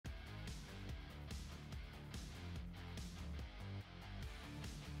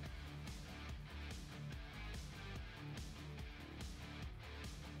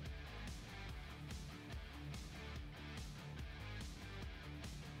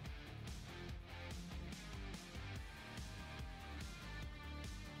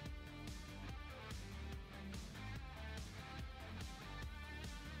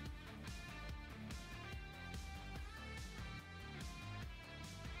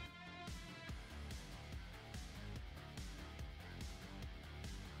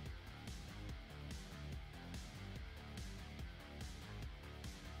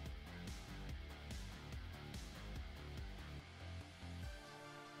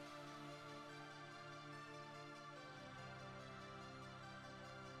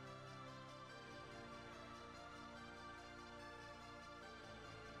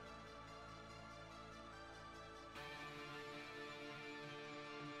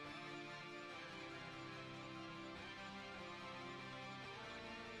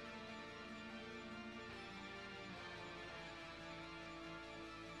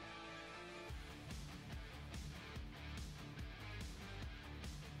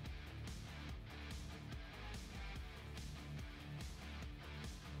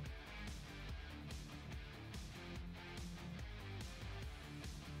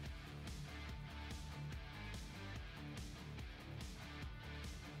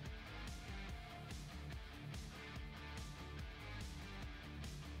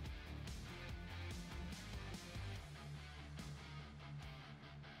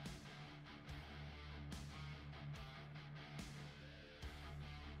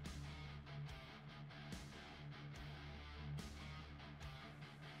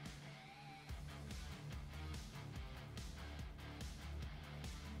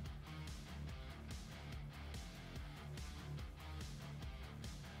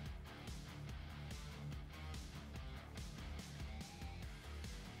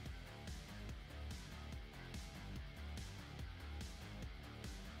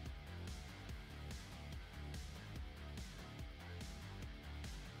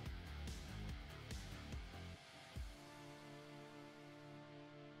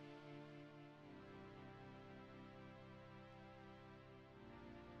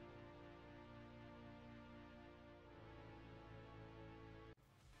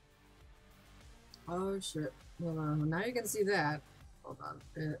Oh shit. Hold on. Now you can see that. Hold on.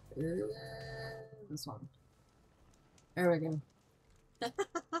 This one. There we go.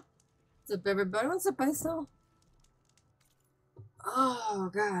 What's up, everybody? What's up, Basil?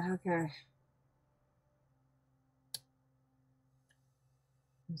 Oh god, okay.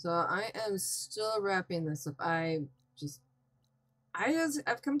 So I am still wrapping this up. I've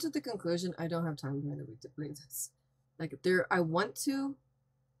come to the conclusion I don't have time during the week to play this. Like I want to,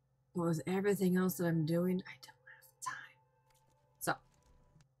 but with everything else that I'm doing, I don't have time. So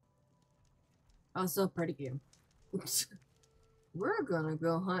also party game. We're gonna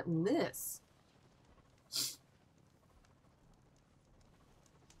go hunting this.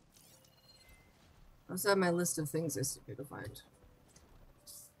 I also have my list of things I still need to find.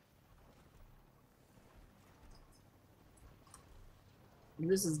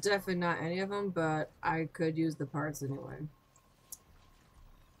 This is definitely not any of them, but I could use the parts anyway.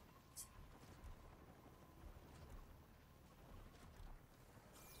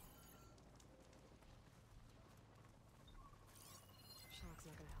 Shock's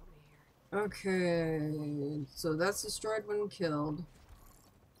not gonna help me here. Okay, so that's destroyed when killed.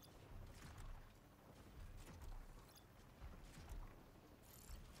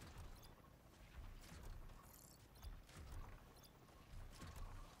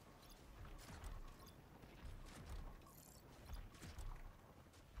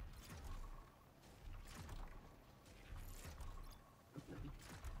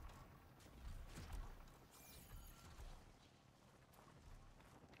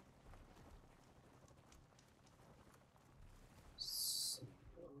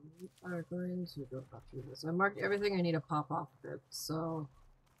 Are going to go pop through this. I marked everything I need to pop off of it, so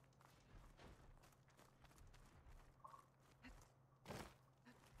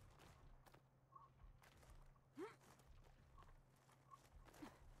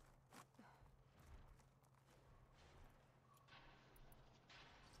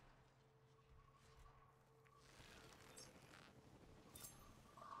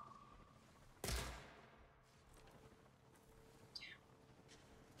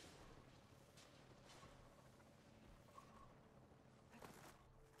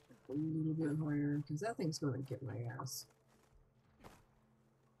a little bit higher because that thing's going to get my ass.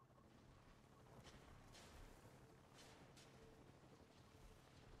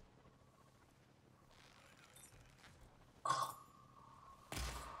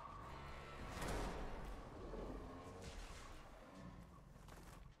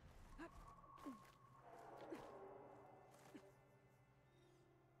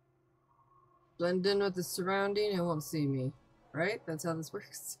 Blend in with the surrounding, it won't see me. Right? That's how this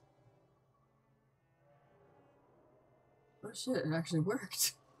works. Oh shit, it actually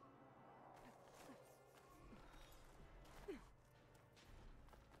worked.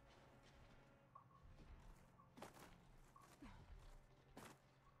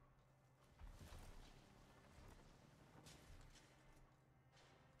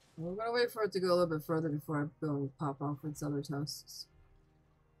 I'm gonna wait for it to go a little bit further before I go and pop off its other tusks.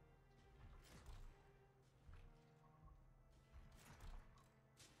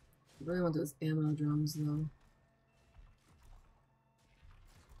 I really want those ammo drums though.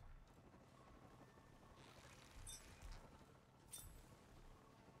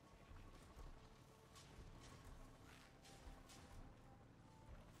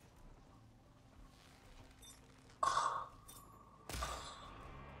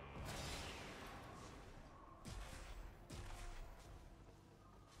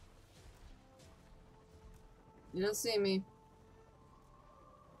 You don't see me.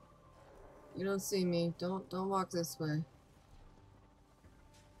 You don't see me. Don't walk this way.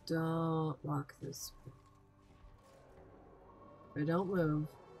 Don't walk this way. Don't move.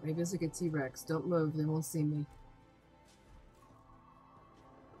 Maybe it's like a T-Rex. Don't move, they won't see me.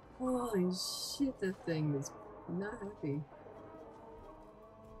 Holy shit, that thing is not happy.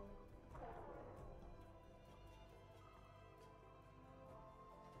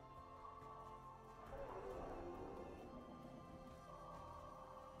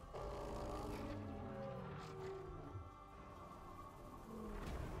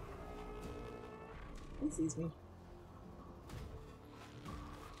 He sees me.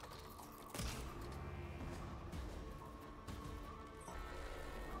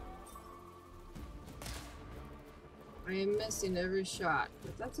 I am missing every shot,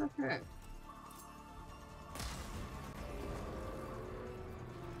 but that's okay.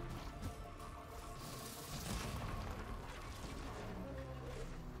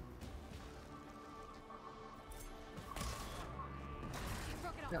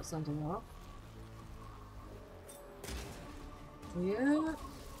 Got something off. Yeah.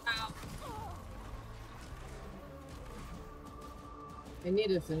 Ow. I need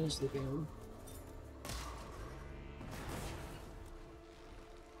to finish the game.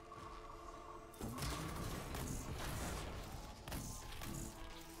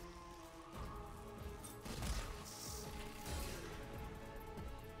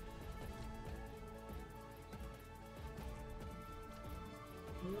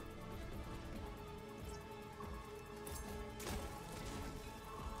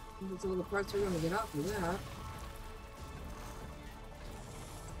 That's all the parts we're gonna get off of that.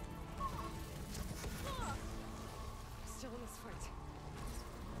 Still in this fight.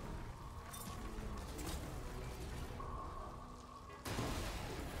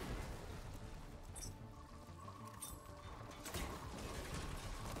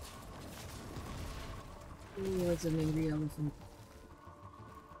 Ooh, it's an angry elephant.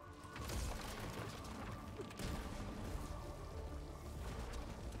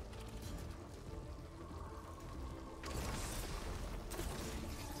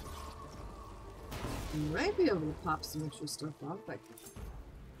 Might be able to pop some extra stuff off, like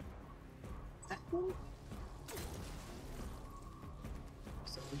that one.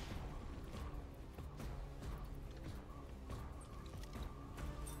 So.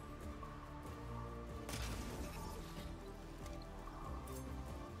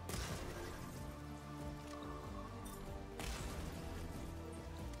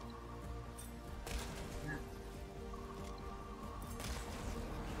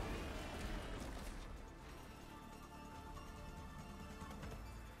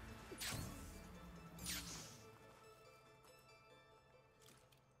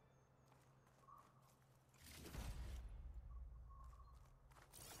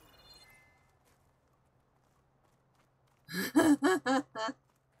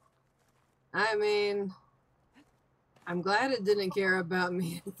 I mean, I'm glad it didn't care about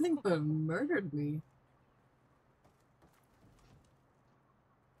me. I think it would have murdered me.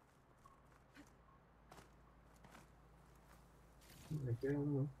 Oh my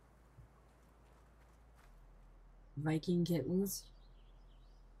God. Viking kittens.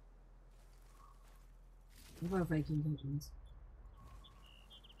 What about Viking kittens?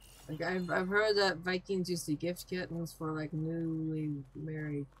 Like I've heard that Vikings used to gift kittens for like newly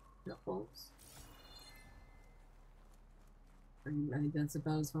married couples. I think that's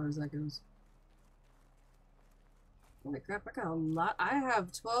about as far as that goes. Holy crap, I got a lot. I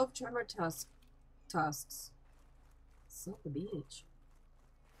have 12 tremor tusks. Son of a bitch.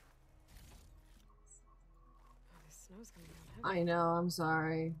 Oh, the snow's coming down heavy. I know, I'm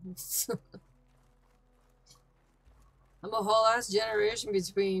sorry. I'm a whole ass generation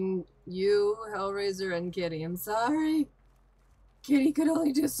between you, Hellraiser, and Kitty. I'm sorry. Kitty could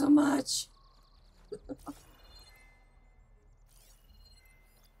only do so much.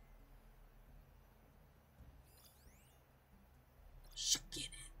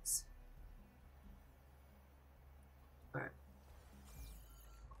 Shuckins. Alright.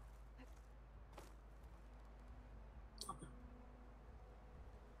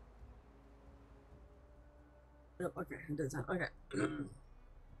 Oh, okay, it does that. Okay.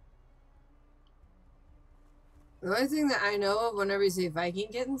 The only thing that I know of whenever you say Viking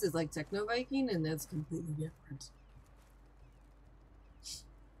kittens is like Techno Viking, and that's completely different.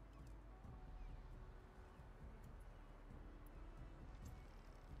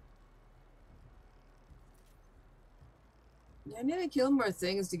 Yeah, I need to kill more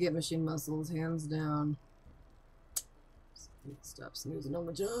things to get machine muscles, hands down. Stop snoozing on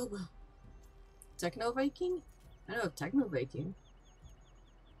my job. Techno Viking? I know of Techno Viking.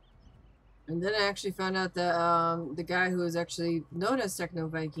 And then I actually found out that the guy who was actually known as Techno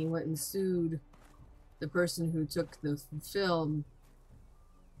Viking went and sued the person who took the film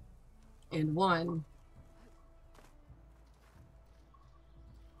and won.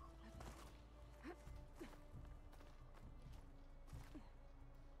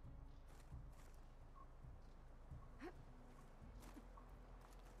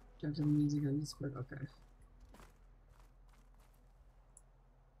 Don't have music on Discord, okay.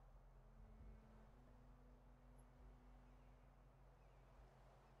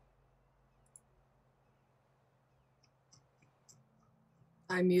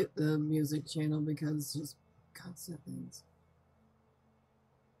 I mute the music channel because it's just constant things.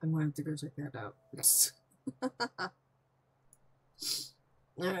 I'm gonna have to go check that out.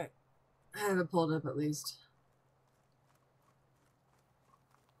 Alright. I have it pulled up at least.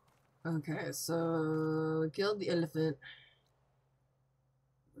 Okay, so we killed the elephant.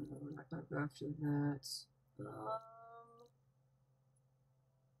 We're not gonna go after that.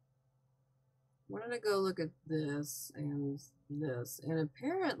 Why don't I go look at this and this? And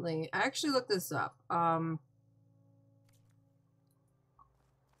apparently, I actually looked this up.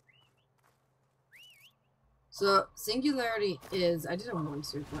 So, Singularity is... I didn't want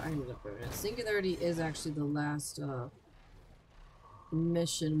to, but I ended up doing it. Singularity is actually the last,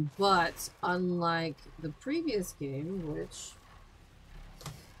 mission, but unlike the previous game, which...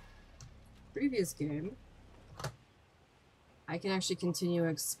 Previous game, I can actually continue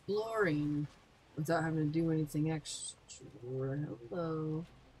exploring without having to do anything extra. Hello.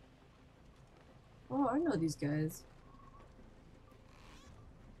 Oh, I know these guys.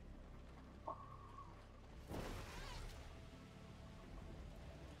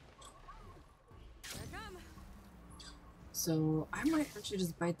 So, I might actually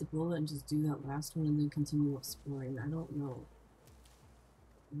just bite the bullet and just do that last one and then continue exploring. I don't know.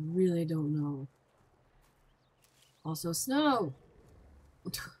 Really don't know. Also, snow!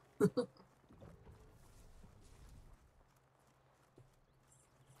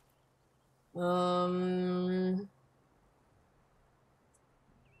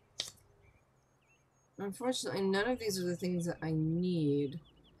 Unfortunately, none of these are the things that I need.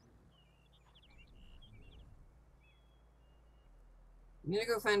 I'm gonna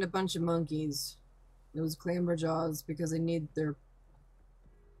go find a bunch of monkeys. Those clamberjaws, because I need their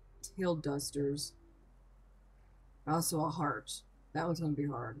tail dusters. Also a heart. That one's gonna be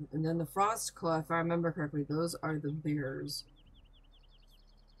hard. And then the frost claw, if I remember correctly, those are the bears.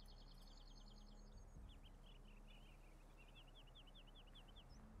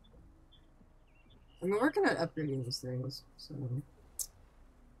 I mean, we're working on upgrading these things, so...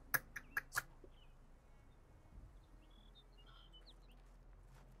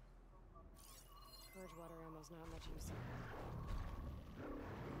 Forge water ammo's not much use.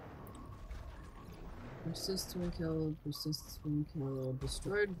 Persist when killed, persists when killed,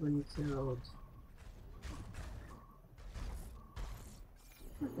 destroyed when killed.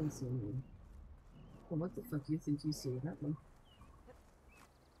 Fucking see me. Well, what the fuck you think you see? That one.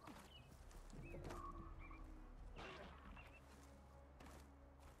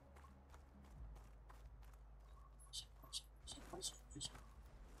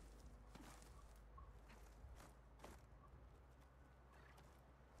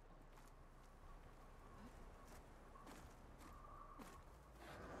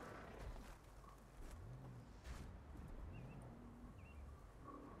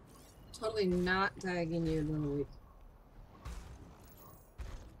 Totally not tagging you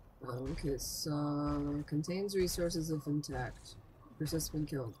though. Okay, so contains resources if intact. Persist when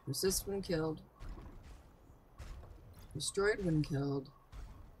killed. Persist when killed. Destroyed when killed.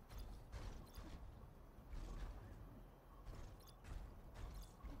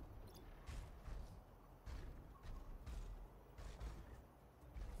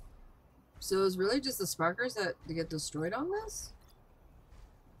 So it's really just the sparkers that get destroyed on this?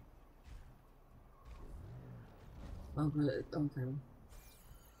 Oh, but okay.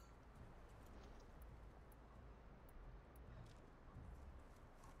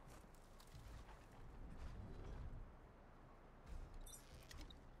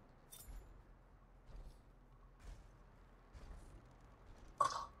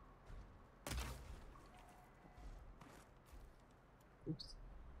 Oops.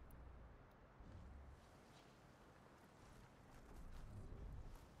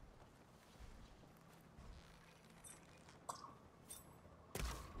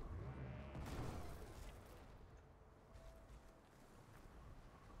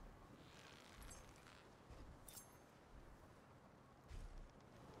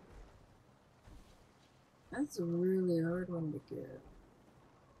 That's a really hard one to get.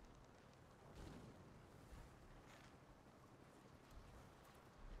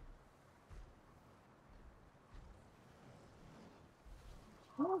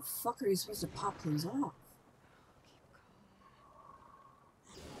 How the fuck are you supposed to pop those off?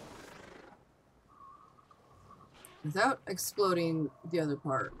 Without exploding the other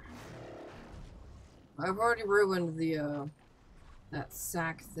part. I've already ruined the, that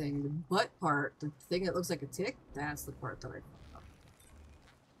sack thing. The butt part, the thing that looks like a tick, that's the part that I...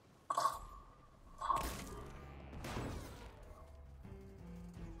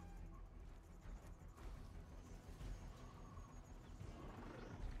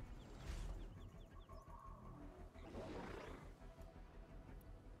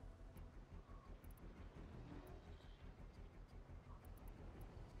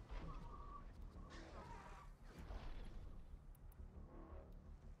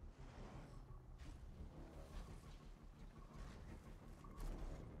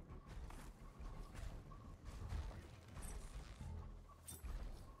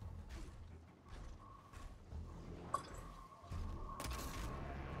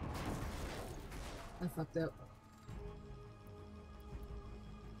 I fucked up.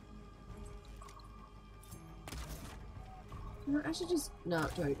 I should just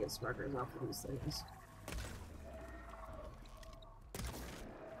not try to get sparkers off of these things.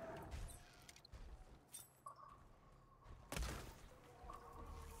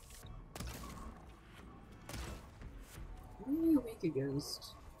 What are you weak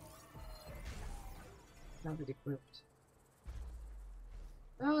against? Have it equipped.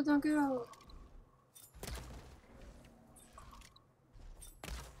 Oh, don't go!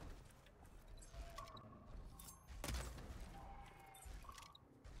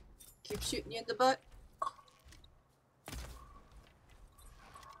 Keep shooting you in the butt.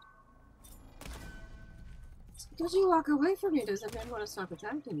 Because you walk away from me doesn't mean I want to stop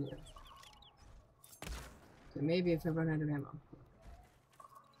attacking you. So maybe if I run out of ammo.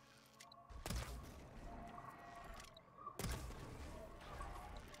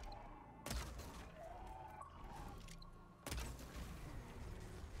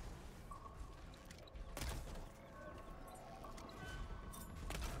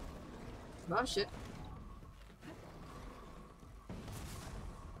 Oh shit.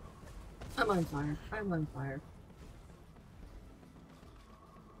 I'm on fire. I'm on fire.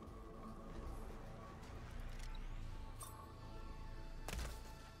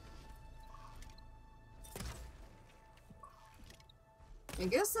 I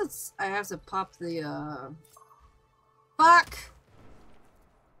guess that's... I have to pop the, Fuck!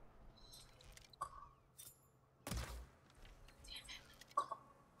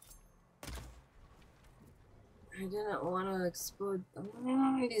 I didn't want to explode.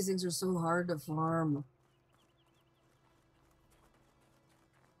 These things are so hard to farm.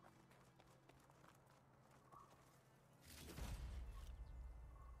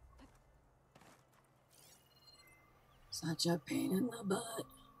 Such a pain in the butt.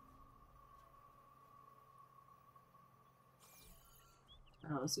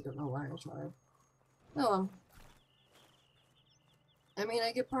 I honestly don't know why I tried. Oh well. I mean,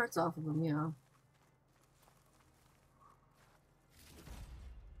 I get parts off of them, yeah.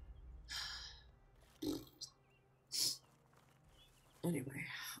 Anyway,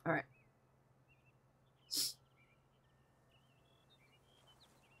 alright.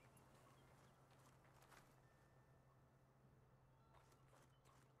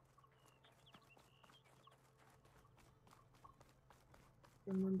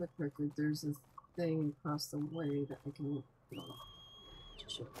 Remember correctly, there's a thing across the way that I can...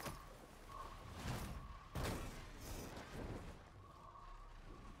 Shit.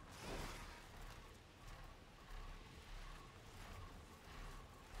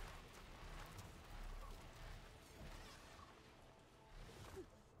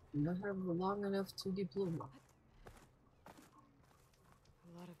 Not have long enough to deploy. A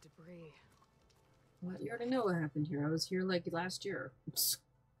lot of debris. Well, you already know what happened here. I was here like last year.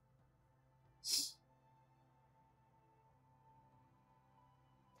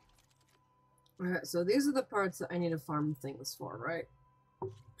 Alright, so these are the parts that I need to farm things for, right? I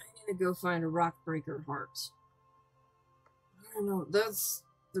need to go find a rock breaker heart. I don't know, that's...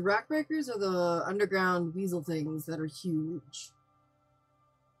 The rock breakers are the underground weasel things that are huge.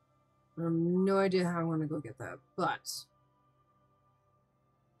 I have no idea how I'm gonna go get that, but...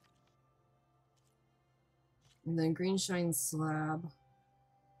 And then green shine slab.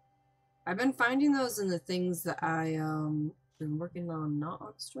 I've been finding those in the things that I been working on not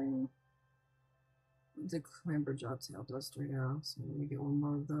upstream. The clamber job tail duster, yeah. So let me get one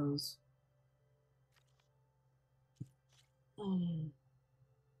more of those.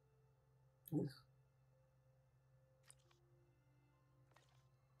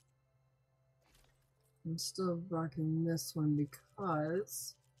 I'm still rocking this one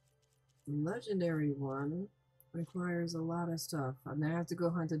because the legendary one requires a lot of stuff. And I have to go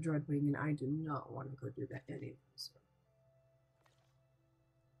hunt a Dreadwing, and I do not want to go do that anyway. So.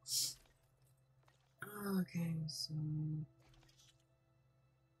 Okay, so...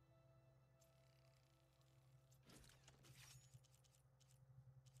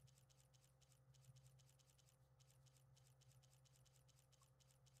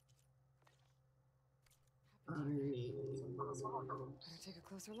 Better take a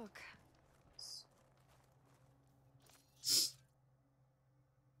closer look.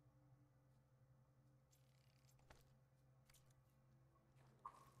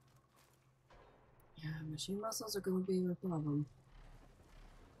 Yeah, machine muscles are going to be a problem.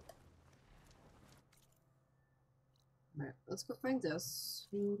 Alright, let's go find this.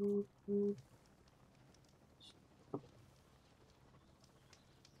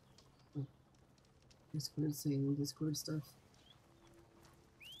 Discord saying Discord stuff.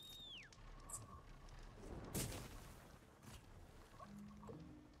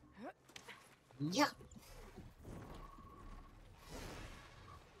 Yeah.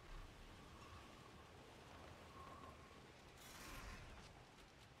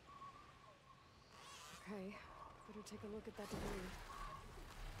 Better take a look at that debris.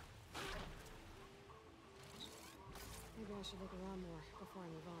 Maybe I should look around more before I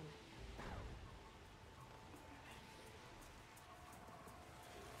move on.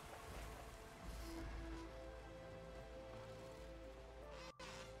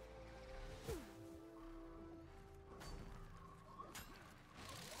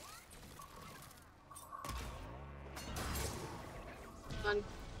 Fun.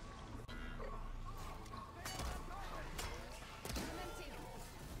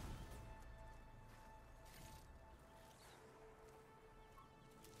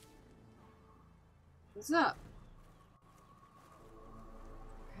 What's up?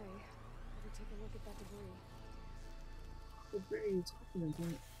 Okay, better take a look at that debris. What are you talking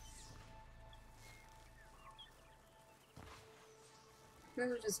about? You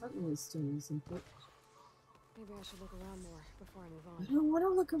guys are just hunting with stones and foot. Maybe I should look around more before I move I on. don't want to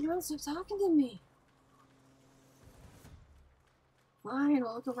look around, stop talking to me. Fine,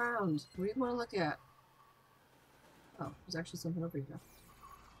 I'll look around. What do you want to look at? Oh, there's actually something over here.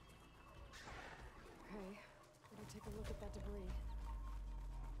 Okay, better take a look at that debris.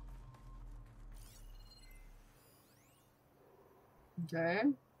 Okay.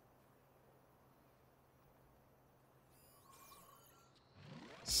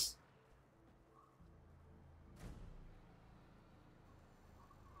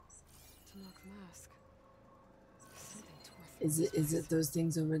 Tanakh mask. Something tore through Is it those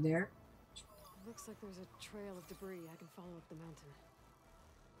things over there? It looks like there's a trail of debris I can follow up the mountain.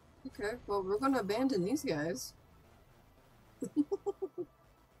 Okay, well we're gonna abandon these guys.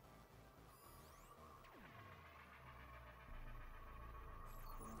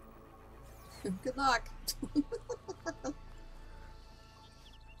 Good luck.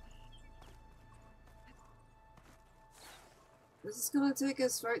 This is gonna take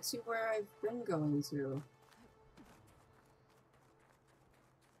us right to where I've been going to.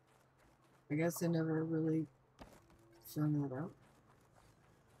 I guess I never really found that out.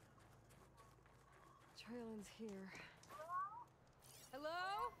 Trail ends here.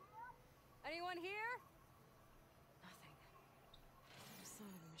 Hello? Anyone here? Nothing. No sign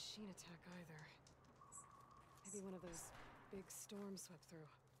of a machine attack either. Maybe one of those big storms swept through.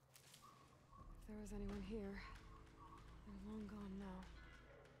 If there was anyone here, they're long gone now.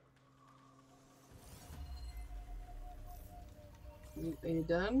 Are you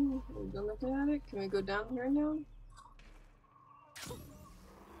done? Are you done looking at it? Can we go down here now?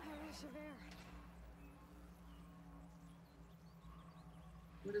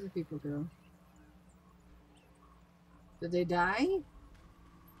 Where do the people go? Did they die?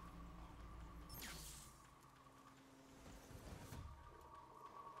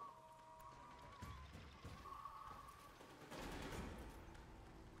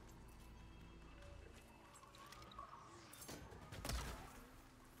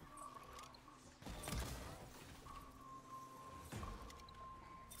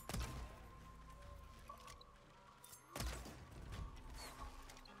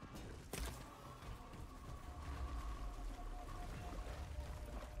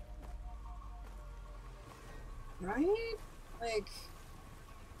 Right? Like...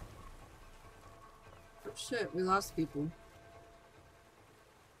 Oh shit, we lost people.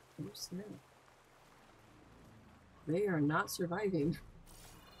 Oh snap. They are not surviving.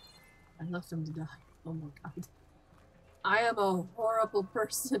 I left them to die. Oh my god. I am a horrible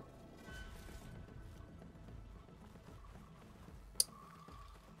person.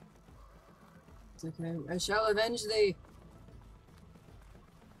 It's okay. I shall avenge thee.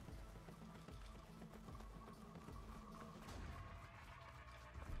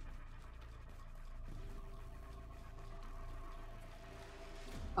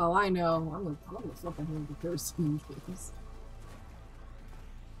 Oh, I know. I'm a fucking horrible person. Please.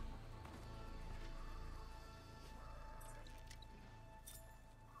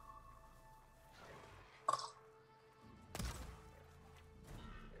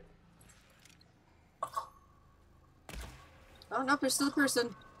 Oh no, there's still a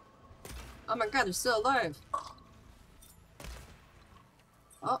person. Oh my god, they're still alive.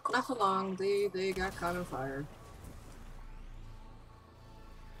 Oh, not for long. They got caught on fire.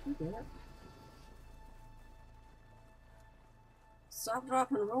 Okay. Stop,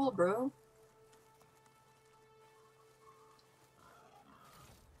 drop, and roll, bro.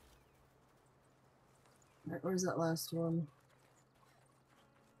 Alright, where's that last one?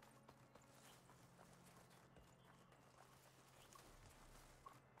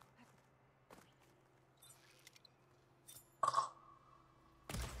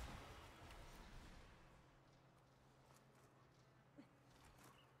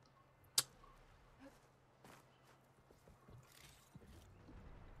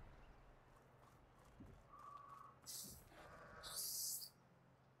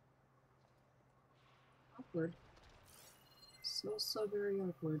 awkward. So very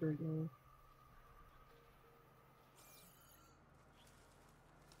awkward right now.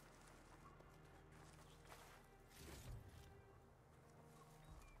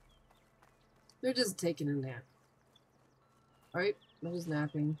 They're just taking a nap. Right? They're just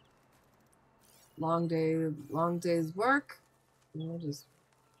napping. Long day's work. You know, just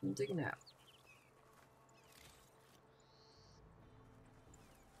take a nap.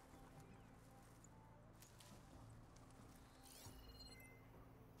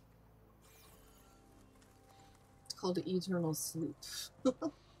 It's called eternal sleep. This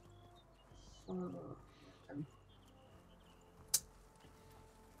will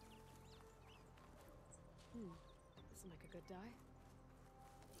make a good dye.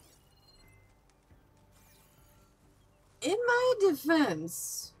 In my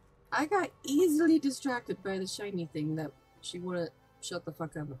defense, I got easily distracted by the shiny thing that she wouldn't shut the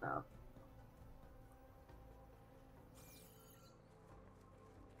fuck up about.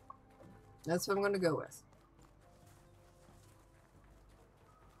 That's what I'm gonna go with.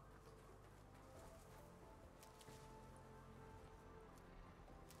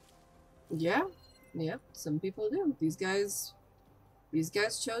 Yeah, yep, some people do. These guys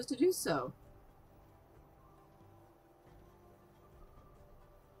chose to do so.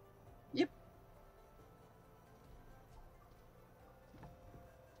 Yep.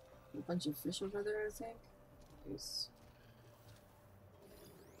 A bunch of fish over there, I think. Nice.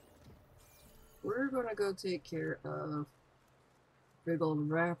 We're gonna go take care of big old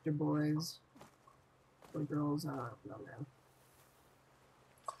raptor boys. Or girls, I don't know.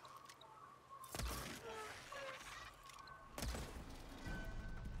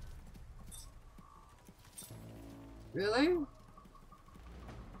 Really?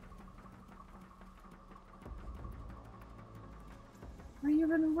 Why are you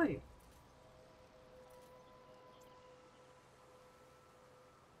running away?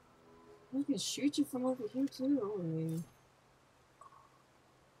 I can shoot you from over here too. I mean,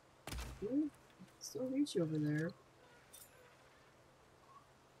 yeah, still reach you over there.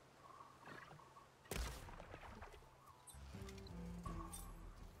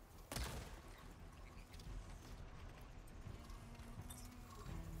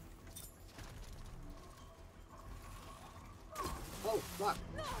 Oh, fuck.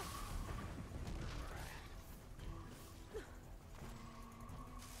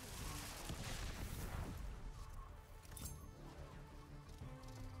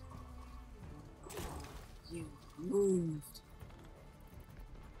 You moved.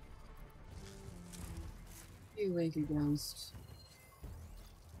 You wake against.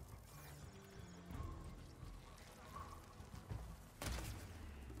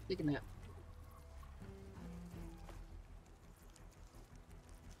 Take a nap.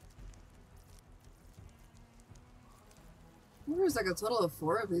 There's like a total of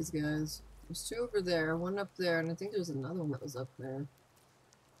 4 of these guys. There's 2 over there, 1 up there, and I think there's another one that was up there.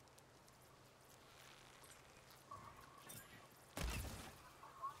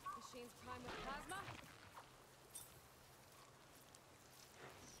 Machines primed with plasma.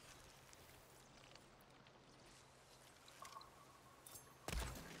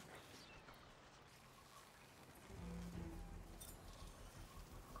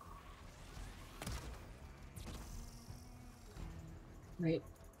 Wait,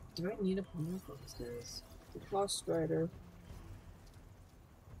 do I need a plan for these guys? The Cross Strider.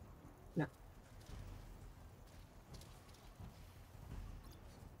 No.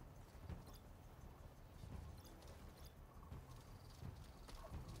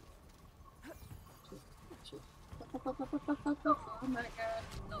 Oh my god.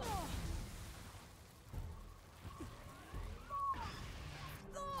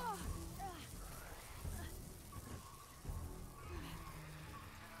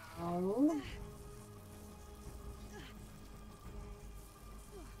 Oh.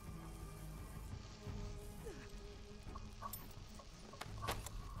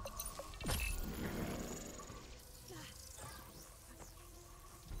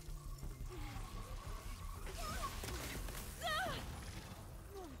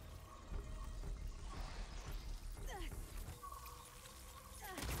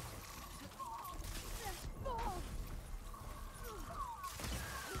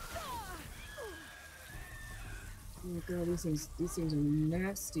 Oh my god, these things are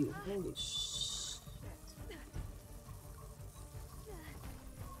nasty. Holy shit.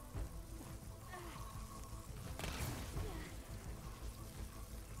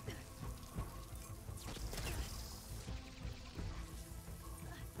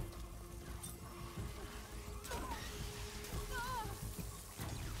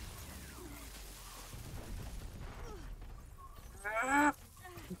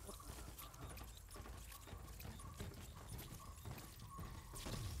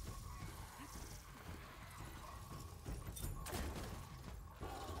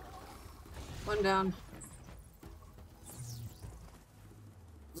 One down.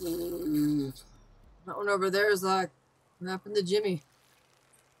 That one over there is like, what happened to Jimmy?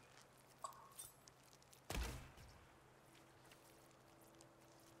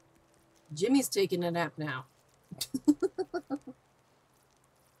 Jimmy's taking a nap now.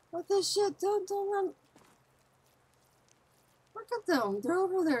 What the shit? Don't run. Look at them. They're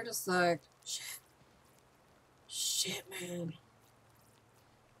over there just like, shit. Shit, man.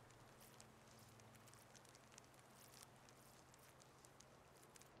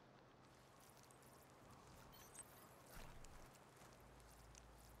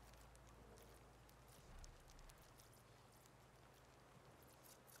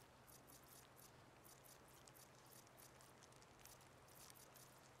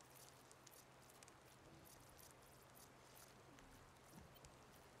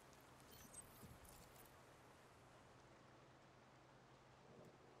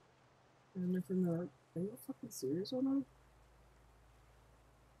 And if I'm not, are you fucking serious or not?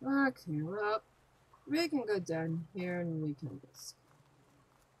 Okay, well, we can go down here and we can just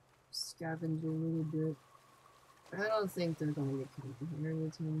scavenge a little bit. I don't think they're gonna get coming here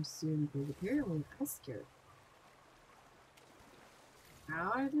anytime soon because apparently I'm scared.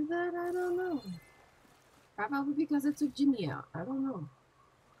 How I did that, I don't know. Probably because I took Jimmy out. I don't know.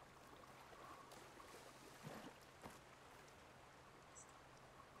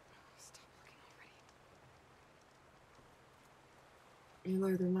 Stop looking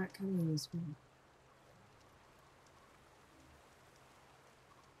already. Aloy, they're not coming this way.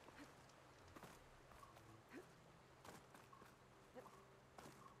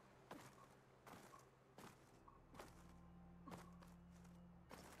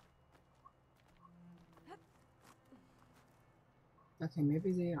 Okay,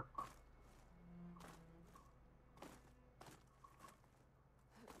 maybe they are.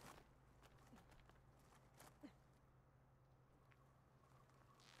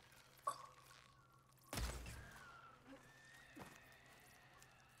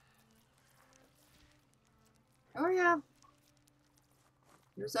 Oh yeah.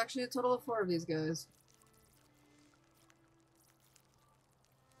 There's actually a total of 4 of these guys.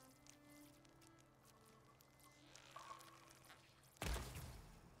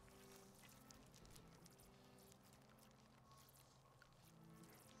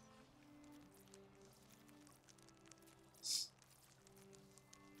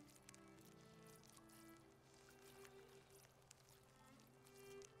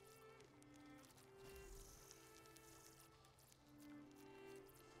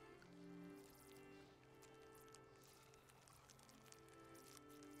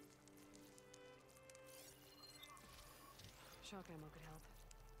 Shock ammo could help.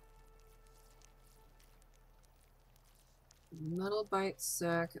 Metal bite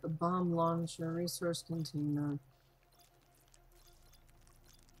sack, a bomb launcher, resource container.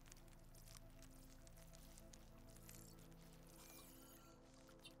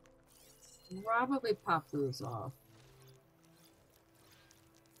 Probably pop those off.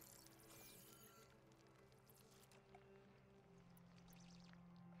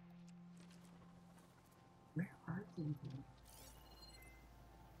 Where are they?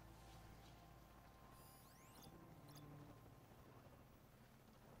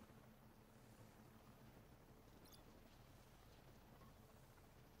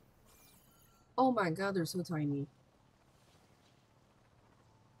 Oh my god, they're so tiny.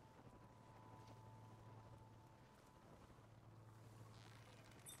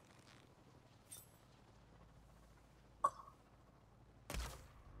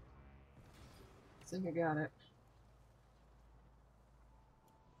 I think I got it.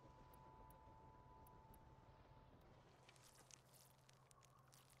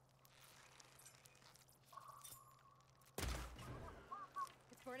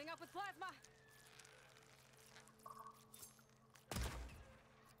 It's burning up with plasma!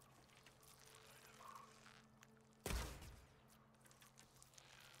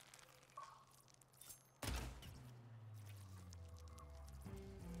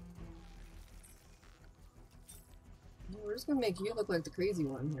 We're just gonna make you look like the crazy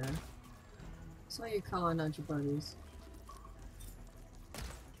one here. Saw you calling out your buddies.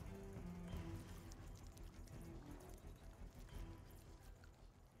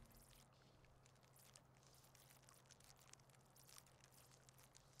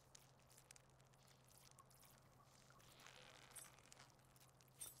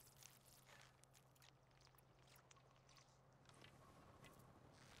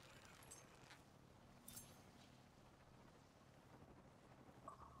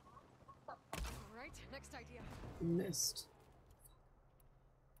 Alright, next idea. Missed.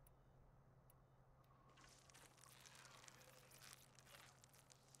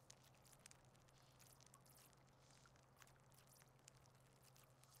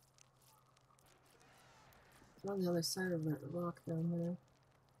 On the other side of that rock down there.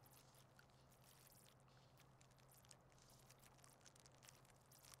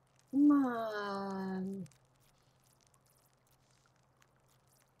 Come on.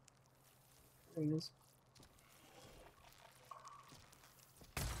 There he is.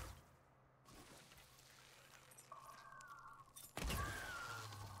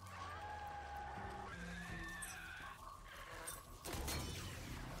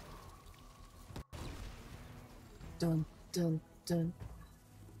 Dun dun dun.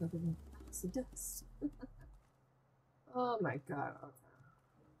 It's the dust. Oh my god. Okay.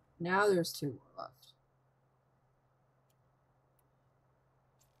 Now there's 2 more left.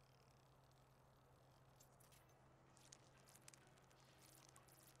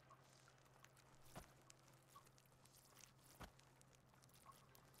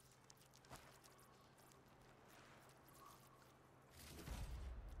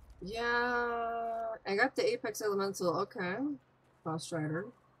 Yeah, I got the Apex Elemental, okay. Frost Rider.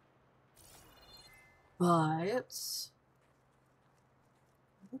 But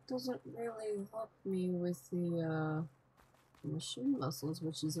it doesn't really help me with the machine muscles,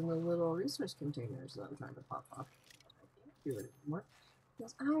 which is in the little resource containers that I'm trying to pop off. I can't do it anymore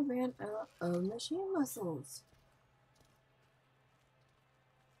because I ran out of machine muscles.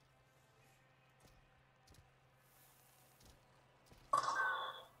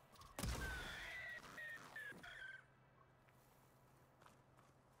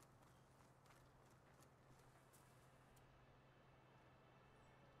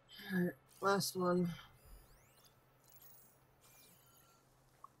 Alright, last one.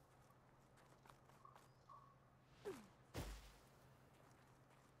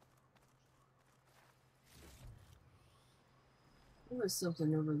 There was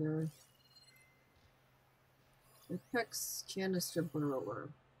something over there. Apex Canister Burrower.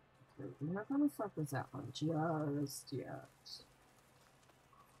 Okay, I'm not gonna fuck with that one just yet.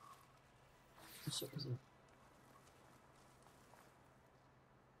 What shit was it?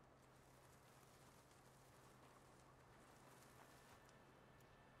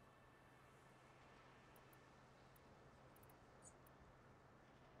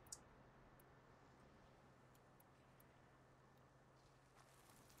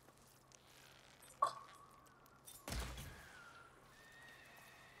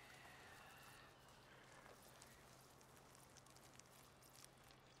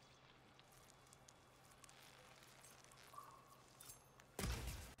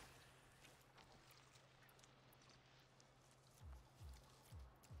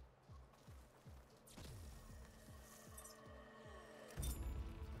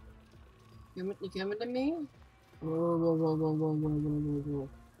 You coming to me? Whoa, whoa, whoa, whoa, whoa, whoa, whoa, whoa, whoa.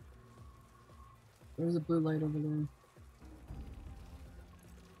 There's a blue light over there.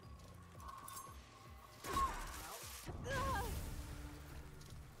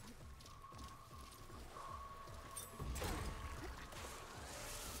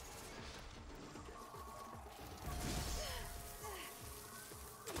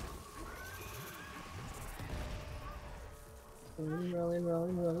 Rolling, rolling,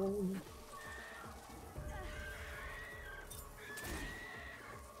 rolling, rolling.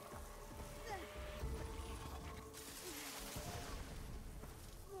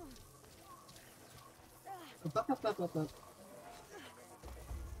 Up, up, up, up, up.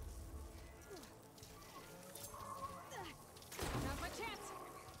 Now's my chance.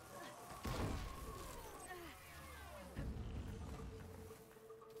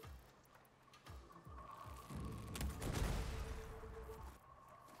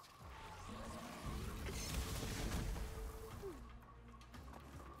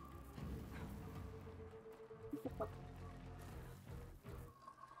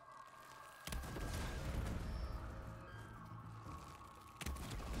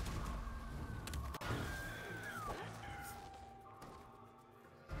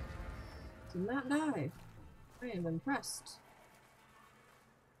 Did not die. I am impressed.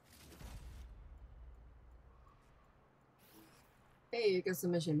 Hey, you got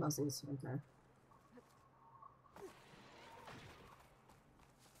some mission muscles. Okay.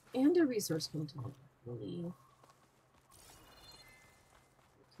 And a resource container. Really?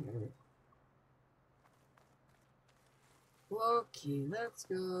 Okay. Okay, let's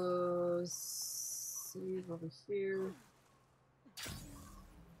go save over here.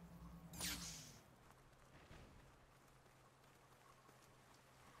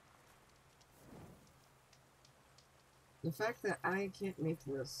 The fact that I can't make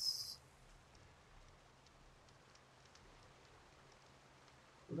this.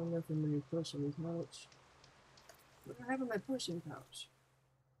 I don't know if I'm going to push in my pouch. What do I have in my pushing pouch?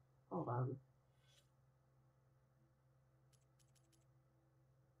 Hold on.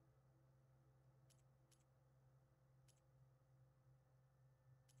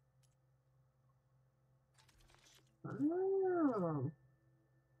 Oh.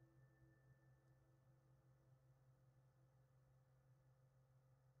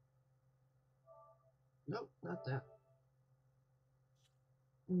 Nope, not that.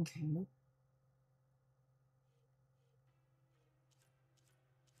 Okay.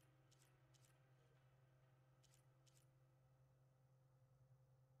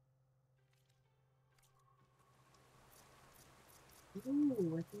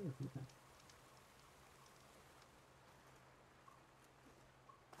 Ooh, I think I can that.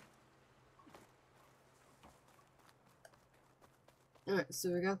 Alright,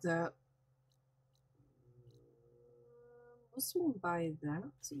 so we got that. Let's we can buy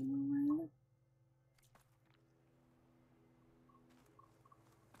that anyway.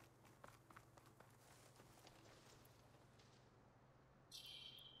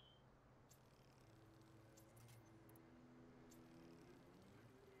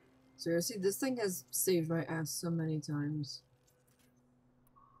 Seriously, this thing has saved my ass so many times.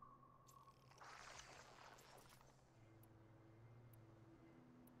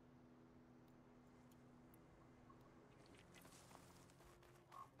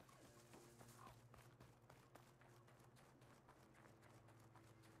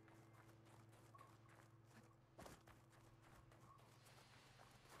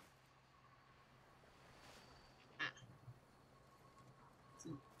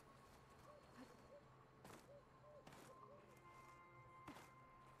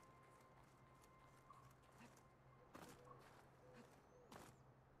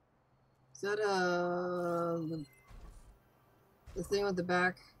 Is that the thing with the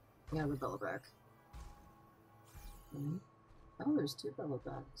back? Yeah, the bellow back. Oh, there's two bellow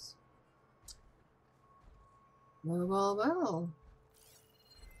backs. Well, well, well.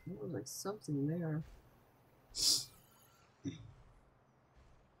 There was like something there.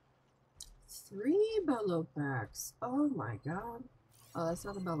 3 bellow backs. Oh my god. Oh, that's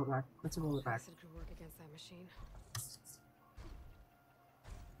not a bellow back. That's a roller back. Acid could work against that machine.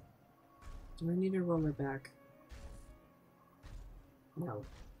 Do I need a roller back? No.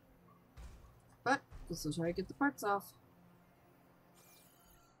 But we'll still try to get the parts off.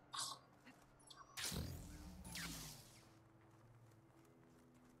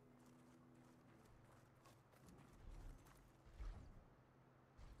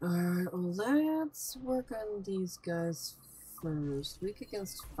 Alright, well let's work on these guys first. Weak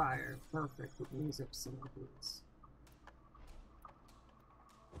against fire. Perfect. We can use up some of these.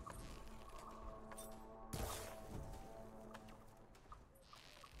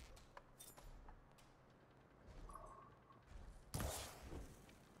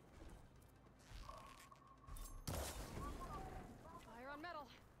 Fire on metal.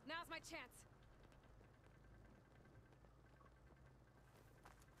 Now's my chance.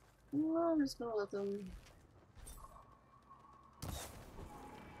 No, I'm just gonna let them.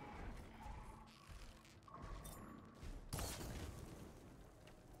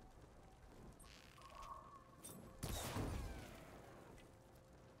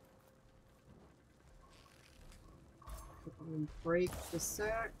 Break the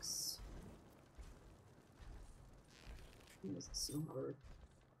sacks. This is so hard.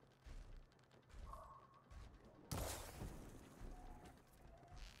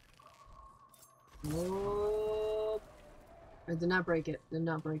 Oh! I did not break it. Did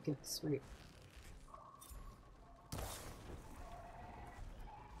not break it. Sweet.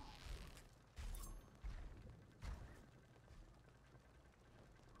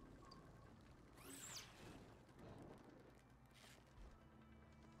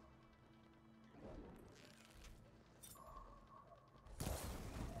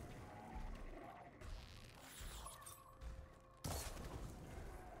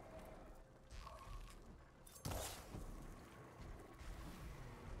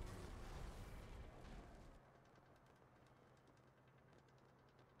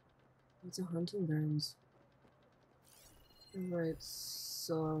 It's a hunting grounds. Alright,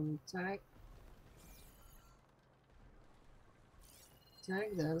 so tag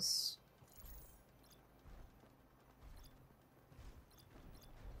this.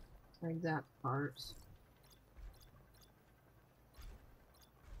 Tag that part.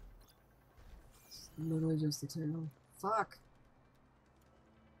 It's literally just the tail. Fuck!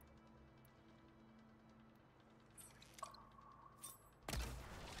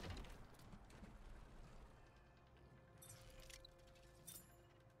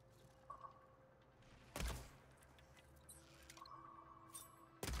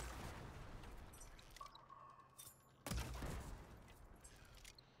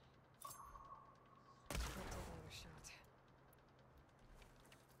 I'll take another shot.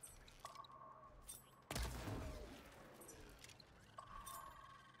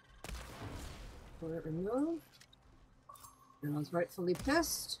 Toilet removed. And I was rightfully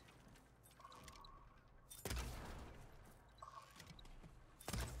pissed.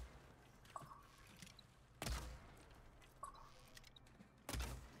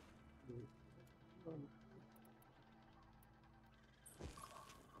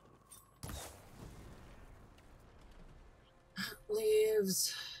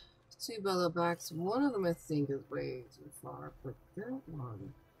 Leaves. 2 bellowbacks. One of them I think is way too far, but that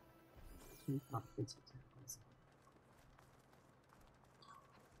one can probably take care of myself.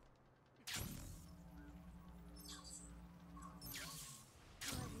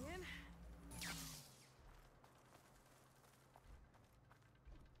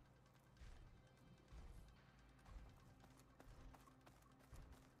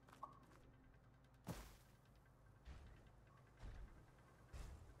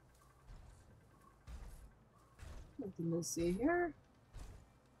 Nothing to see here.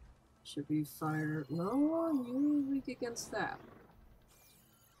 Should be fire. No, you weak against that.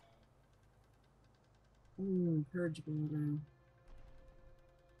 Purge water.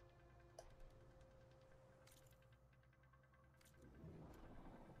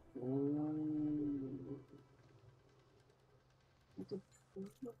 I could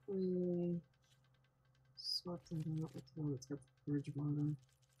probably swap that out with one that's got the purge water.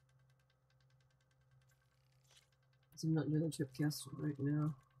 I'm not doing a trip cast right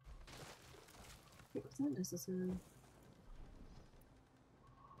now. Wait, was that necessary?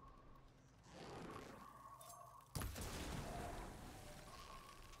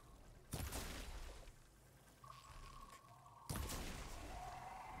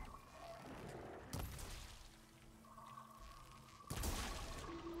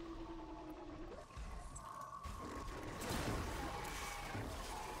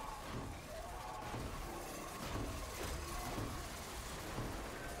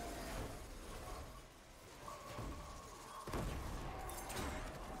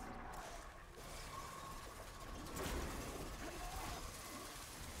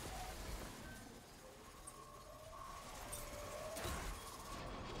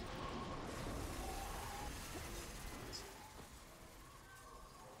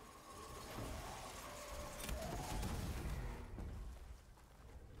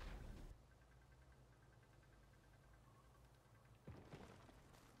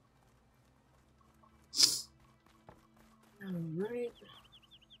 Alright.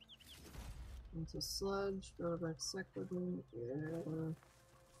 Into sludge, go back second. Yeah.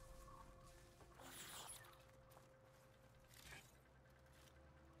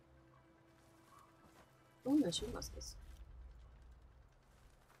 Oh, mission muscles.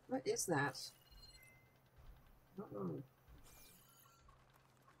 What is that? I don't know.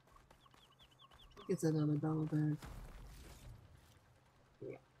 I think it's another bell bag.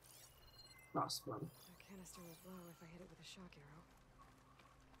 Yeah. Crossbow. The canister will blow if I hit it with a shock arrow.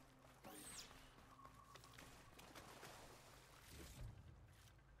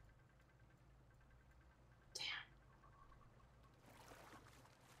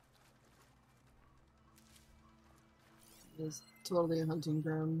 It is totally a hunting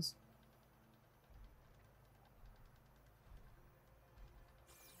grounds.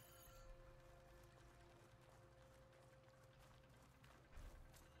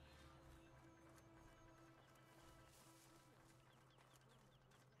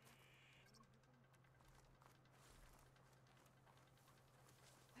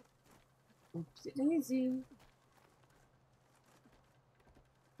 Oopsie daisy.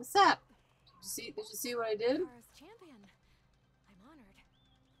 What's that? Did you see what I did? Kara's champion. I'm honored.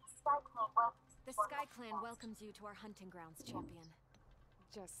 The Sky Clan welcomes you to our hunting grounds, champion.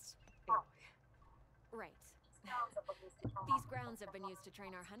 Just right. These grounds have been used to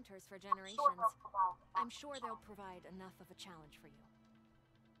train our hunters for generations. I'm sure they'll provide enough of a challenge for you.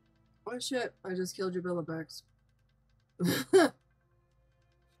 Oh shit, I just killed your billowbacks.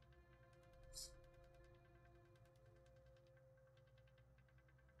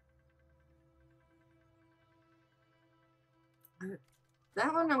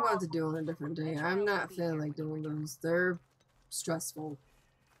 That one I'm going to do on a different day. I'm not feeling like doing those. They're stressful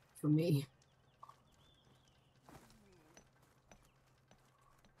for me.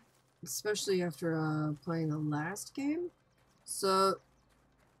 Especially after playing the last game. So,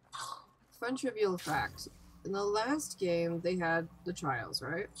 fun trivial fact. In the last game, they had the trials,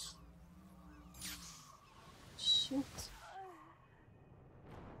 right? Shit.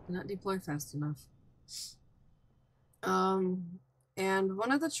 Did not deploy fast enough. And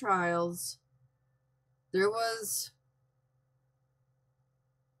one of the trials, there was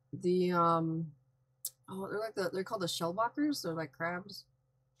the, oh, they're called the shellwalkers. They're like crabs,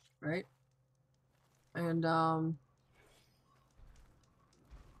 right? And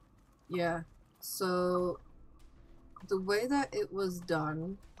yeah, so the way that it was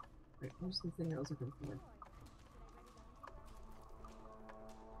done. Wait, where's the thing I was looking for?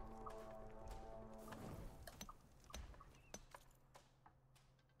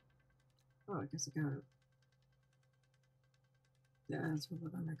 Oh, I guess I got it. Yeah, that's where we're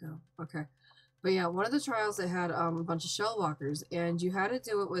gonna go. Okay. But yeah, one of the trials they had a bunch of shell walkers, and you had to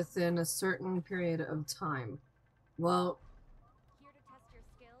do it within a certain period of time. Well, Here to test your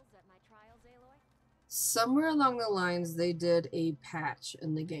skills at my trials, Aloy? somewhere along the lines, they did a patch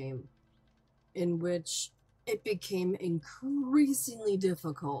in the game in which it became increasingly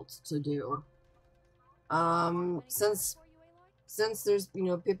difficult to do. Since there's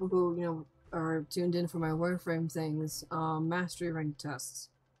people who are tuned in for my Warframe things, mastery rank tests.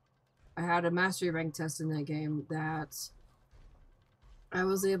 I had a mastery rank test in that game that I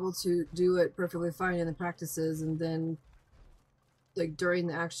was able to do it perfectly fine in the practices, and then like during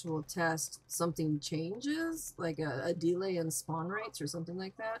the actual test something changes, like a delay in spawn rates or something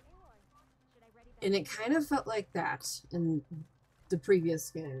like that. And it kind of felt like that in the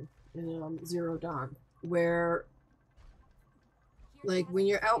previous game, in Zero Dawn, where like when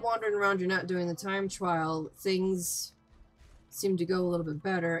you're out wandering around, you're not doing the time trial, things seem to go a little bit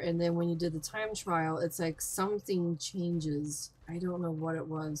better, and then when you did the time trial, it's like something changes. I don't know what it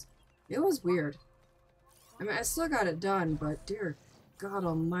was. It was weird. I mean, I still got it done, but dear God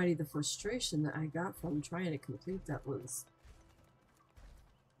almighty, the frustration that I got from trying to complete that was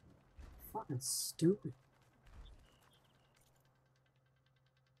fucking stupid.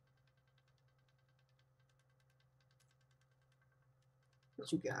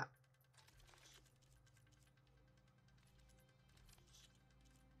 What you got?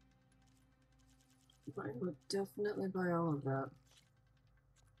 I would definitely buy all of that.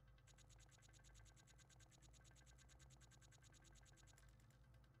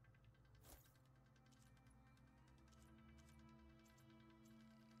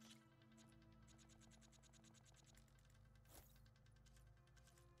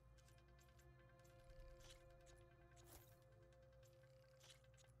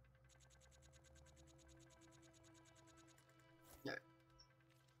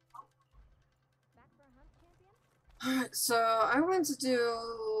 Alright, so I went to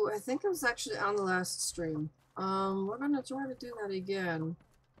do, I think it was actually on the last stream. We're gonna try to do that again.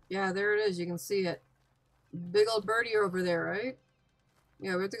 Yeah, there it is, you can see it. Big old birdie over there, right?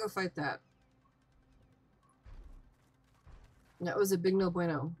 Yeah, we have to go fight that. That was a big no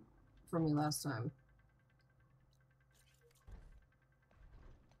bueno for me last time.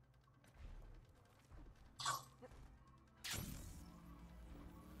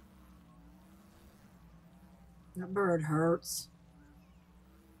 That bird hurts.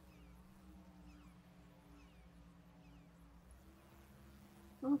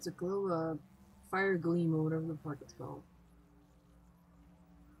 Oh, it's a glow, fire gleam or whatever the fuck it's called.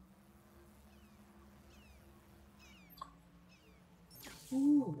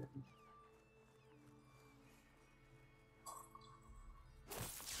 Ooh.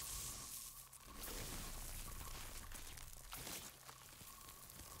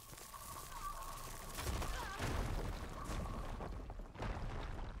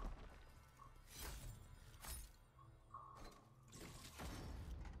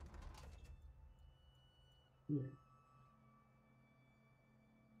 Yeah.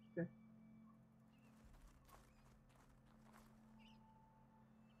 Okay.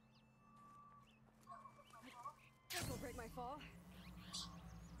 This will break my fall.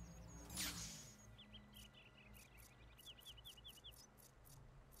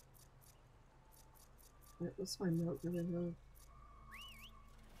 Let's find out really really.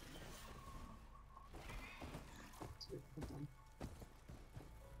 Hold on.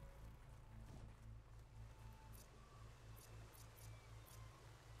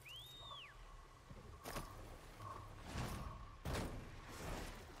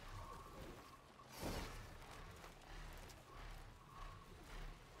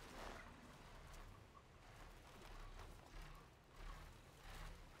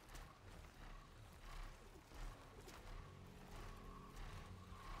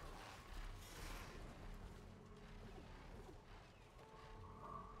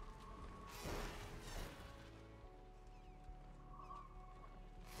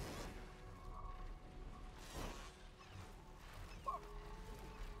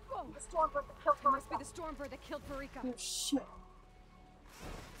 Whoa! The Stormbird that killed It must be Marika. the Stormbird that killed Parika. Oh shit.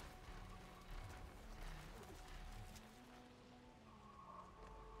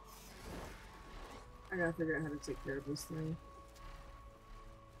 I gotta figure out how to take care of this thing.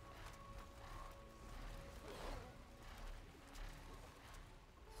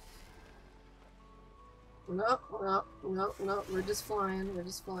 No, no, no, we're just flying. We're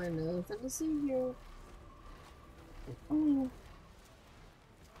just flying. Nothing to see here. Oh.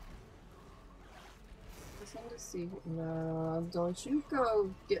 Nothing to see. No, don't you go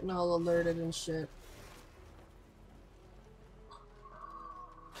getting all alerted and shit.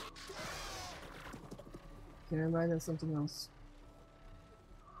 Okay, never mind, that's something else.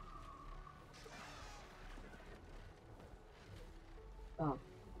 Oh.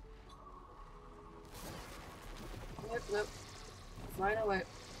 Nope, nope. Flying away.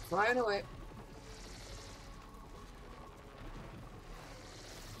 Flying away.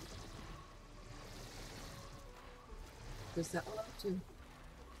 There's that one up too.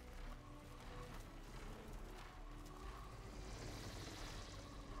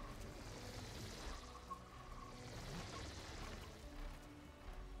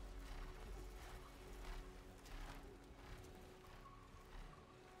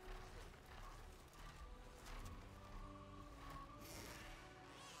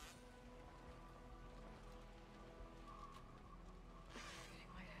 Getting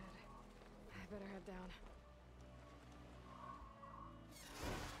lightheaded. I better head down.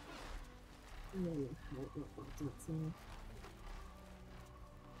 I don't know what that's in.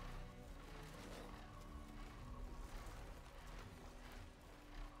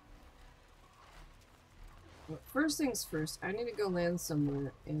 Well, first things first, I need to go land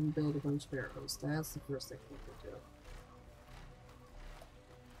somewhere and build a bunch of arrows. That's the first thing I need to do.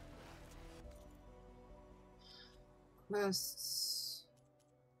 Quests.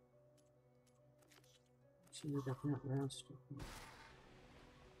 Should have got that last one.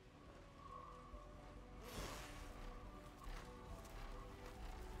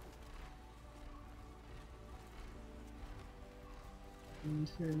 And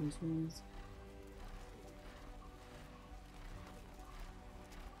here are the trees.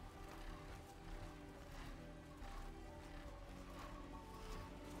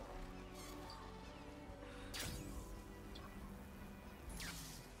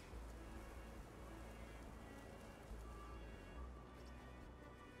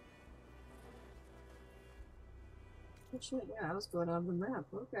 Oh shit, yeah, I was going on the map.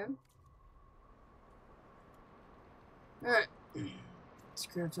 Okay. Alright. Let's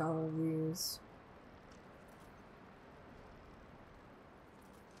craft all of these.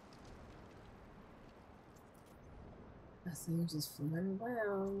 That thing's just flying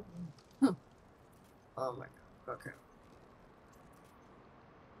around. Huh. Oh my god. Okay.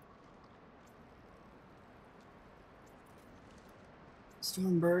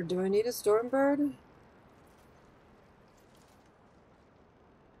 Stormbird. Do I need a Stormbird?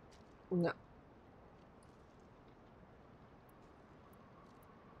 No.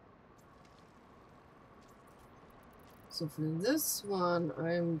 So for this one,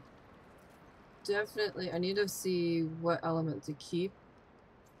 I'm definitely... I need to see what element to keep.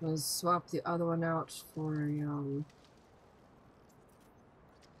 I'll swap the other one out for a,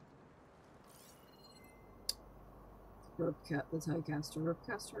 the Tidecaster,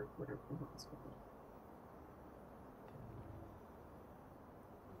 Ropecaster, whatever it's called.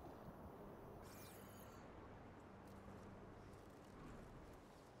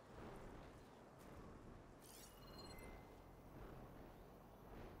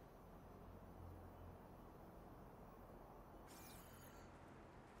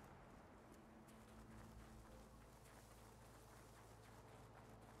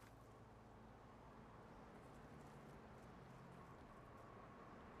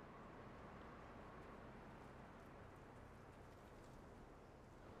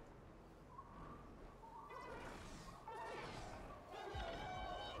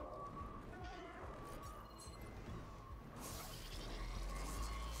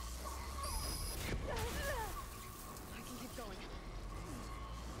 I can keep going.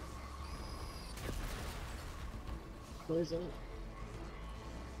 Poison.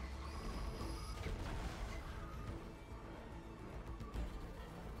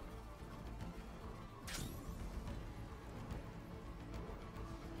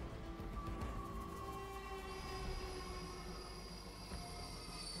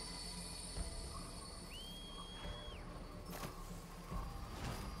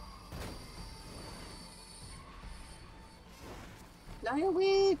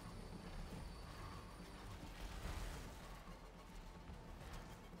 Diaweed!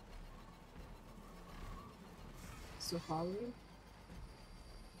 So following?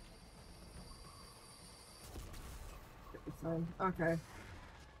 Fine. Okay.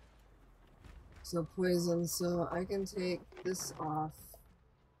 So poison, so I can take this off.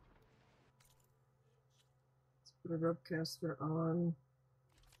 Let's put a Ropecaster on.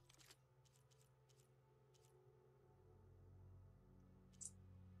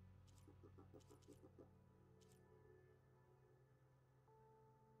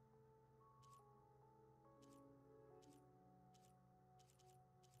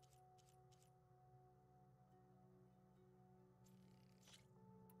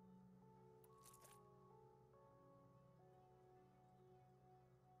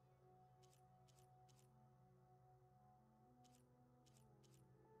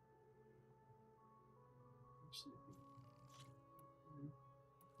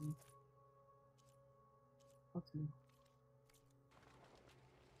 Okay.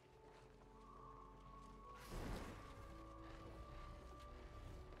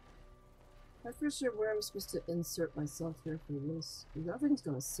 I'm not for sure where I'm supposed to insert myself here for this. That thing's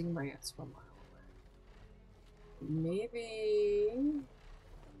gonna sing my ass from a mile away.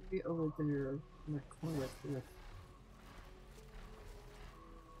 Maybe over there in that corner cliff.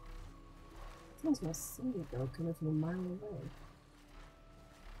 That thing's gonna sing it though, coming from a mile away.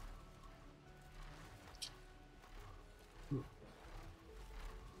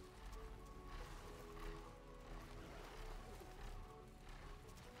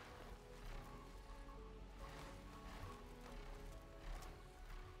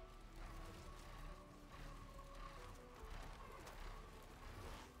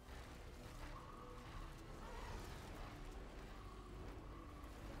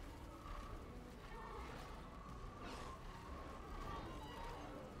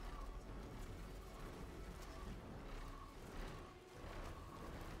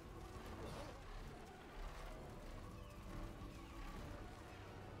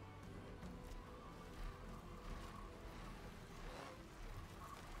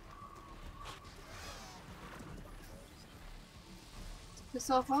 Piss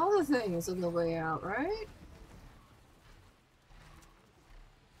off all the things on the way out, right?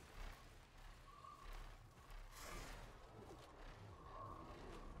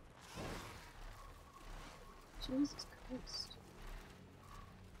 Jesus Christ.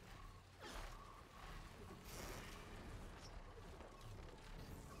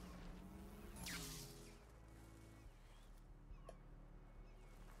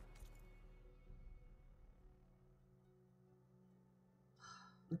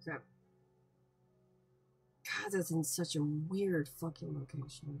 Okay. God, that's in such a weird fucking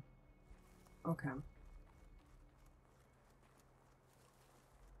location. Okay.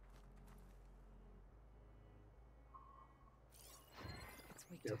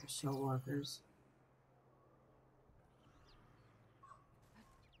 Go to shell walkers.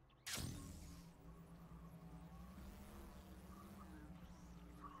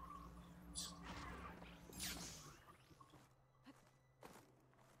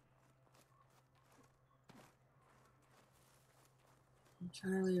 I'm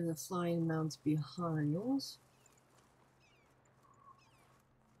trying to leave the flying mounts behind.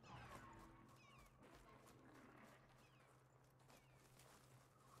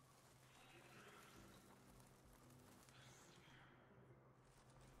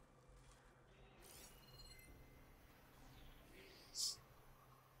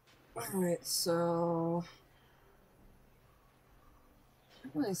 Alright, so I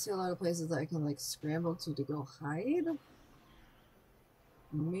don't really see a lot of places that I can like scramble to go hide.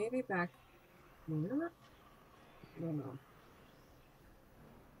 Maybe back here? I don't know.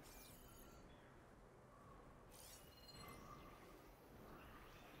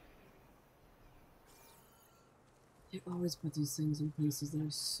 They always put these things in places that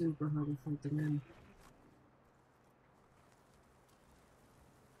are super hard to fight them in.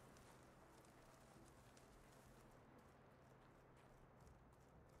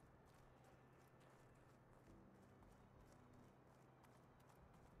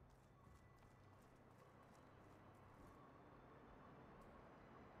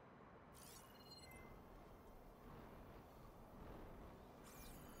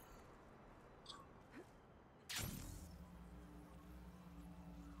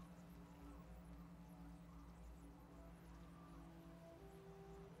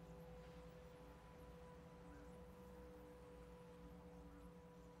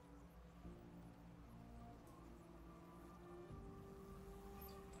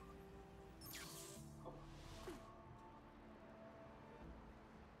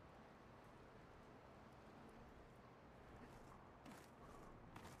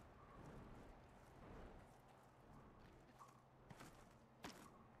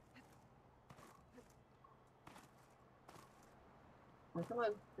 Oh, come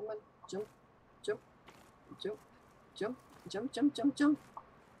on, jump, jump, jump, jump, jump, jump, jump, jump.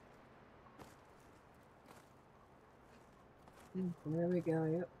 There we go,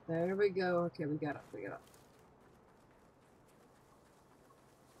 yep, there we go. Okay, we got it.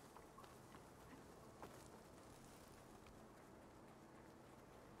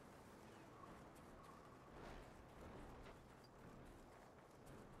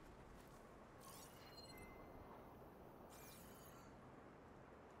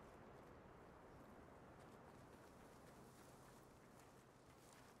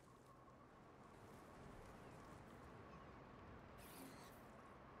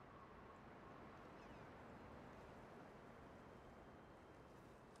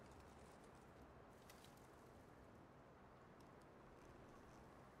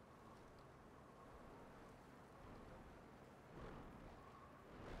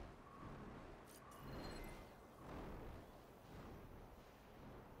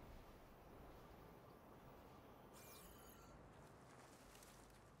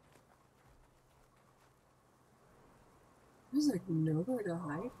 There's like nowhere to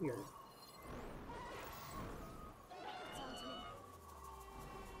hide here.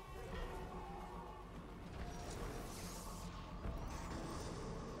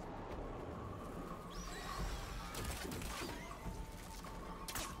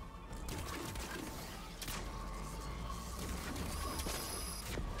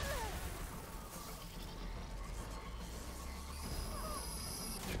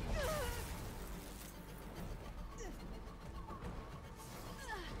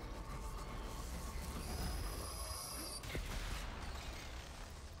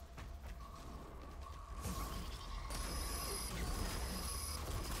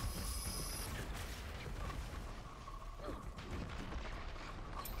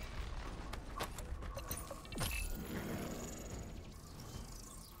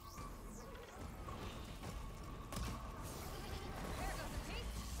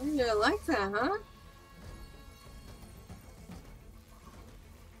 Yeah, like that, huh?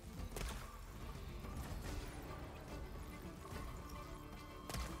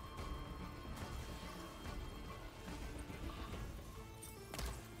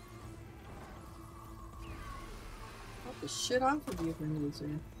 Pop the shit off of you if I need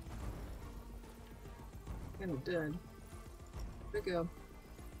to. Kinda did. Where'd it go?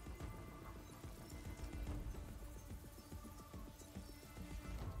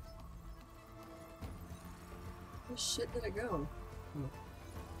 Where shit did it go? Oh.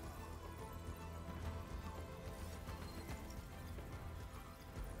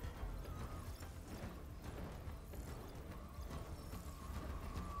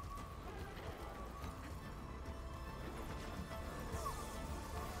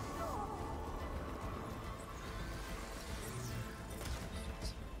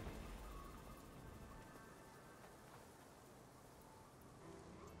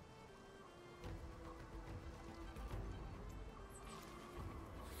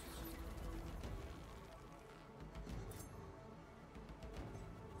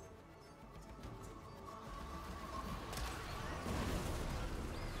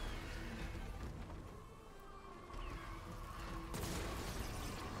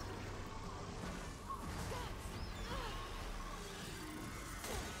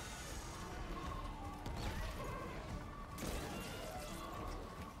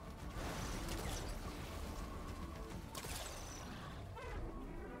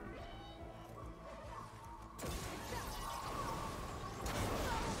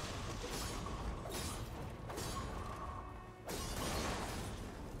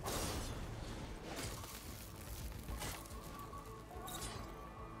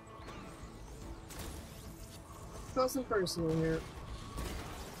 Close and personal here.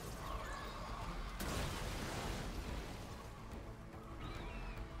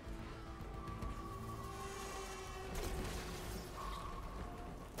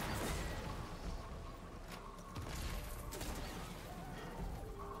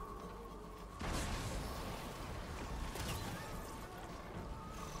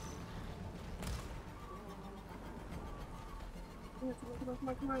 Come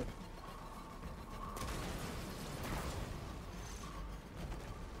on, come on.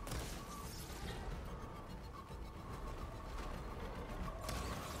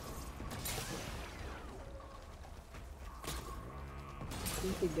 I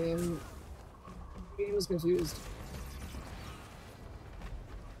think the game is confused.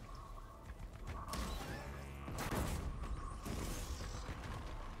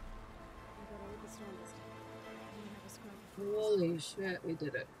 Holy shit, we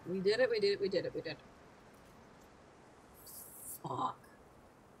did it. We did it, we did it, we did it, we did it. Fuck.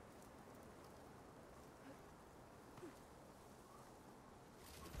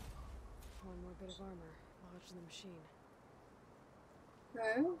 One more bit of armor lodged in the machine.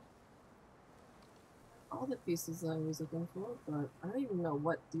 Okay. All the pieces I was looking for, but I don't even know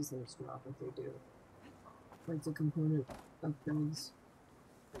what these things drop if they do. Like the component upgrades.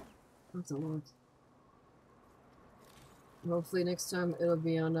 That's a lot. Hopefully next time it'll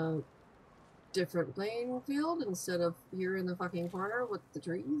be on a different playing field instead of here in the fucking corner with the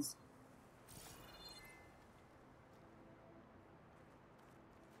trees.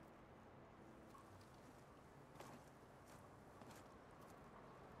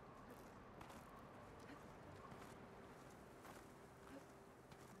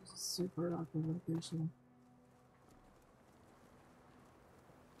 Super awkward location.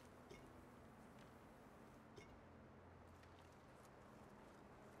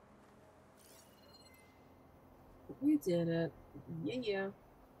 We did it. Yeah, yeah.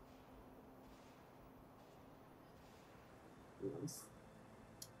 Nice.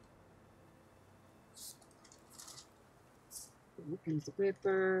 Piece of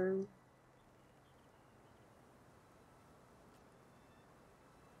paper.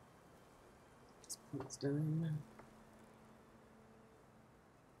 It's done.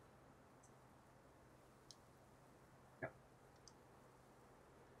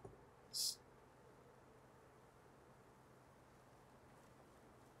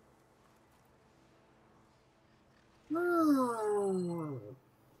 Oh,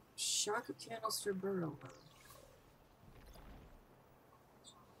 shock canister barrel.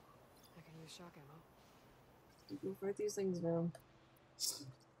 I can use shock ammo. Go fight these things now.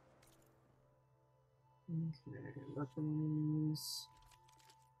 Okay, weapons.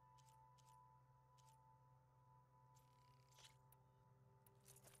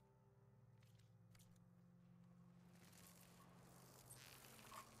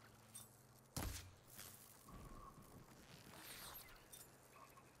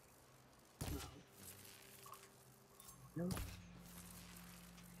 No.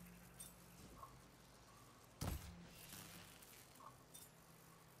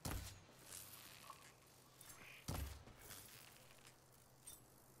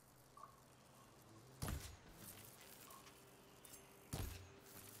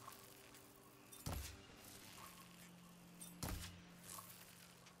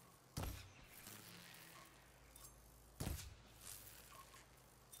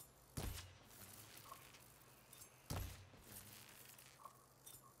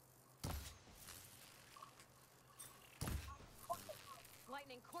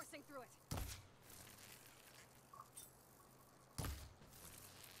 Lightning coursing through it.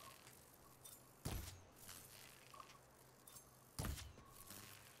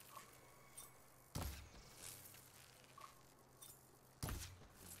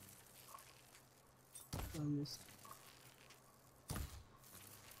 Almost.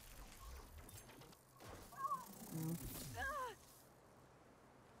 No.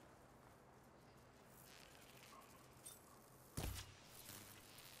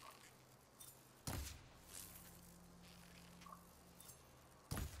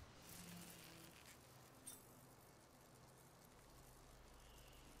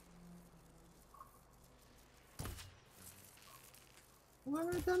 Well,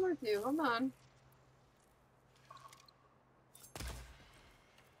 we're done with you. Hold on.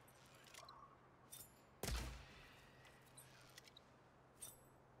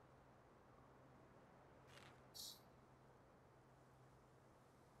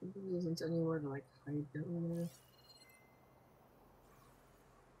 There isn't anywhere to like hide down there.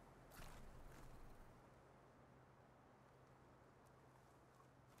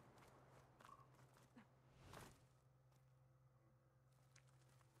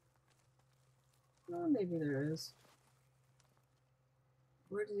 Oh, maybe there is.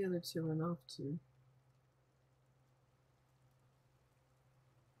 Where do the other two run off to?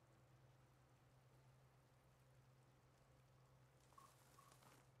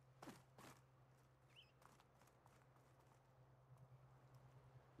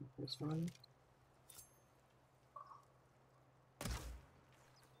 First one.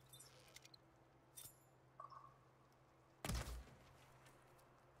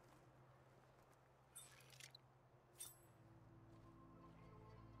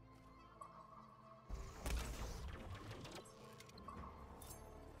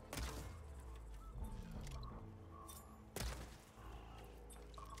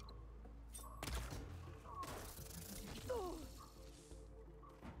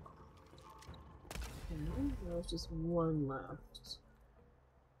 Okay, there's just one left.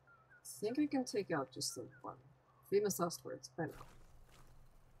 I think I can take out just the one. Famous last words, by now.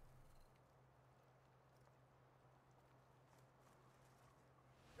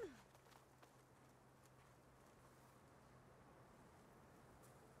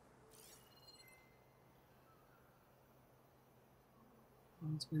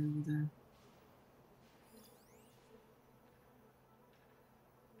 One's way over there.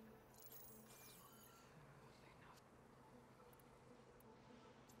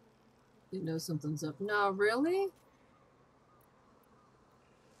 You know something's up. No, really?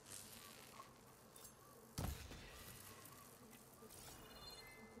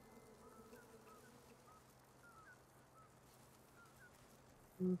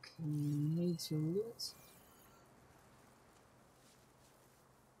 Okay, need to loot.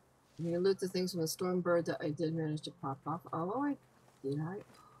 Need to loot the things from the storm bird that I did manage to pop off. Oh, I did. Dang it.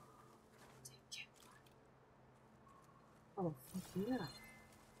 Oh, fuck yeah.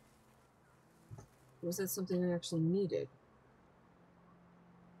 Was that something I actually needed?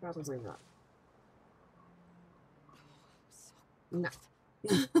 Probably not. No.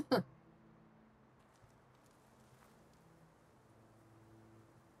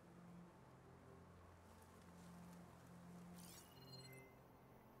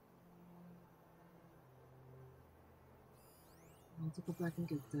 have to go back and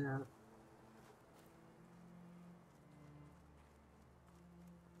get that.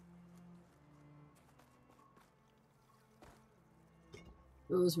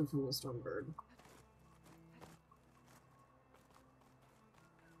 Those were from the Stormbird.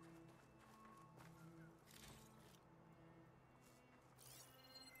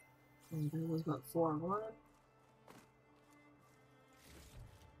 And there was about 4. 1,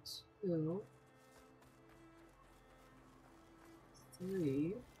 2,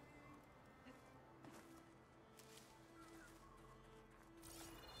 3.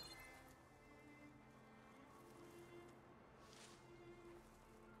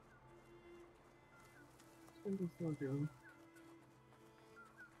 And before doom.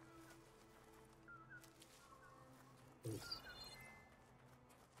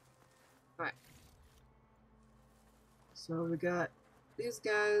 Alright. So we got these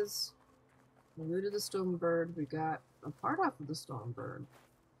guys. We looted the Stormbird. We got a part off of the Stormbird.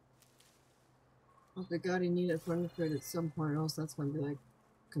 Oh, the god, he needed for an upgrade at some point, else that's going to be like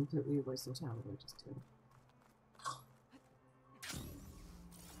completely a waste of time. What I just did.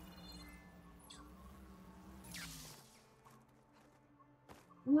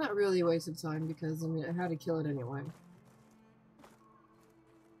 Not really a waste of time because I mean I had to kill it anyway.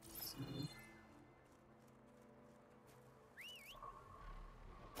 So.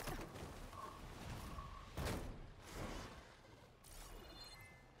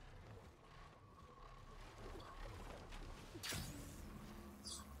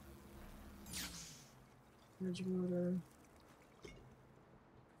 Charge motor.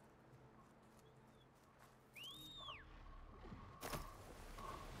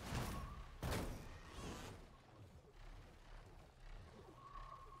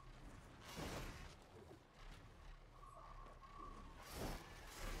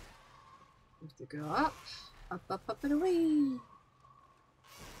 Have to go up, up, up, up, and away.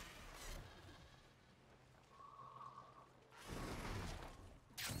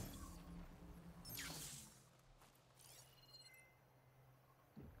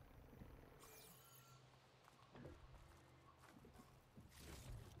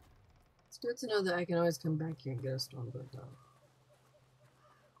 It's good to know that I can always come back here and get a Stormbird done.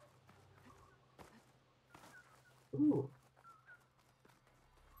 Ooh.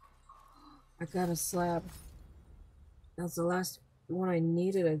 I got a slab. That's the last one I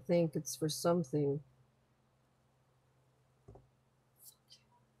needed, I think. It's for something.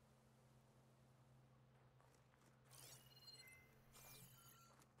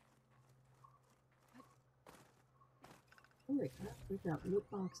 Holy crap, we got loot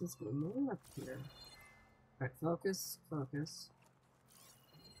boxes galore up here. Alright, focus, focus.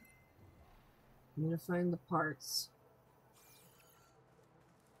 I'm gonna find the parts.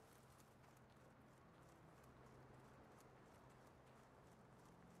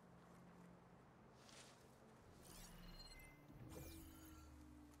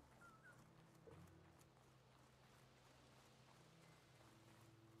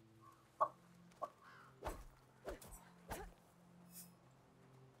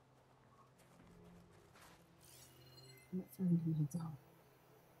 I'm not finding it though.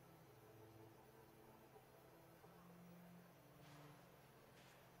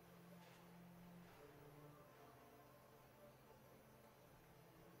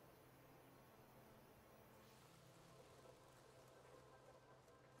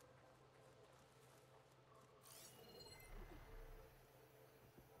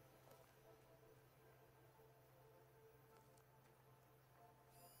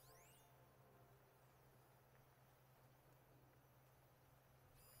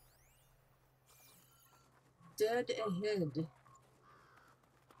 Dead ahead.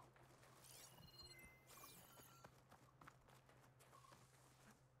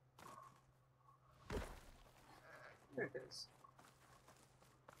 There it is.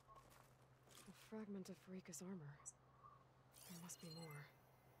 A fragment of Farika's armor. There must be more.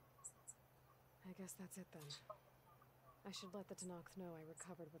 I guess that's it then. I should let the Tenakth know I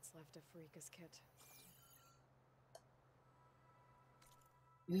recovered what's left of Farika's kit.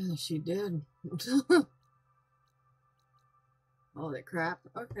 Yeah, she did. Holy crap.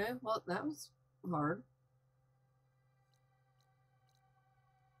 Okay, well, that was hard.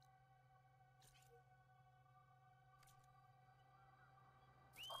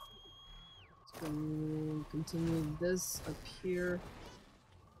 So, continue this up here.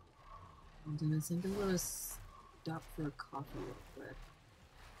 And then I think I'm gonna stop for a coffee real quick.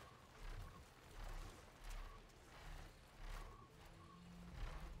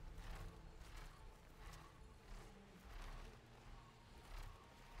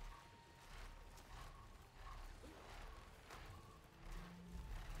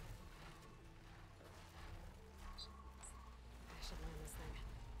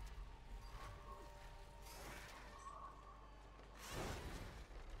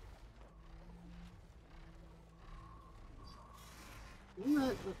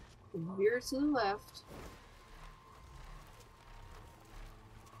 Veer to the left.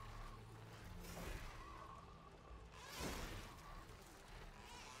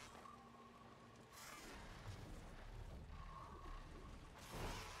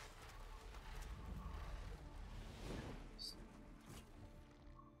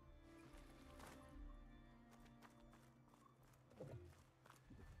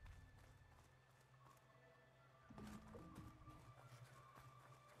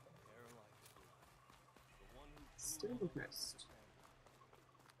 Still impressed.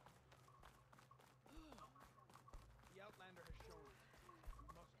 The Outlander has shown us. We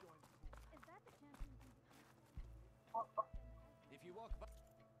must join the crew. Is that the champion? If you walk by...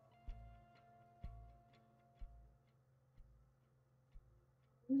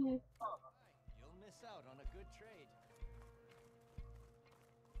 Yeah. You'll miss out on a good trade.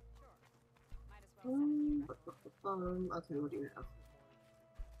 Sure. Might as well send it to you. Okay, what do you have?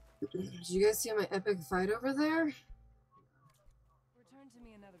 Did you guys see my epic fight over there? Return to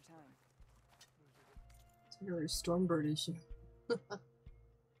me another time. It's another Stormbird issue.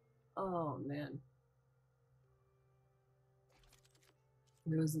 Oh man.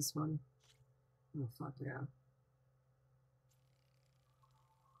 There was this one. Oh fuck yeah.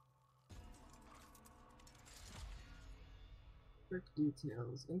 Quick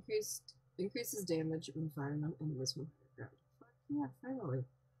details. Increases damage when firing on enemies from higher ground. Fuck yeah, finally.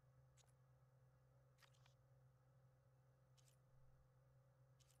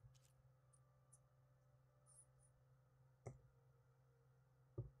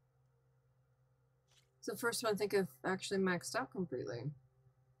 It's the first one I think I've actually maxed out completely.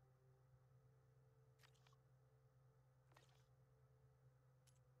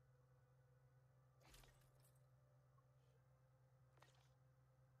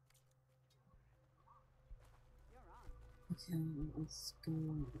 You're on. Okay, let's go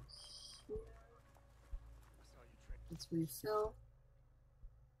over here. I saw you trade. Let's refill.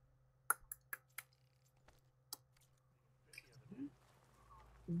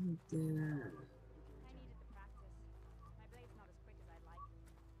 And then I needed the practice. My blade's not as quick as I'd like.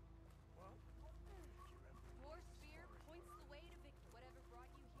 Well, Your spear points the way to victory. Whatever brought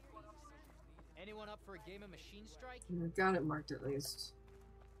you here, Anyone up for a game of Machine Strike? I got it marked at least.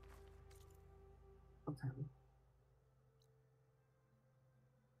 Okay.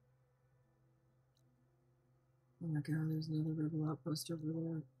 Oh my god, there's another rebel outpost over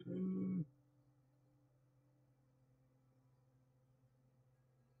there.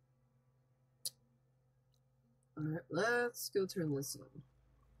 Alright, let's go turn this on.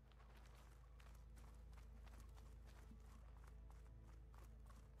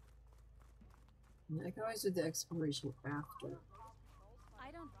 Yeah, I can always do the exploration after.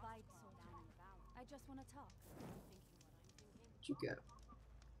 I don't bite, Sultan. I just want to talk. What'd you get?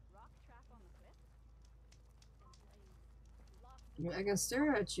 rock trap on the cliff. I mean, I can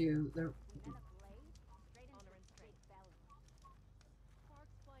stare at you. There. Then a blade straight into its big belly.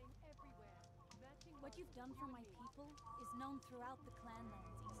 Sparks flying everywhere. Matching What you've done for my people is known throughout the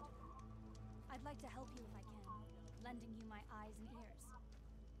clanlands, Easter. I'd like to help you if I can, lending you my eyes and ears.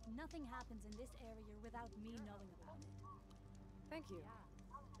 Nothing happens in this area without me knowing about it. Thank you.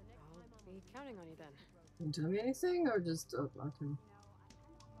 I'll be counting on you then. Can you tell me anything, or just okay?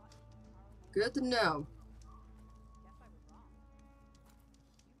 Good to know. Guess I was wrong.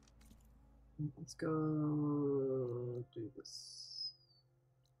 Let's go do this.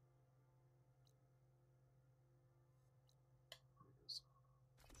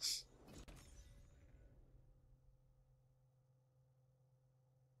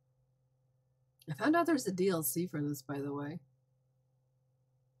 I found out there's a DLC for this, by the way.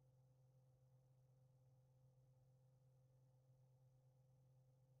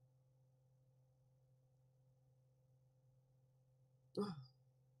 Oh.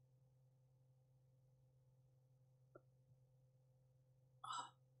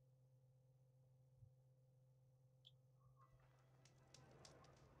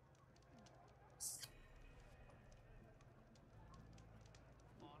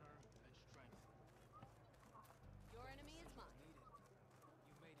 Honor and strength. Your enemy is mine. Needed.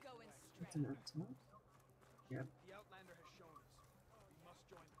 You made it. Go and correct. It's stretch. an attack. Yep. The Outlander has shown us. We must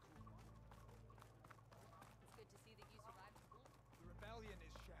join the crew. It's good to see that you survived school. The rebellion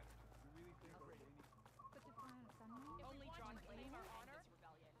is shattered. You really think we're gaining? Only John claims our honor.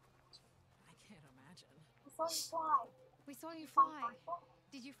 Rebellion. I can't imagine. We saw you fly. We saw you Found fly. Farika.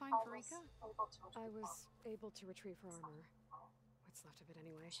 Did you find I was Farika? able to I retrieve was able to retrieve her armor. What's left of it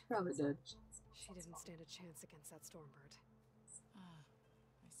anyway. Probably did. She didn't stand a chance against that Stormbird. Ah,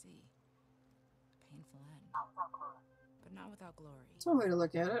 I see. A painful end. Alpha Core. but not without glory. That's one way to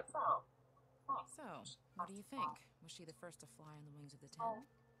look at it. So, what do you think? Was she the first to fly on the wings of the Ten?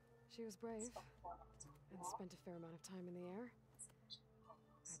 She was brave and spent a fair amount of time in the air.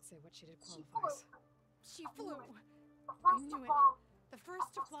 I'd say what she did qualifies. She flew. I knew it. The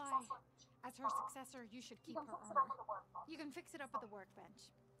first to fly. As her successor, you should keep her armor. You can fix it up at the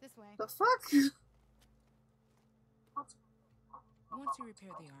workbench. This way. The fuck? Once you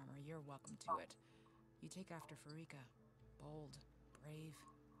repair the armor, you're welcome to it. You take after Farika. Bold, brave,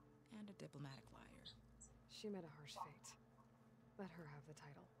 and a diplomatic liar. She met a harsh fate. Let her have the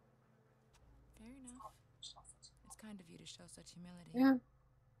title. Fair enough. It's kind of you to show such humility. Yeah.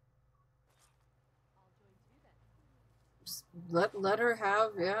 Just let her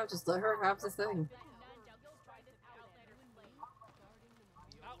have, yeah, just let her have the thing.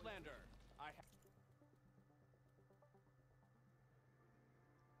 Outlander, I have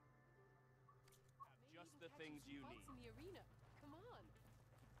just the things you need. In the arena. Come on.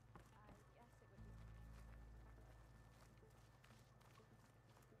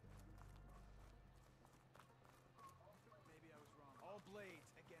 Maybe I was wrong. All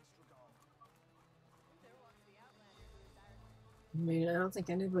blades against Regal. I mean, I don't think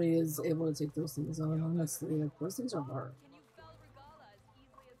anybody is able to take those things on, honestly. Like, those things are hard. Can you fell Regala as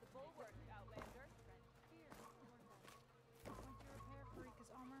easily as the bulwark, Outlander? Once you repair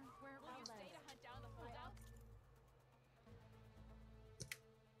Farika's armor, where Will you stay to hunt down the holdouts?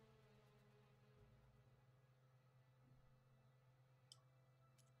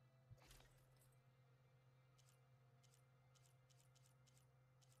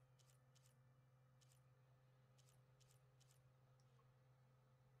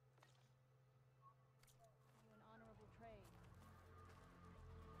 You an honorable trade.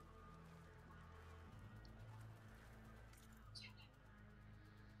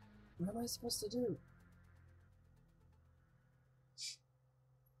 What am I supposed to do?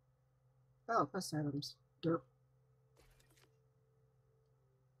 Oh, quest items. Derp.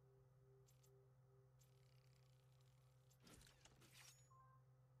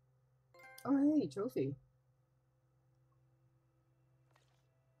 Oh, hey, trophy.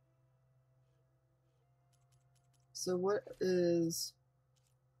 So what is...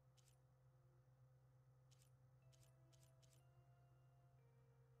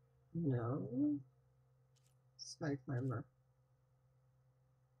 No. Sky climber.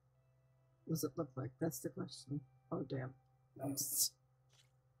 What does it look like? That's the question. Oh, damn. Nice.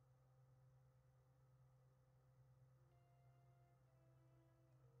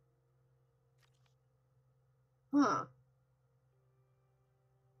 Huh.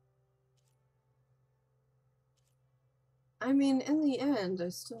 I mean, in the end, I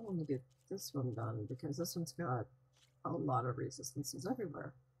still want to get this one done because this one's got a lot of resistances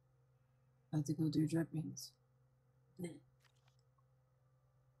everywhere. I have to go do dread beans.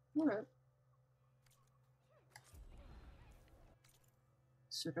 Alright.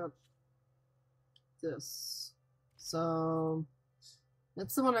 Let's check out this. So,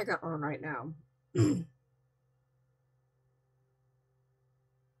 that's the one I got on right now.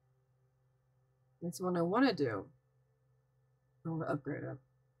 That's the one I want to do. I want to upgrade it.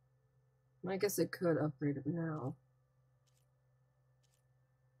 I guess I could upgrade it now.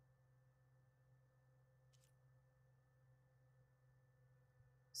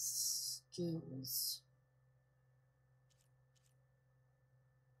 Skills.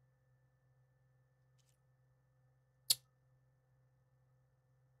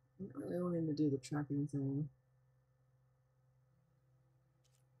 I'm not really wanting to do the tracking thing.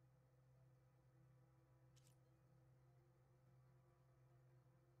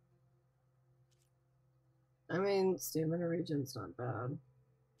 I mean, stamina regen's not bad.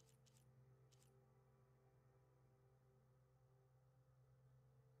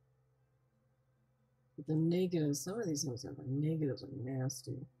 But the negatives, some of these things have negatives are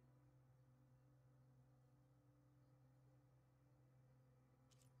nasty.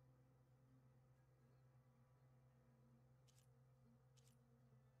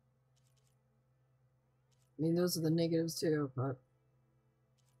 I mean, those are the negatives too, but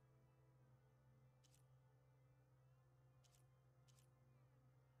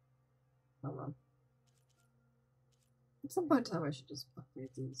hold on. At some point in time, I should just upgrade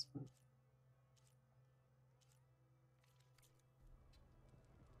these. But...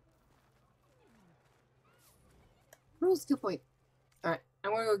 oh, skill point. All right,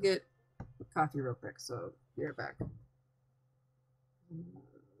 I'm gonna go get coffee real quick. So be right back.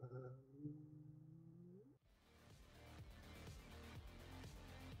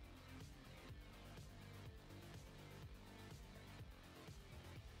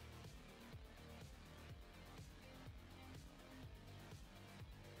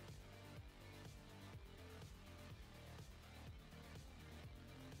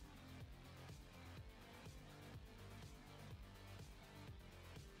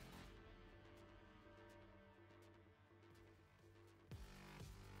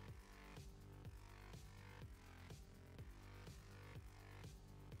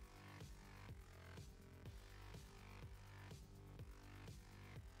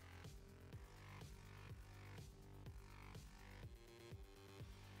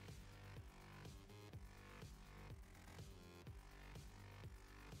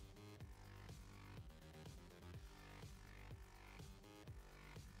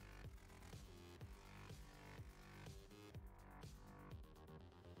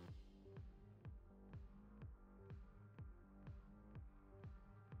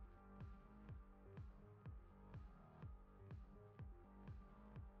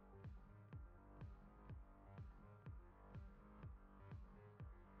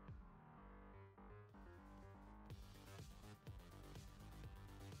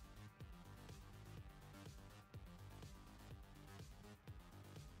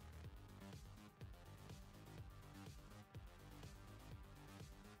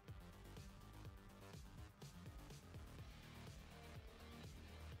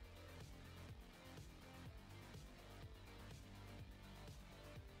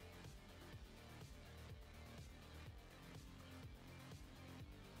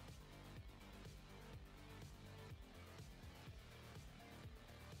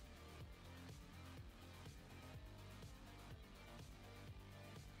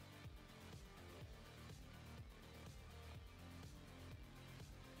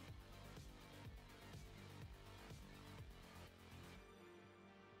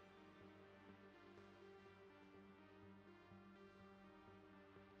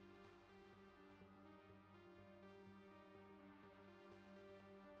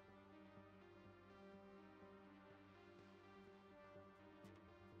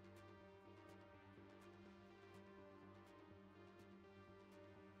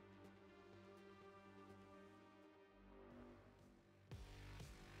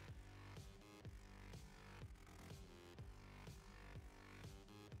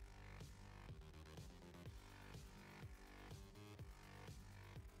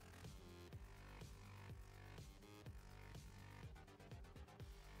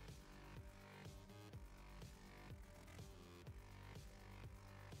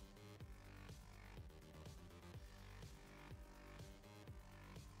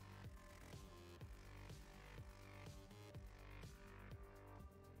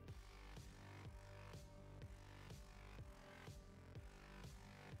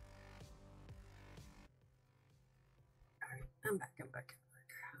 I'm back, I'm back,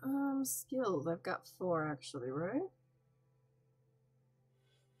 I'm back. Skills. I've got 4 actually, right?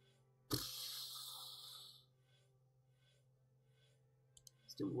 Let's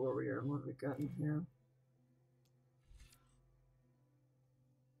do warrior. What have we got in here?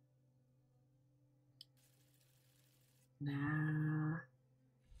 Nah.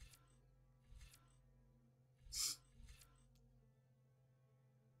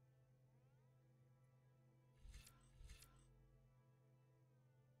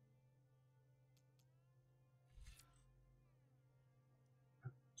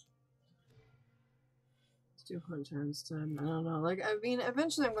 Let's do hunter instead. I don't know. Like, I mean,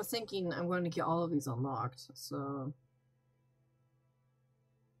 eventually I'm thinking I'm going to get all of these unlocked, so.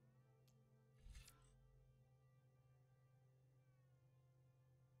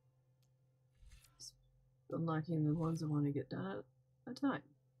 Unlocking the ones I want to get done at a time.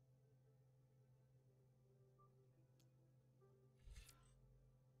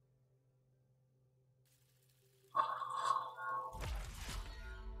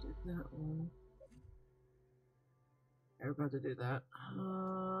 Do that one. I'm about to do that.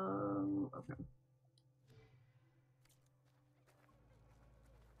 Okay.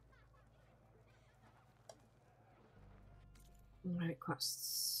 Alright,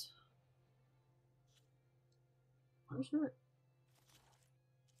 quests. Oh shit.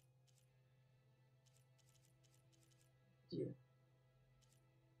 Yeah.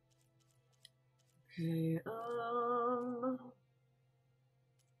 Okay,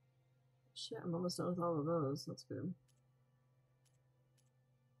 shit, I'm almost done with all of those. That's good.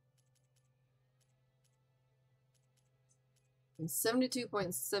 And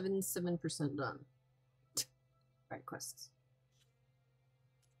 72.77% done. Right, quests.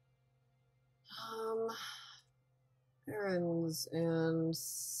 Errands and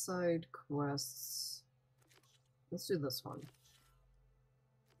side quests. Let's do this one.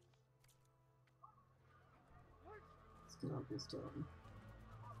 Let's get all these done.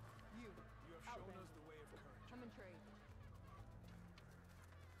 You have shown us the way of courage. Come and trade.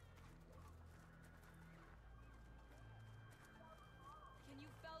 Can you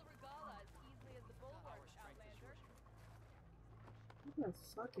fell Regala as easily as the Bulwark, Outlander? What the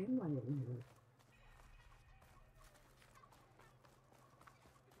fuck am I in here?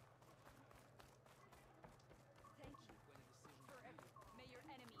 Thank you for everything. May your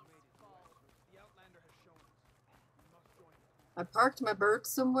enemies fall. The Outlander has shown us. We must join them. I parked my bird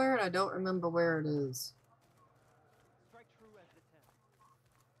somewhere and I don't remember where it is. Strike true as the 10.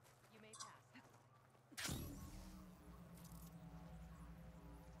 You may pass.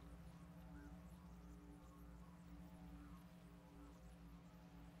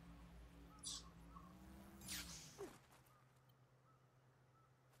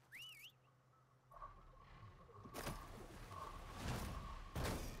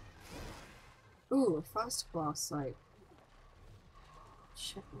 Ooh, a Frostclaw site.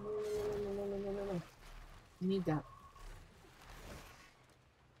 Shit. No. I need that.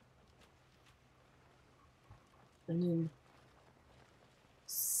 I need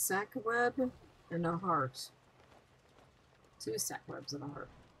sack web and a heart. 2 sack webs and a heart.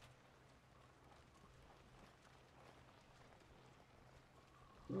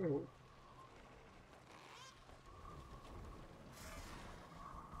 Ooh.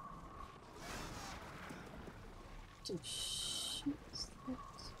 Dude, shit is that?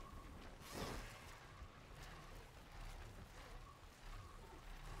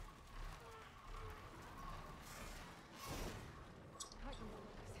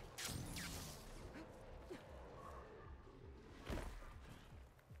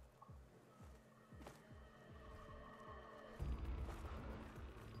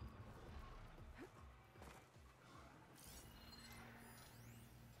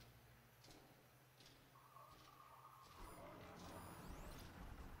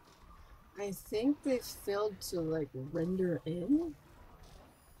 I think they failed to like render in.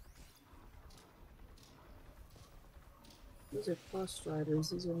 These are plus striders,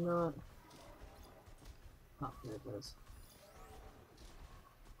 these are not. Oh, there it goes.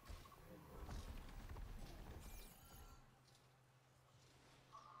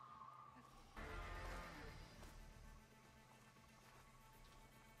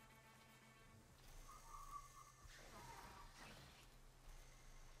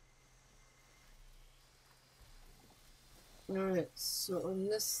 Alright, so on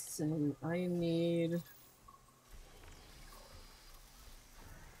this thing, I need...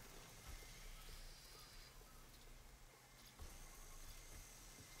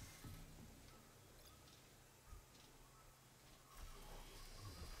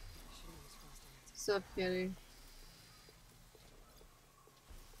 What's up, kitty?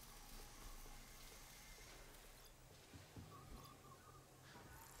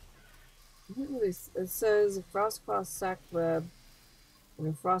 It says a Frostclaw sack web and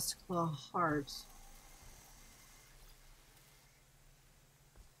a Frostclaw heart.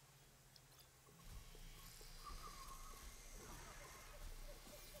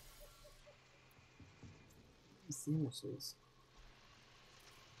 Sandwiches.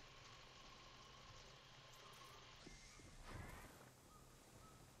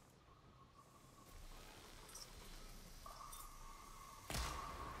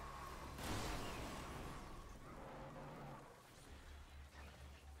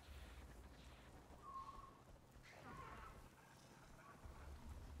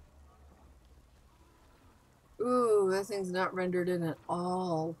 Ooh, that thing's not rendered in at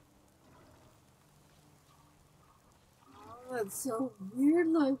all. Oh, that's so weird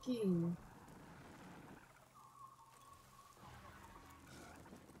looking.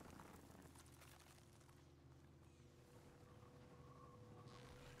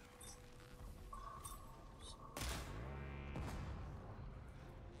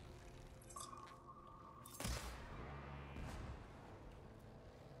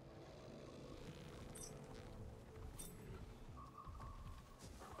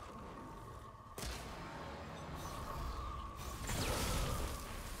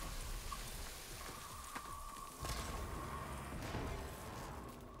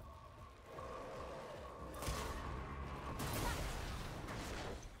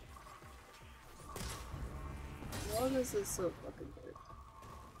 Why is this so fucking weird?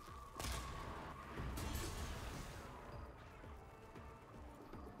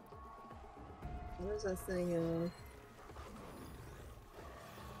 Where's that thing,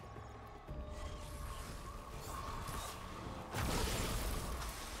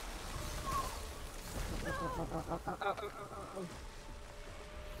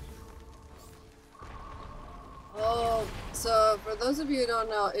 Oh, so for those of you who don't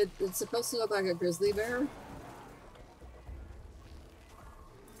know, it's supposed to look like a grizzly bear.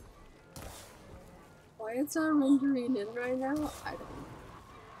 Why it's not rendering in right now, I don't know.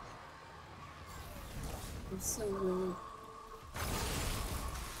 It's so weird.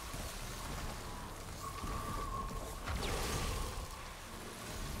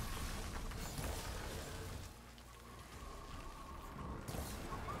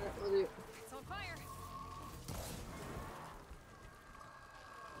 That will do. It's on fire.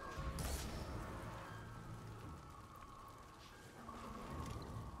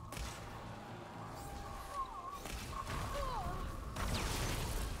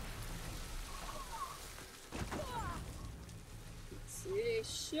 See,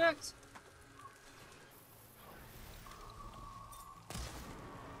 shit.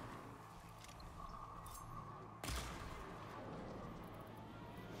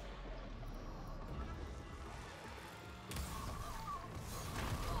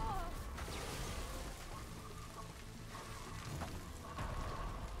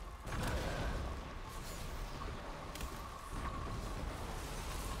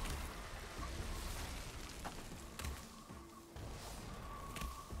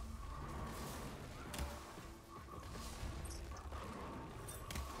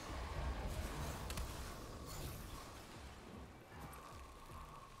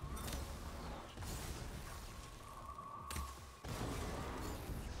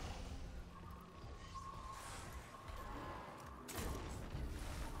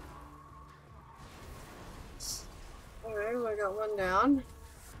 Alright, well, I got one down.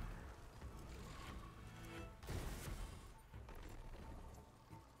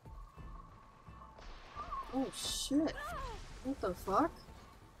 Oh shit. What the fuck?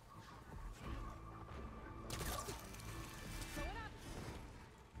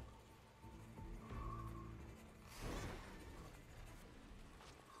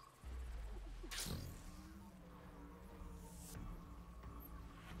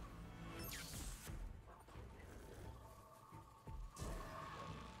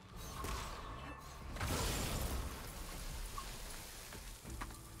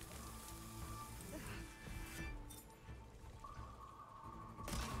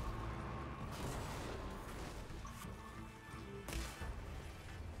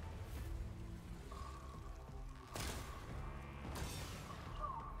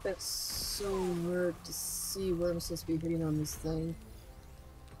 That's so weird to see what I'm supposed to be hitting on this thing.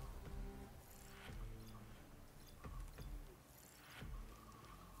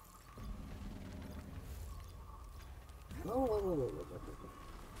 Oh, whoa, whoa, whoa, whoa, whoa, whoa.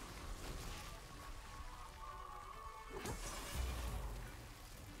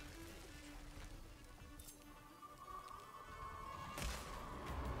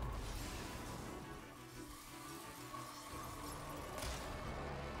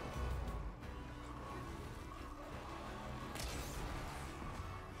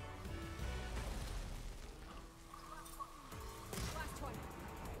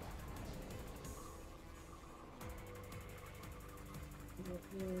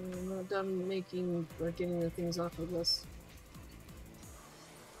 I'm not done making or getting the things off of this.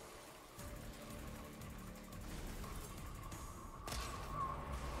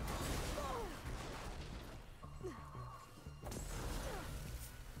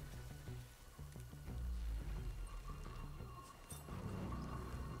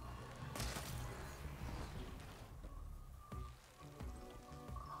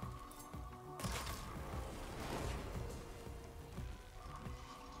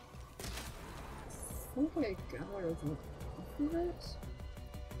 I think I got everything off of it.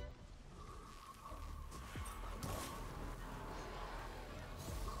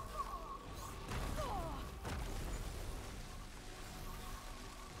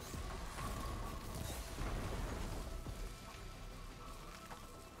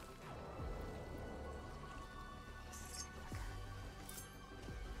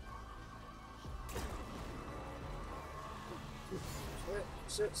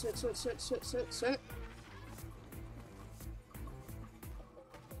 Sit.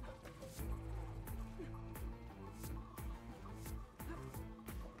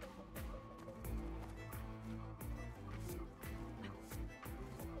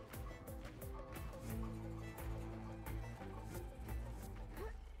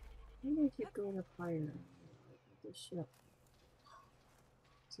 Why do I keep going up higher? This shit.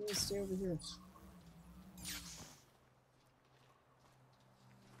 So let's stay over here.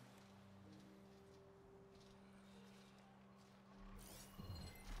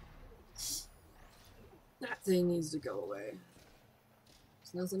 That thing needs to go away.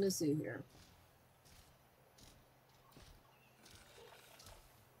 There's nothing to see here.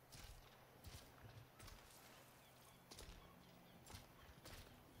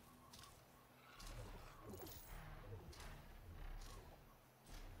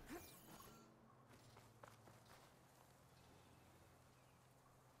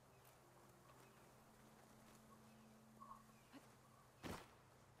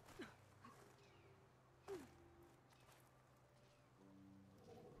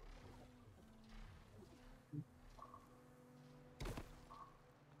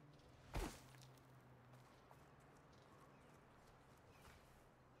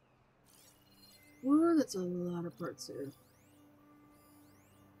 Whoa, that's a lot of parts here.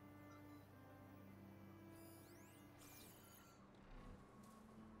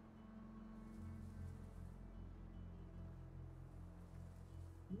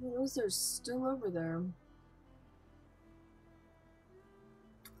 Those are still over there.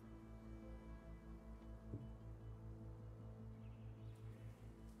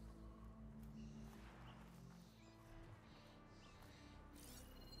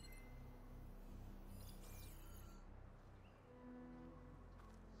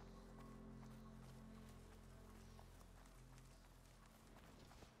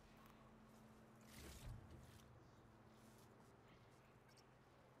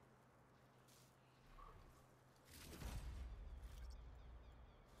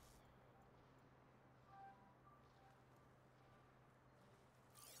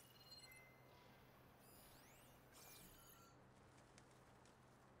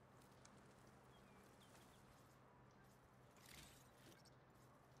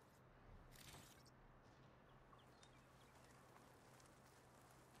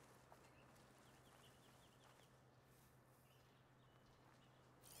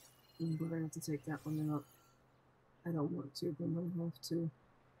 We're gonna have to take that one out. I don't want to, but I'm gonna have to.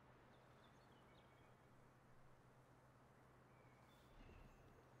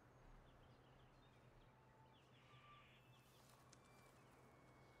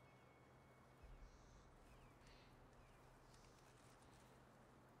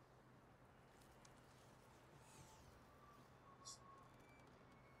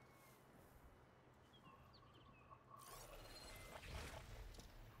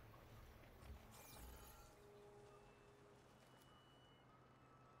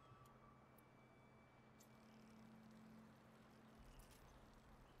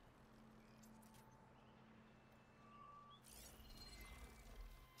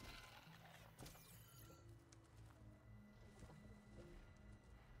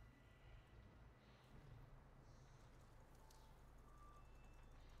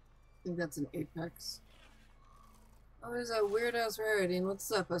 I think that's an apex. Oh, there's a weird ass rarity.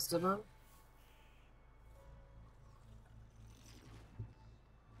 What's up, Esteban?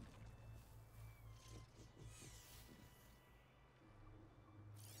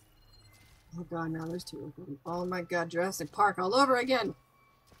 Oh god, now there's two of them. Oh my god, Jurassic Park all over again!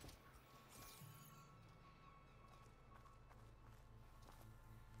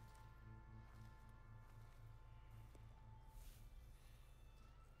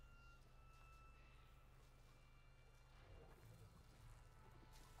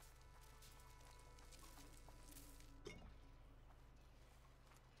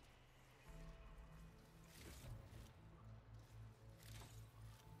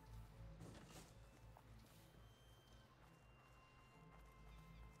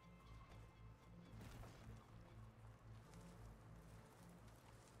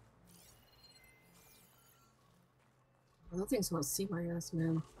 That thing's gonna see my ass,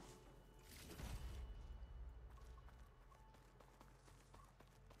 man.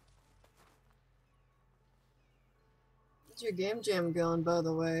 How's your game jam going, by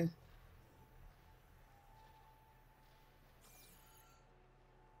the way?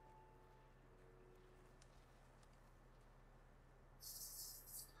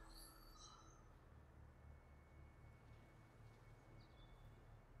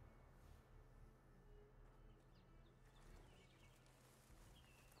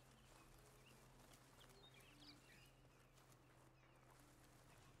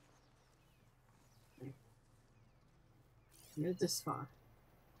 Made it this far.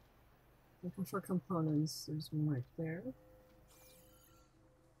 Looking for components. There's one right there.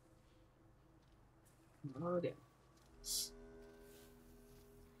 Oh dear.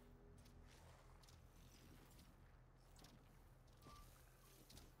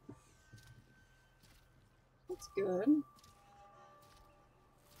 That's good.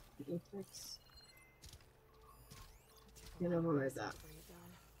 Apex. Can't override that.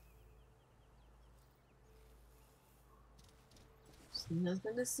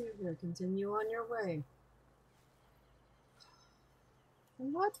 Nothing to see here. Continue on your way.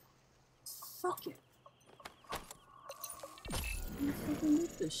 What? Fuck it. You fucking need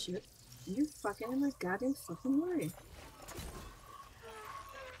this shit. You fucking in my goddamn fucking way.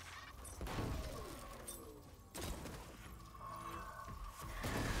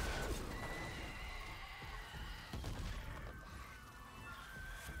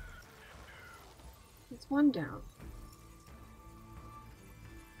 It's one down.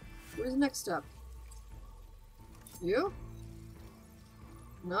 Who's next up? You?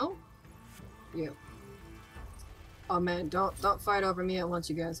 No? You. Oh man, don't fight over me at once,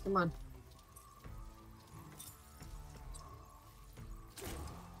 you guys. Come on.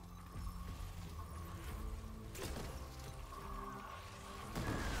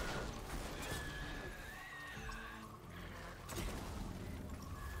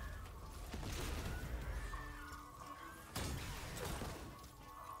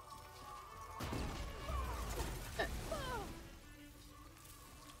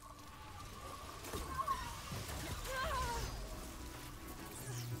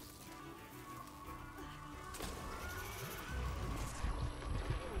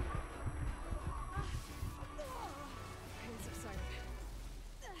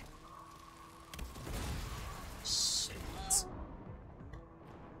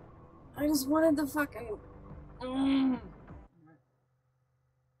 I just wanted the fucking...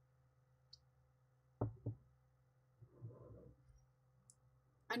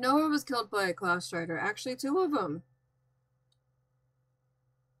 I know I was killed by a Claw Strider. Actually, two of them.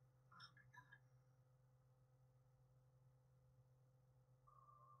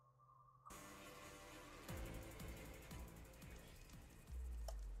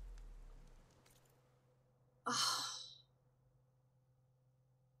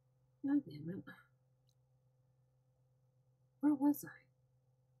 God damn it. Where was I?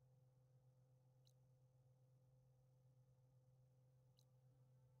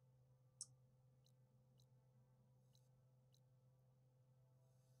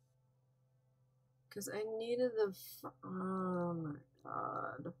 Because I needed the oh my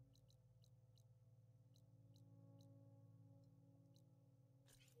god.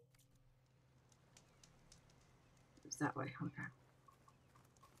 It's that way, okay.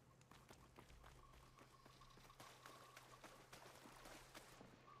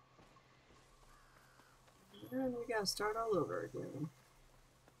 And we gotta start all over again.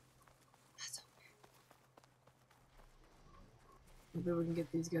 That's okay. Maybe we can get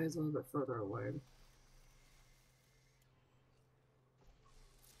these guys a little bit further away.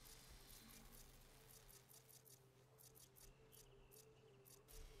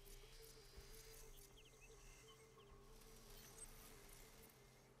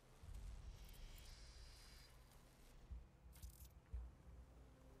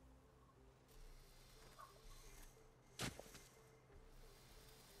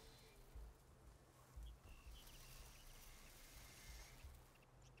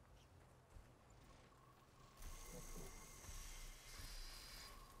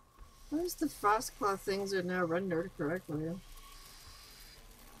 Where's the Frostclaw things are now rendered correctly?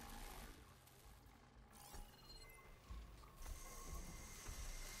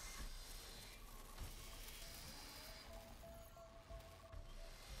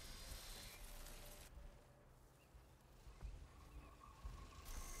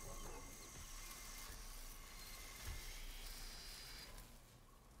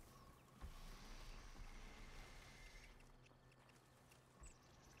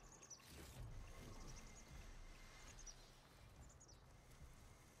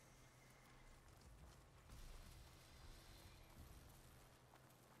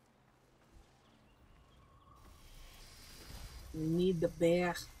 need the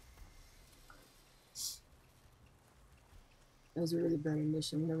bear. That was a really bad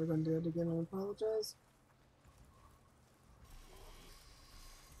mission. I'm never gonna do it again. I apologize.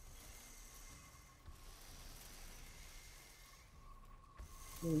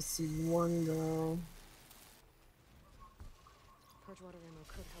 Let me see one go. Purge water ammo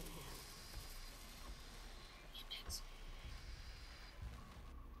could help here.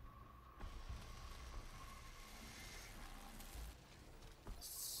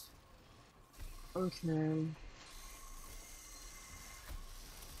 Okay.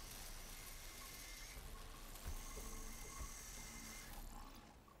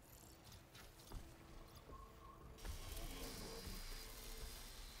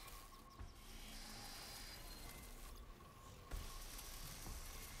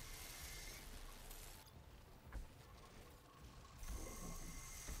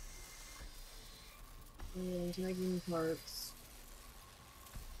 And making parts.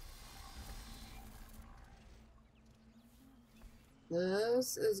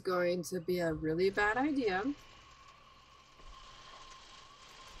 This is going to be a really bad idea.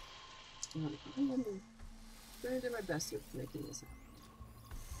 I'm going to do my best with making this happen.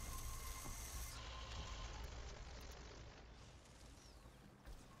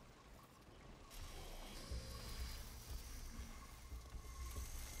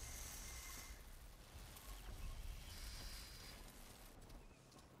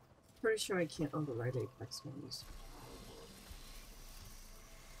 Pretty sure I can't override Apex menus.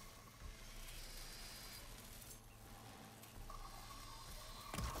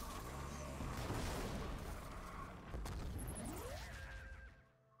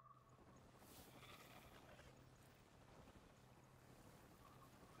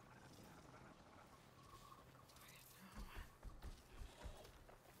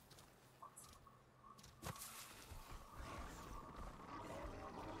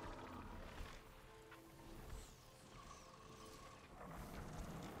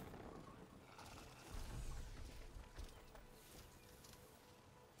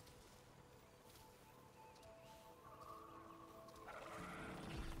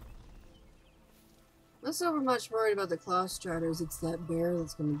 Not so much worried about the claw striders, it's that bear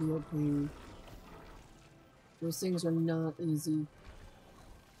that's going to be a pain. Those things are not easy.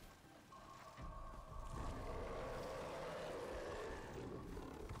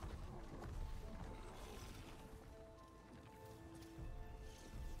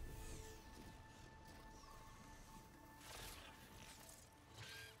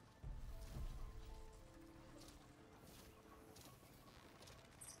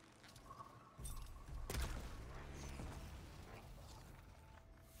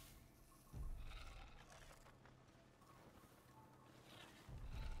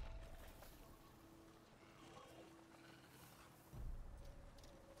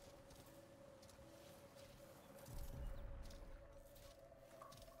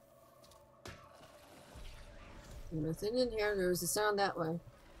 Nothing in here, there was a sound that way.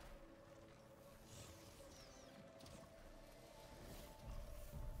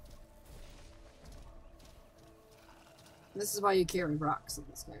 This is why you carry rocks in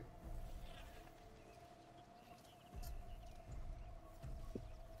this game.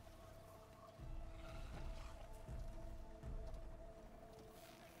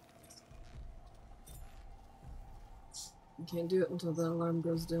 You can't do it until the alarm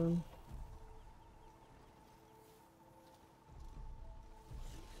goes down.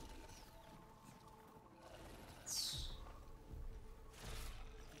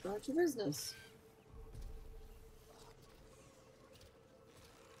 About your business.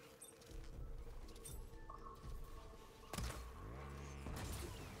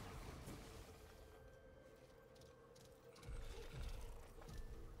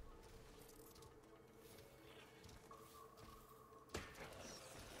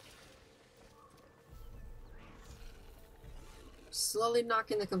 Slowly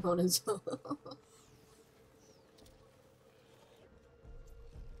knocking the components off.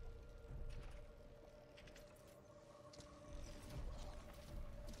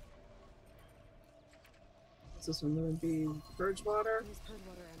 This one would be purge water. Use purge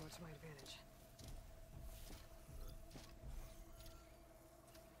water ammo to my advantage.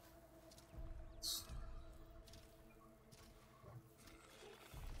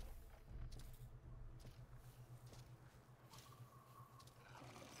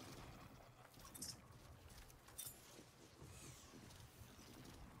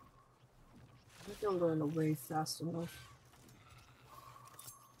 I don't run away fast enough.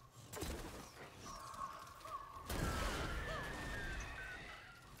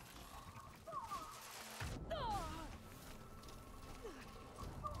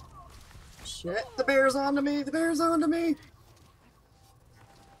 Shit, the bear's onto me! The bear's onto me!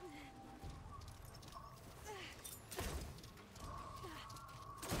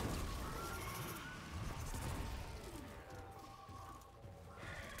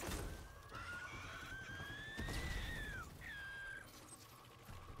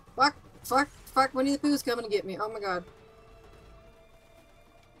 Fuck! Fuck! Fuck! Winnie the Pooh's coming to get me. Oh my god.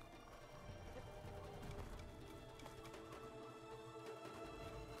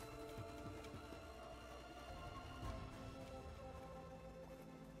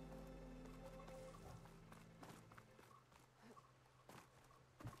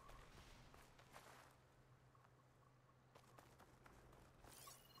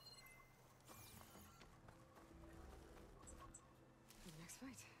 Next fight.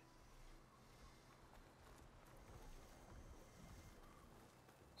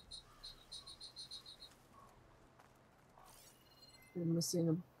 I'm missing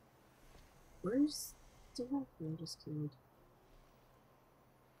him. Where's the wolf I just killed?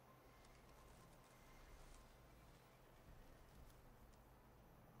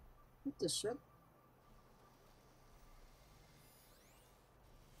 What the shit?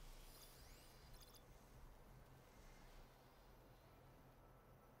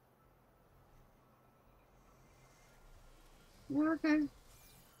 Yeah, okay.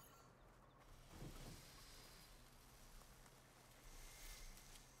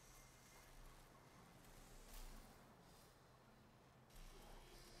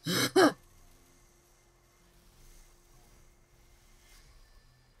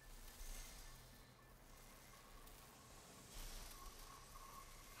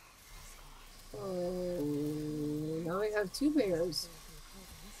 Oh, now we have two bears.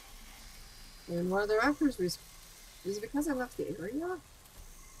 And one of their actors is it because I left the area?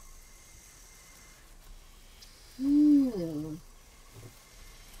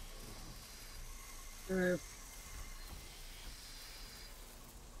 Or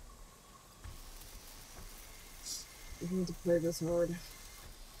I need to play this hard.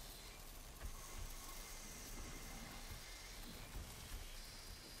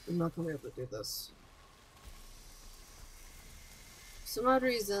 I'm not gonna be able to do this. For some odd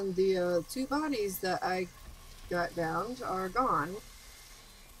reason, the two bodies that I got downed are gone.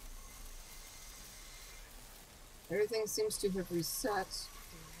 Everything seems to have reset.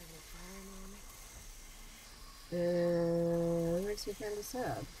 And it makes me kind of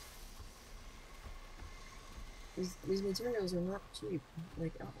sad. These materials are not cheap,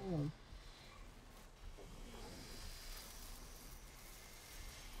 like at all.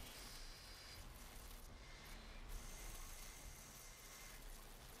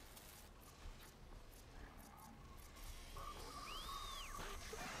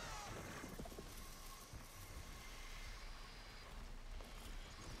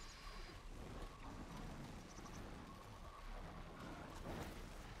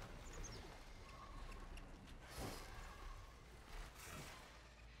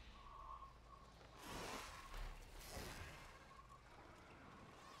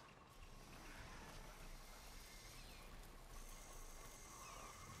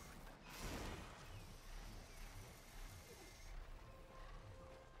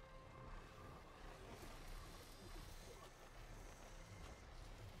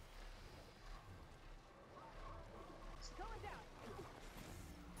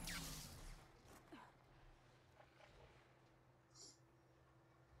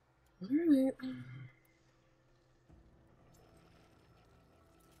 Alright.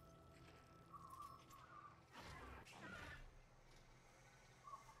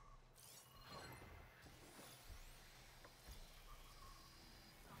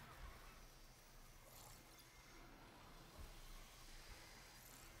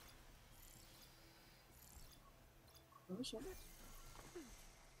 Oh shit.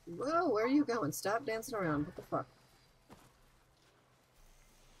 Whoa, where are you going? Stop dancing around. What the fuck?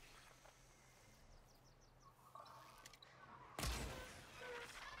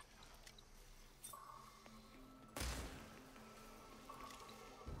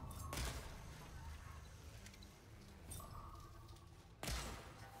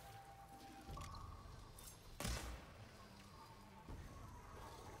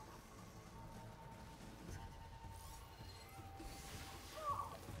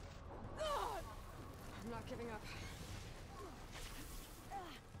 I'm not giving up.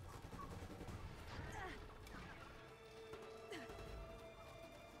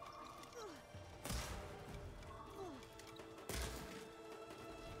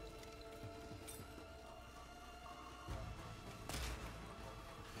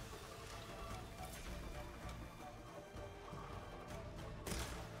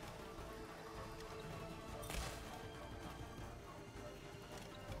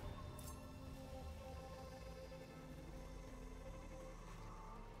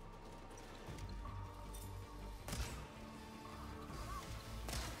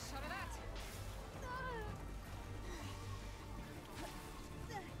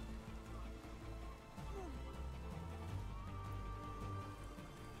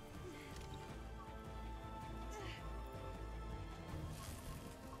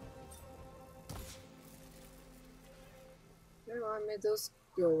 Okay, well, I made those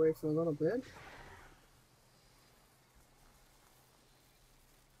go away for a little bit.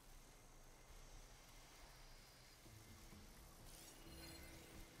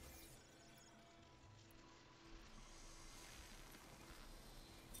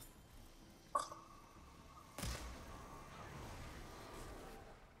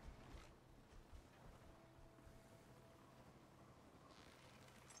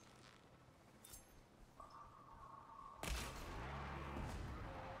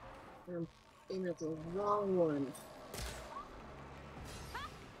 I'm aiming at the wrong one.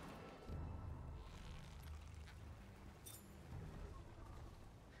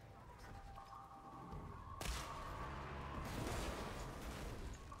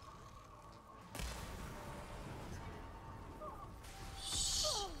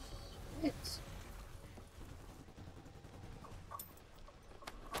 Shit.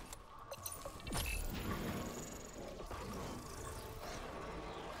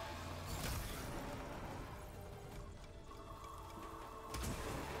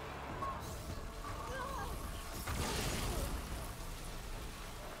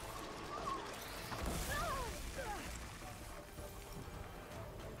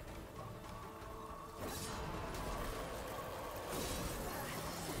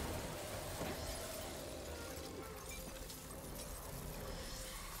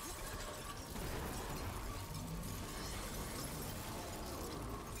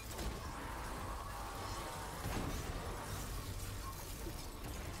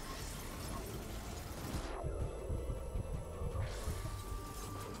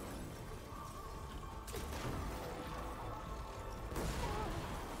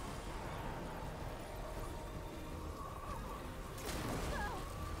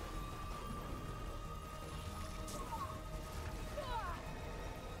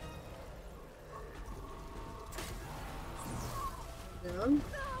 Down.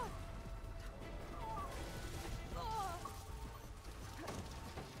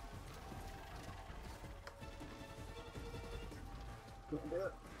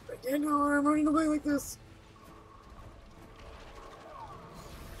 I can't go, I'm running away like this.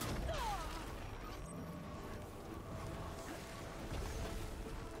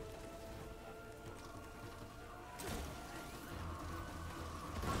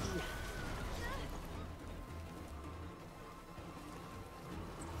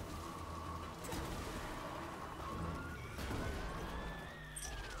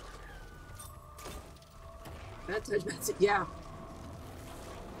 That's it, yeah.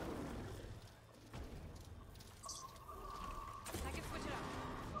 I can switch it up.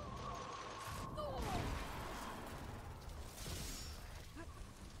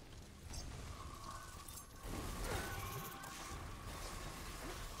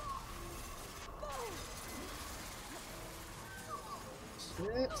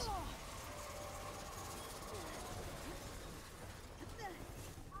 Shit.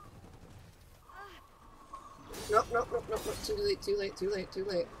 Nope, nope, nope, nope, nope. Too late, too late, too late, too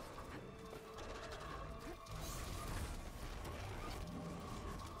late.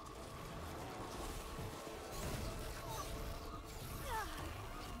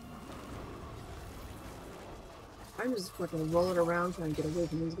 I'm just fucking rolling around trying to get away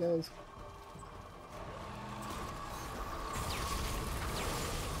from these guys.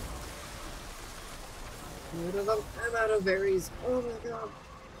 I'm out of berries. Oh my god.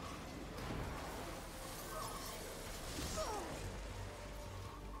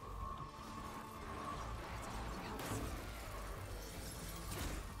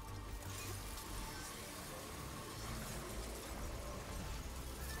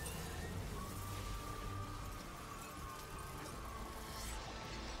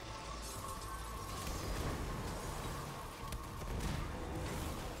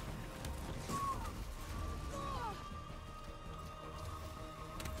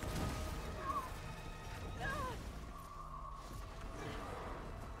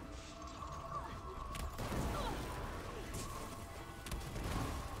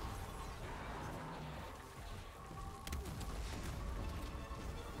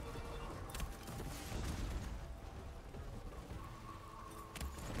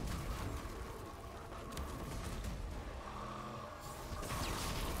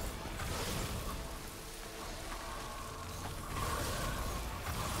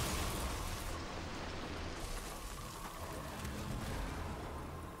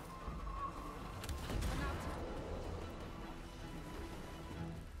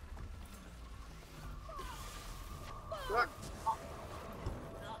 Fuck.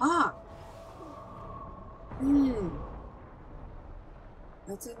 Ah!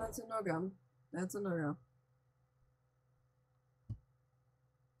 That's a no-go. That's a no-go.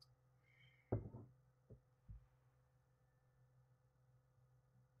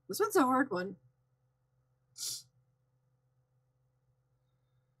 This one's a hard one.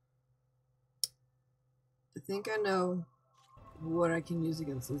 I think I know what I can use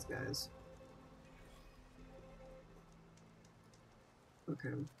against these guys.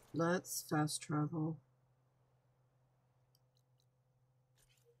 Okay, let's fast travel.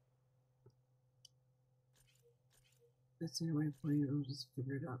 That's the only point. I'll just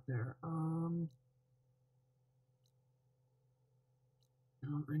figure it out there.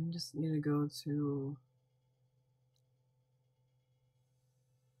 I just need to go to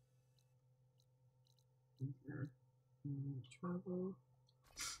here. Travel.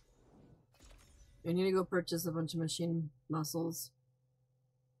 I need to go purchase a bunch of machine muscles.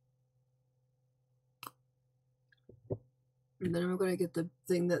 And then I'm gonna get the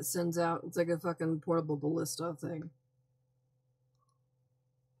thing that sends out, it's like a fucking portable ballista thing.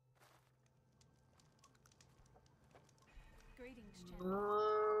 Greetings, Chen.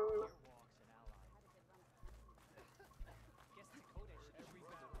 Guess the Kodesh every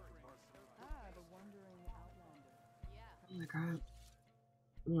battle. The wandering outlander. Oh my god.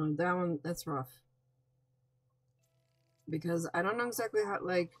 No, that one, that's rough. Because I don't know exactly how,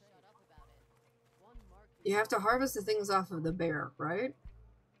 like, you have to harvest the things off of the bear, right?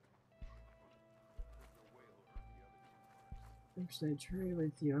 Actually, I trade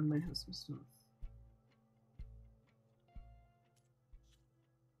with you. I might have some stuff.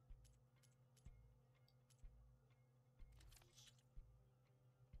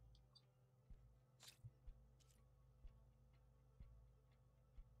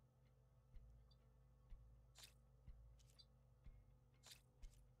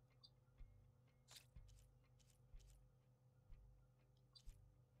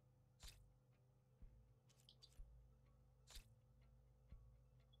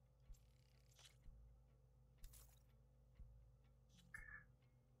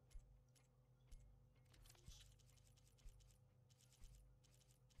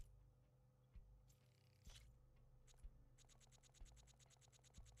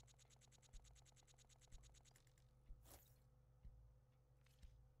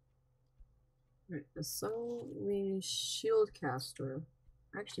 Right, so we shield caster.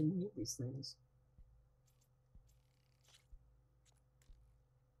 I actually need these things.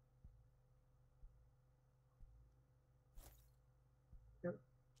 Yep.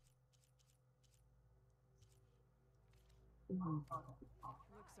 Oh.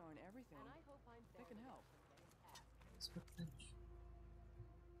 Looks aren't everything. They can help.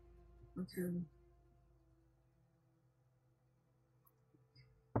 Okay.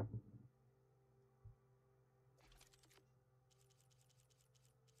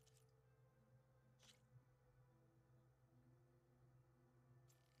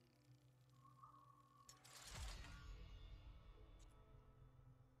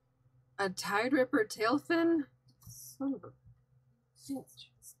 A Tide Ripper Tailfin? Son of a bitch.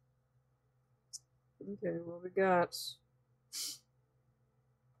 Okay, well we got...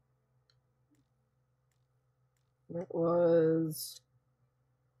 That was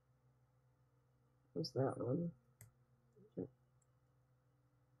that one? Okay.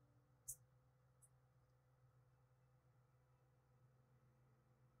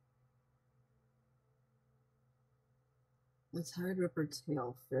 The Tide Ripper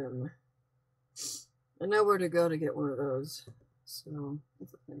Tailfin. I know where to go to get one of those, so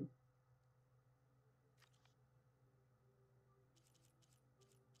that's a thing.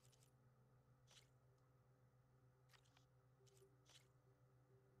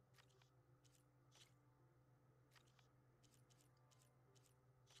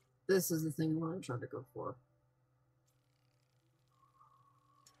 This is the thing I want to try to go for.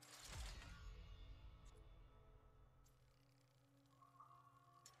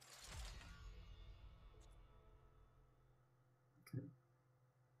 Okay.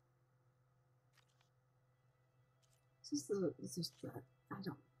 This is that. I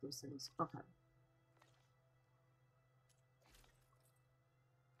don't those things. Okay.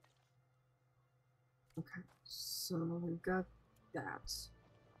 Okay, so we've got that.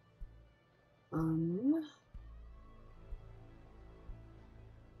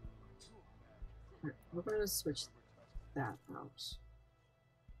 Right, we're going to switch that out.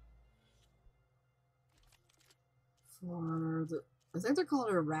 For the, I think they're called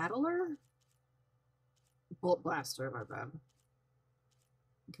a Rattler? Bolt Blaster, my bad.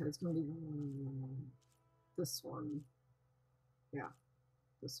 Okay, it's going to be this one. Yeah,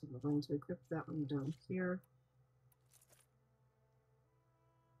 this one. We're going to equip that one down here.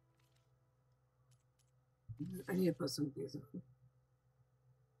 I need to put some of these on.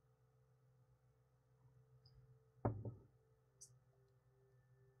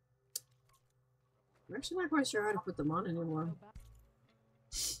 actually not quite sure how to put them on anymore.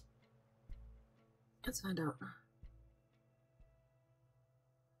 Let's find out.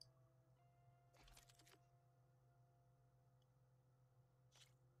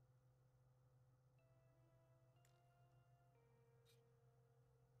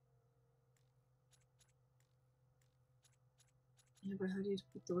 Yeah, but how do you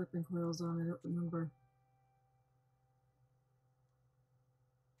put the whipping coils on? I don't remember.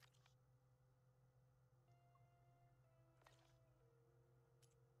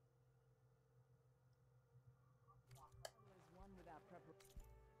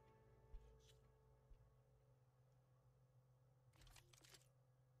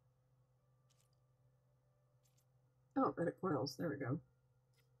 Oh, edit coils. There we go.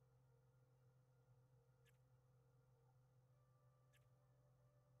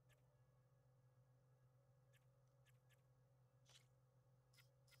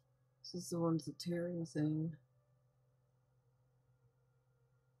 This is the one with the tearing thing.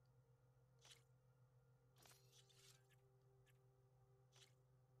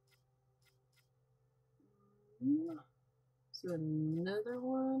 Is there another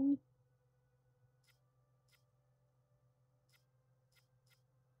one?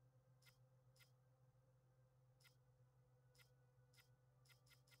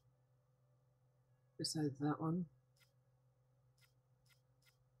 Besides that one.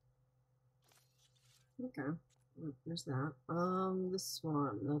 Okay. There's that. This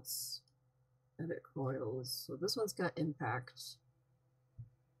one, that's edit coils. So this one's got impact.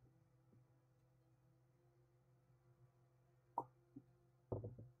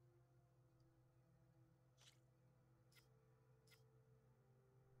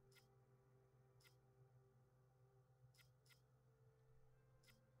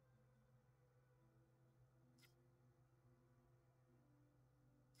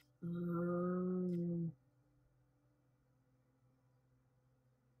 Um,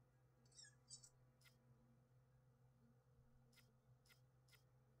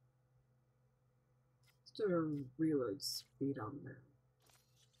 let's do a reload speed on there.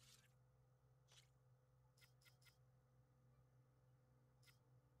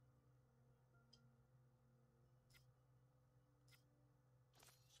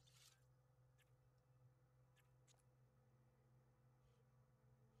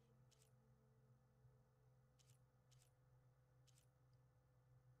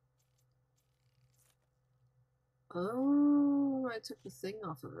 Oh, I took the thing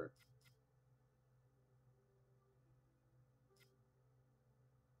off of it.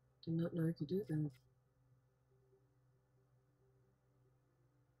 Did not know I could do that.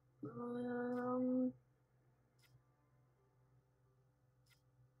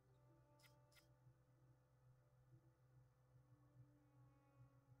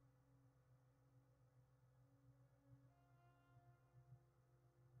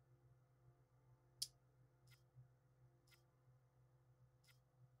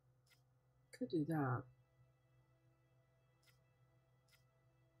 Could do that.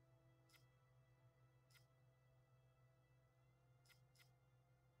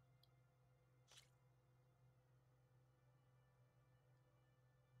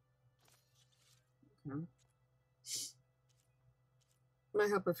 Okay. Might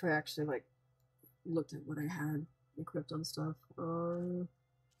help if I actually like looked at what I had equipped on stuff. Okay,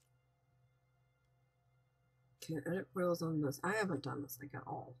 edit coils on this. I haven't done this like at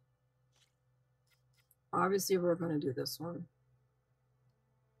all. Obviously, we're going to do this one.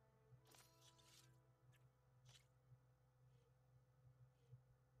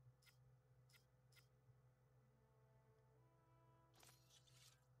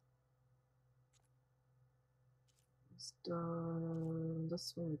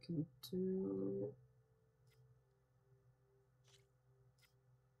 This one we can do.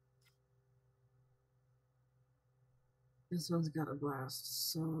 This one's got a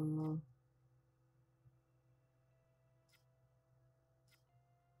blast, so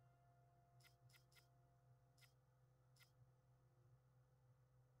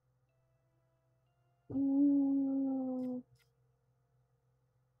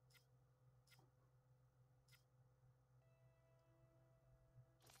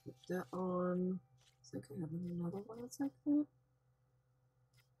put that on. I think I have another one that's like that.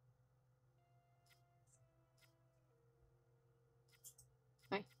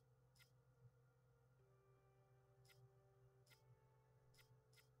 Hi.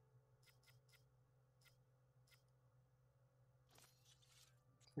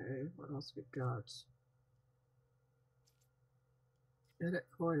 Okay, what else we got? Edit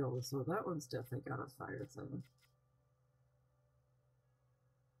coils, so that one's definitely got a fire thing.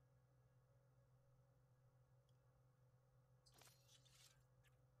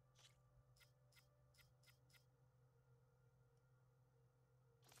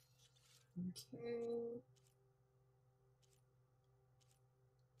 Okay.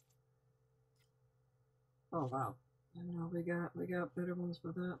 Oh wow. I know we got better ones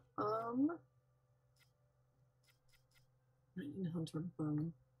for that. Lightning Hunter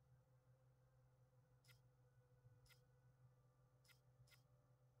Bow.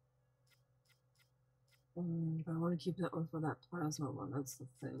 But I want to keep that one for that plasma one. That's the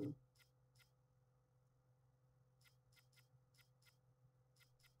thing.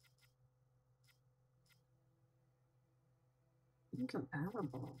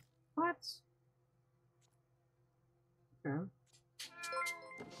 Incompatible. What? Okay.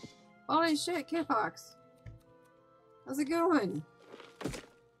 Holy shit, K-Fox. How's it going?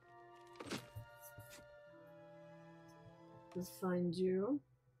 Let's find you.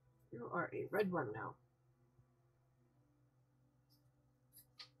 You are a red one now.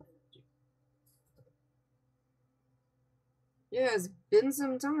 Yeah, it's been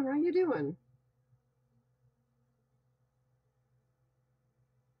some time. How you doing?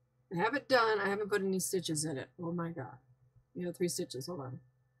 I have it done. I haven't put any stitches in it. Oh my god. You have 3 stitches. Hold on.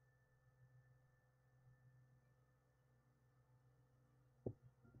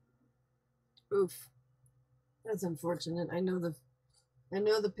 Oof. That's unfortunate. I know the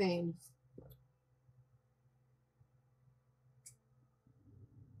pain.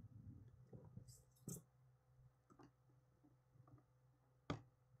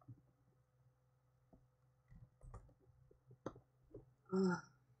 Ugh.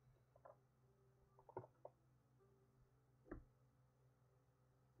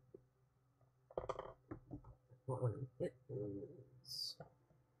 What one it is.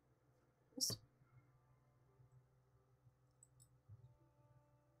 This.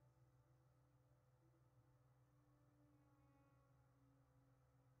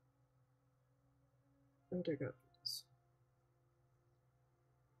 Where'd I go?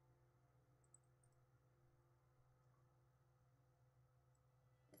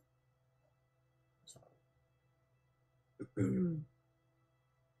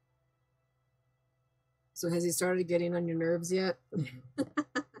 So has he started getting on your nerves yet?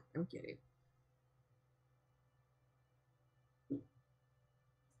 I'm kidding.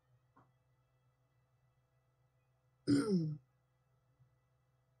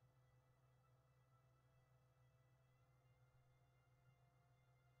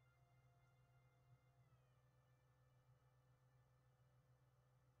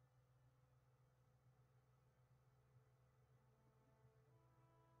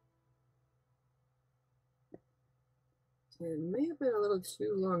 It may have been a little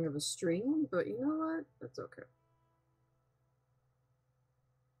too long of a stream, but you know what? That's okay.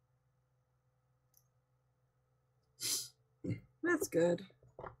 That's good.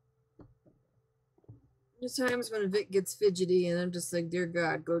 There's times when Vic gets fidgety and I'm just like, dear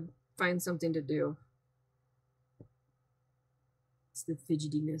God, go find something to do. It's the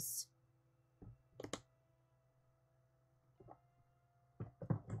fidgetiness.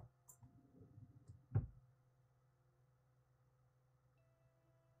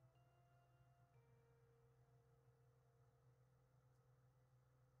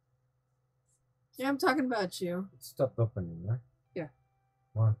 Yeah, I'm talking about you. It stopped opening, right? Yeah.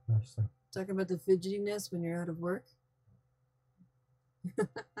 Wow, nice. Talking about the fidgetiness when you're out of work.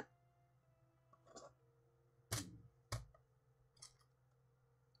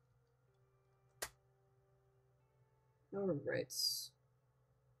 All right.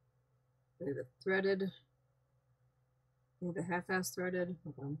 We have the threaded. We have the half-ass threaded.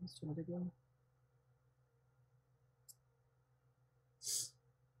 Hold on, let's try it again.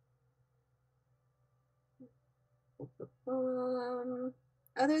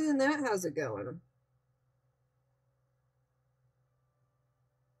 Other than that, how's it going?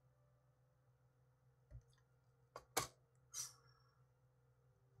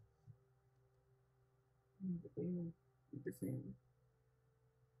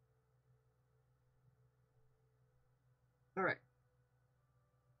 All right.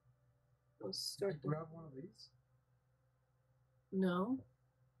 We'll start. Did you grab one of these? No.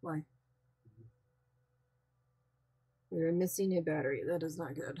 Why? We're missing a battery. That is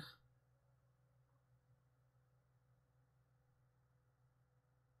not good.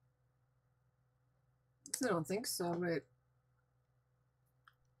 I don't think so. Wait.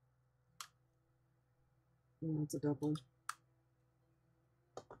 No, it's a double.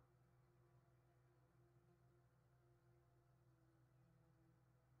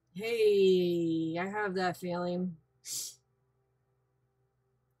 Hey, I have that feeling.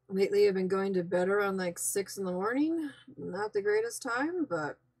 Lately, I've been going to bed around like 6 in the morning. Not the greatest time,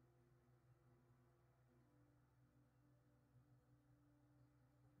 but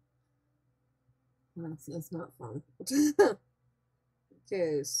That's not fun.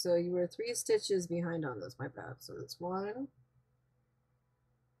 Okay, so you were 3 stitches behind on this, my bad. So that's 1.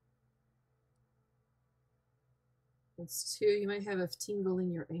 That's 2. You might have a tingle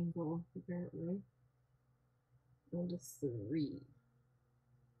in your ankle, apparently. And a 3.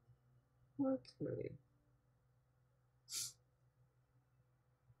 Okay.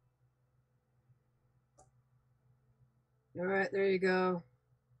 Alright, there you go.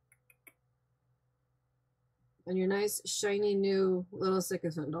 And your nice, shiny, new little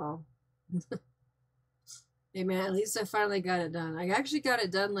sycophant doll. Hey man, at least I finally got it done. I actually got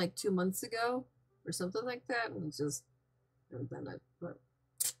it done like 2 months ago, or something like that, and just haven't done it, but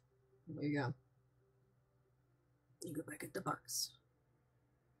there you go. You go back at the box.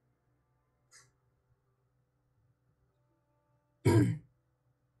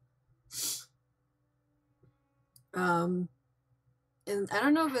 And I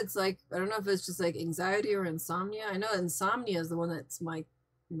don't know if it's like, I don't know if it's just like anxiety or insomnia. I know insomnia is the one that's my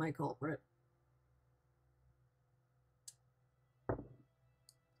culprit.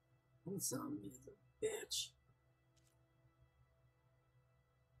 Insomnia is a bitch.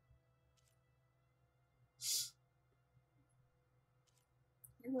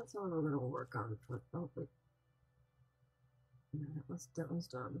 Maybe that's all we're gonna work on. Oh, wait. Yeah, that one's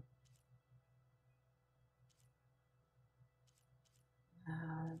done.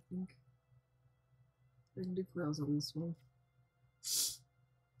 I think we can do quails on this one.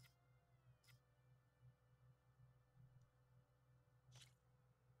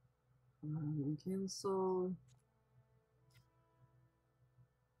 Cancel.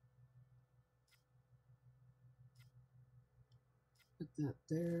 Put that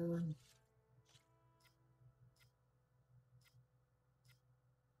there.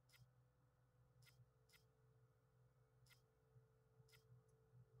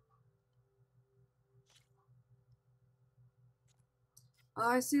 Oh,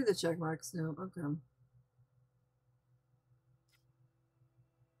 I see the check marks now. Okay.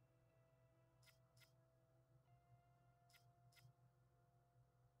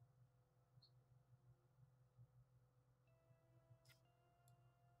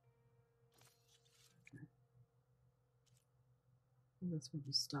 That's where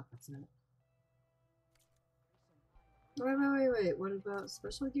we stop, isn't it? Wait. What about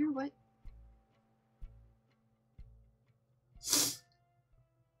special gear? What?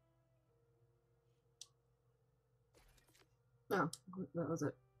 No, that was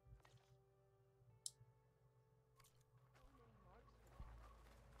it.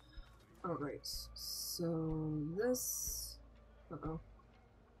 Alright, so this... Uh-oh.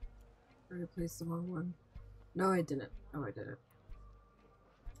 I replaced the wrong one. No, I didn't. Oh, I did it.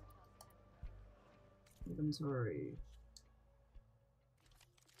 Inventory.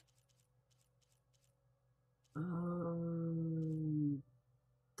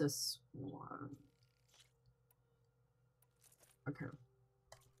 This one. Okay.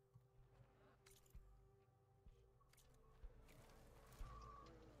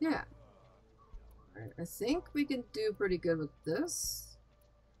 Yeah. Alright, I think we can do pretty good with this.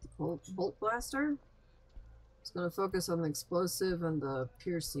 The bolt blaster. It's gonna focus on the explosive and the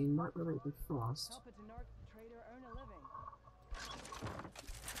piercing, not really the frost. Help a Denark trader earn a living.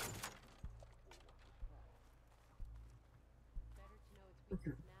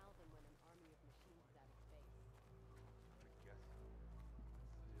 Okay.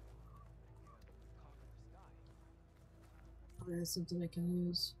 Oh, that's something I can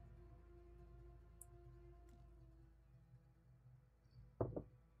use.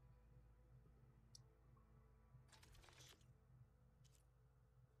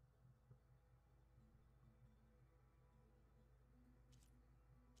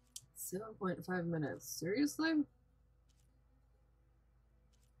 .5 minutes. Seriously?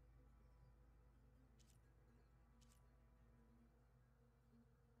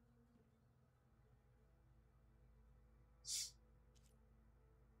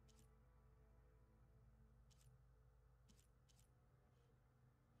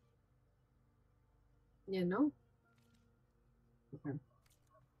 Yeah, no? Okay. Next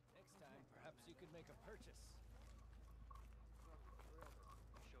time, perhaps you could make a purchase.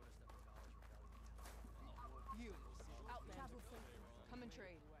 You Travel safely. Come and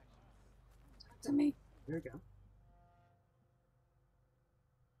trade. To me. There we go.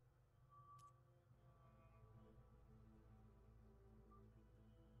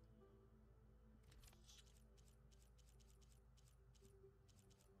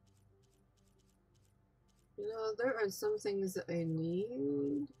 You know, there are some things that I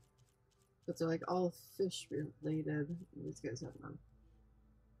need, but they're like all fish related. These guys have none.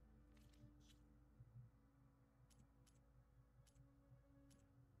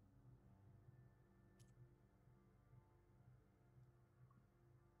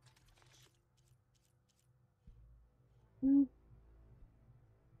 Hmm.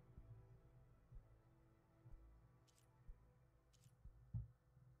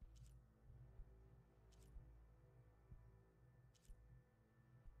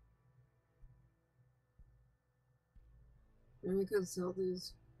 And we could sell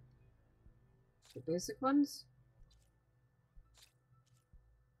these, the basic ones.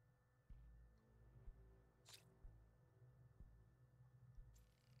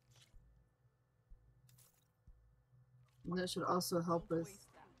 And that should also help with,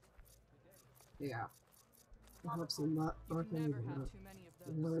 yeah, it helps a lot. Or can Never even have not. too many of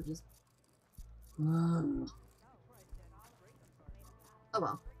Even though those. it just, oh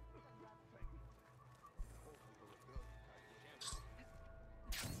well.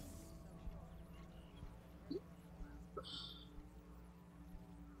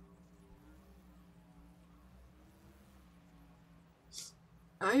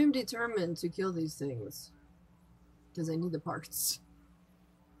 I am determined to kill these things because I need the parts.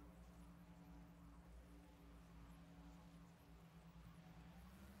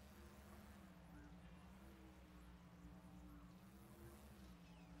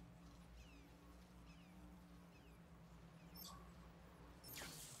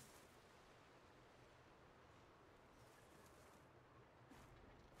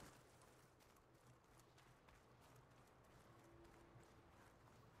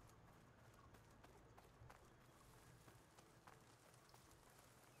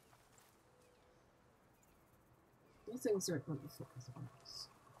 These things aren't going to fuck with us.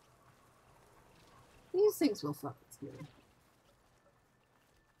 These things will fuck with me.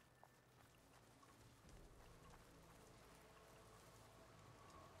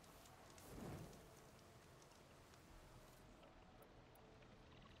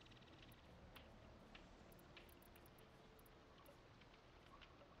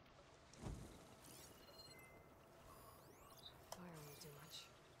 Fire won't do much.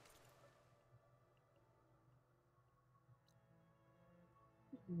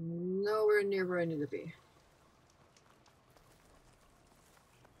 Nowhere near where I need to be.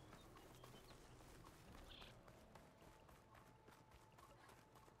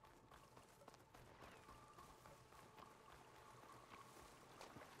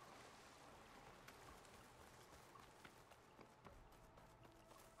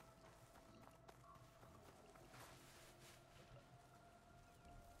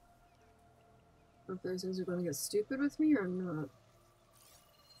 If those things are going to get stupid with me or not.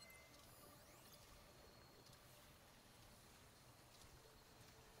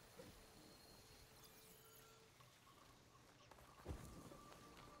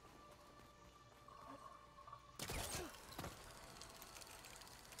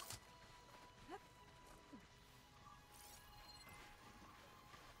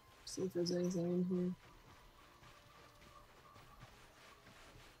 See if there's anything in here.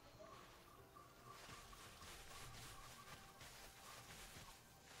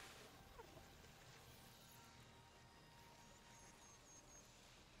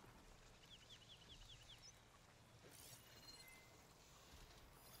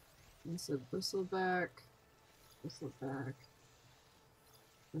 It's a bristleback, bristleback,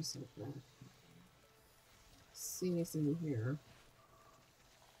 bristleback. See anything in here?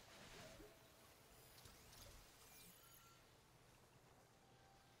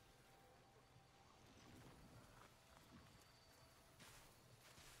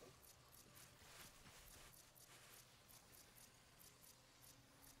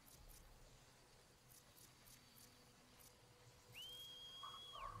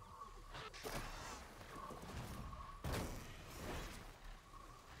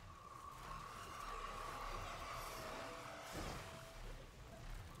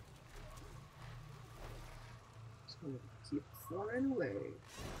 Just gonna keep flying away.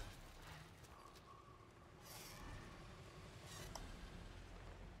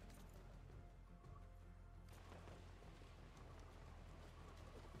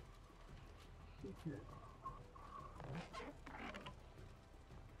 Okay.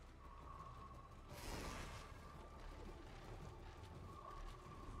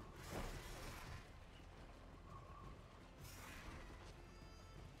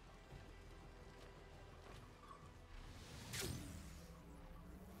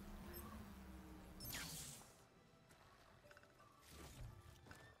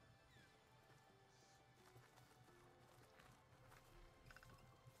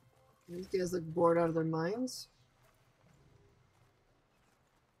 These guys look bored out of their minds.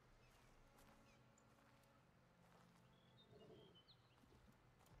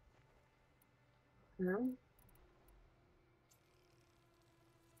 Yeah.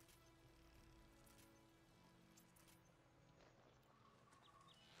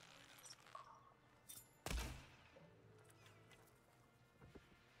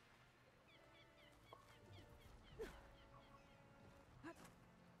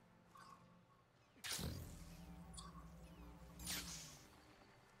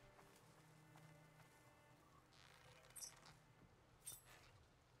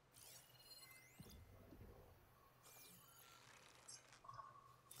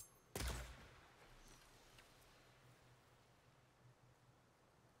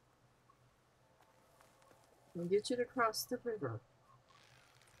 We'll get you to cross the river.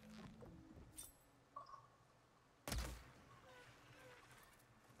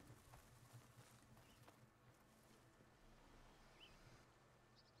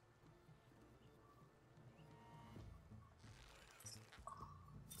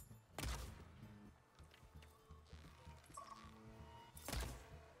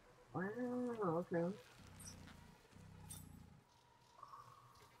 Wow, okay.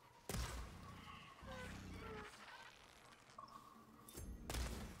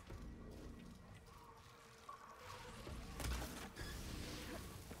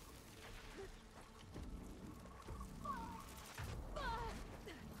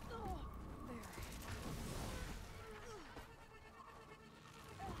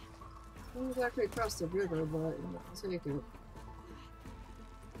 Not exactly across the river, but I'll take it.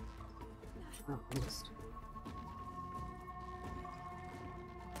 Oh, missed.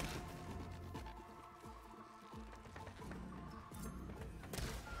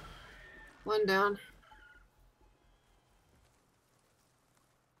 One down.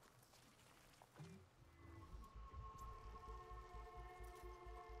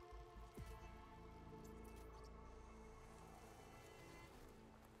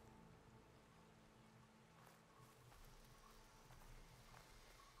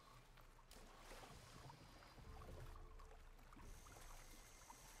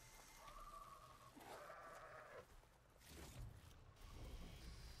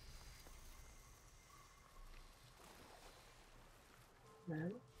 Okay.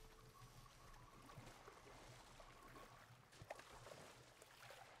 You're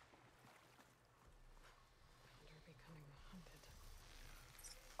becoming hunted.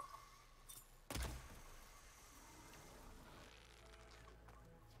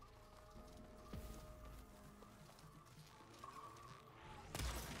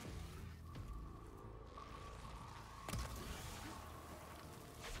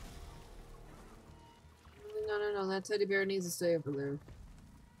 No, that teddy bear needs to stay over there.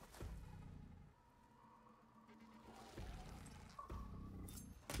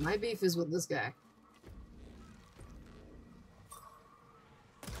 My beef is with this guy.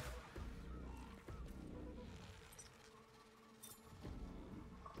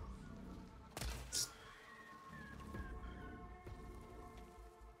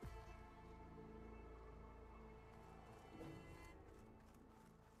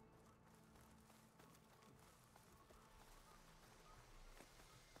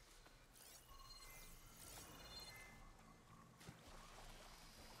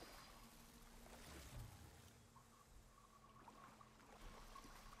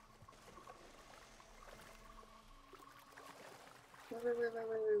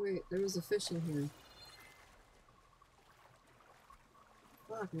 Wait. There was a fish in here.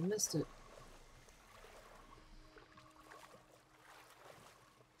 Fuck, I missed it.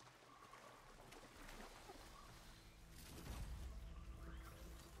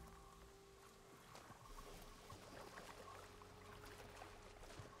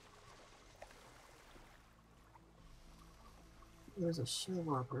 There's a shell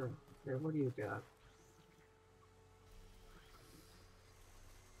walker. Here, what do you got?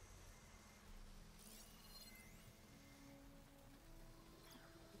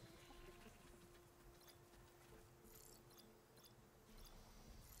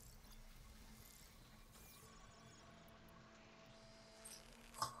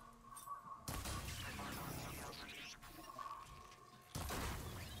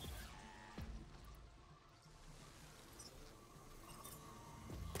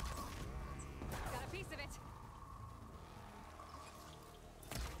 Got a piece of it.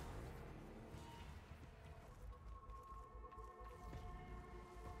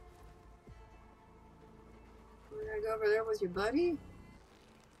 We're gonna go over there with your buddy?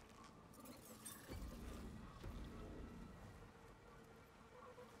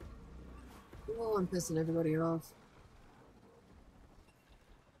 Oh, I'm pissing everybody off.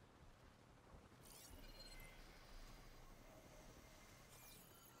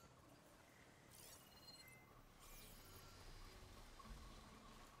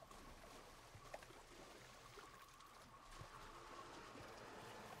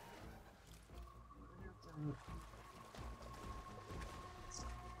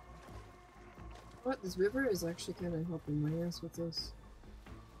 What? This river is actually kind of helping my ass with this.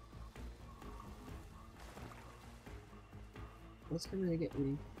 What's coming to get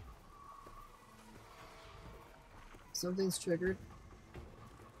me? Something's triggered.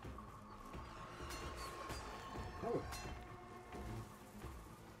 Oh.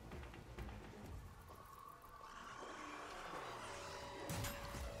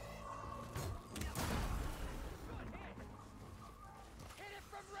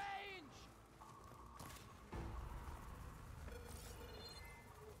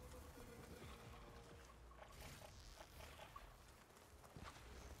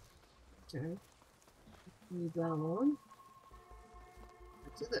 Okay. Leave that alone.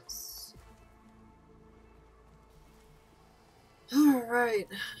 Back to this. Alright.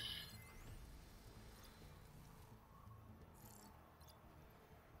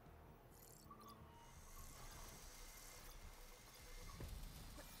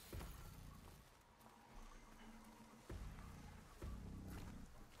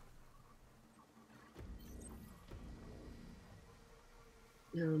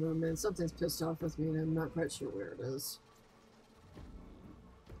 I don't know, man. Something's pissed off with me and I'm not quite sure where it is.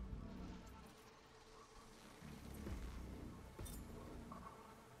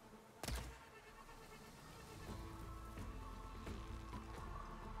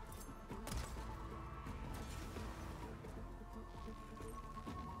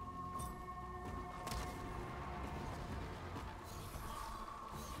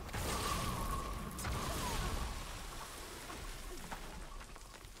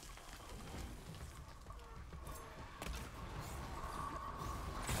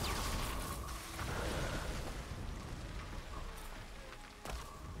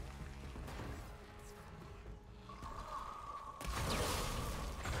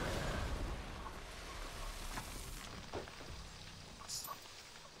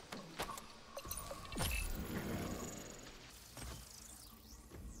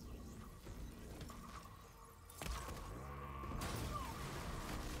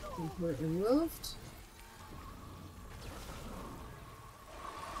 Completely moved.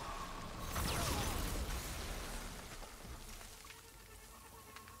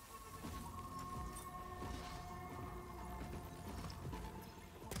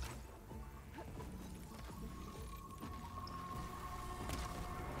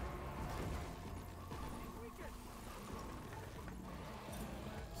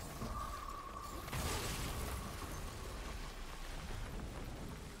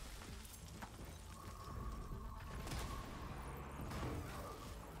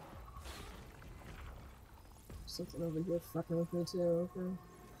 Something over here fucking with me too, okay.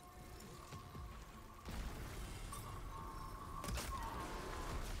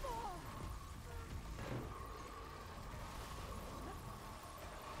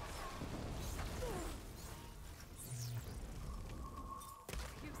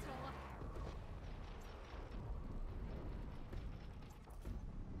 You Sola.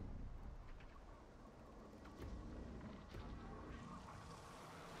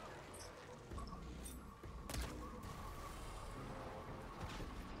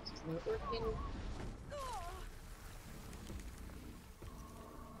 It's not working.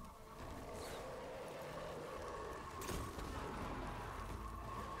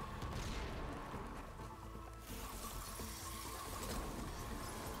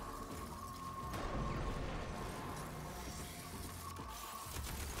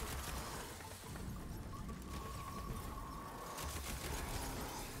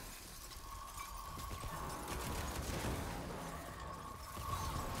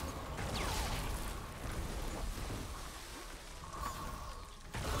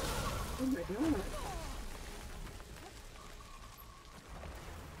 Oh my god.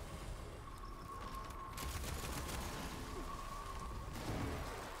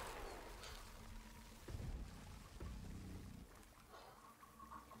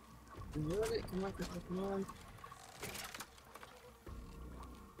 Really? Come on, come on.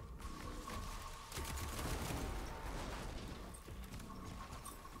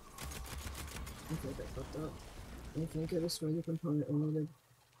 Okay, that fucked up. I can't get a stronger component I needed.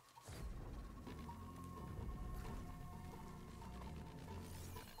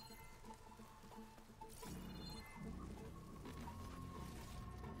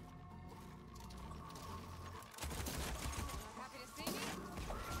 Happy to see me?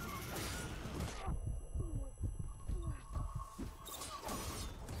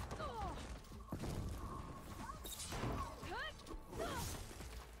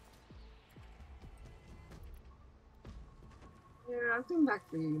 Yeah, I'll come back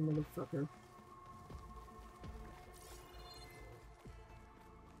for you, you motherfucker.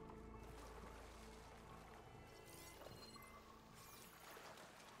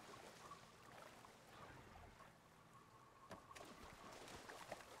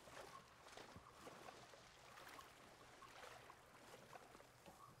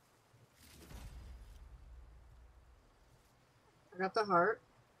 I got the heart.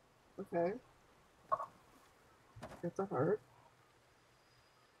 Okay. Got the heart.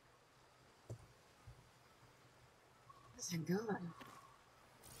 Thank God.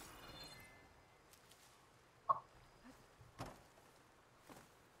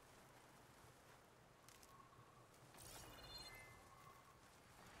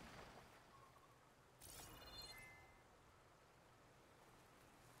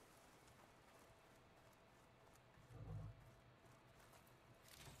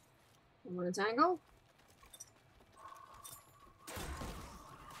 You want to tangle?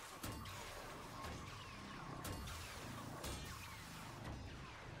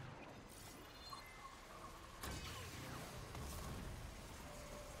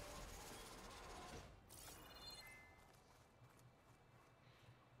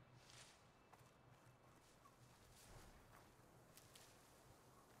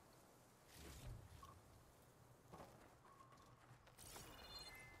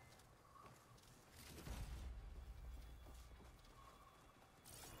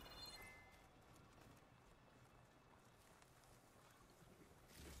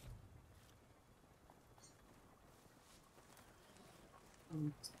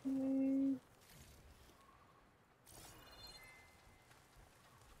 Okay.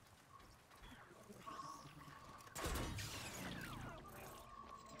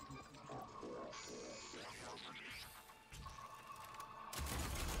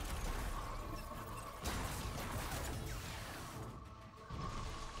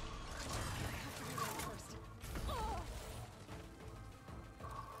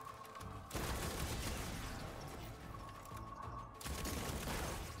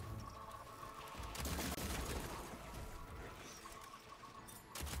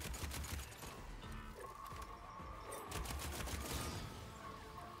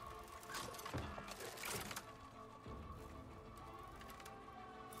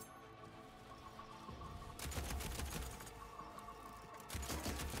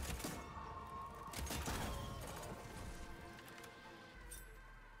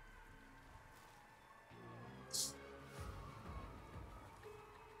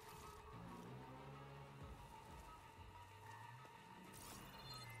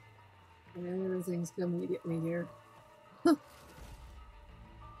 And everything's coming to get me here. But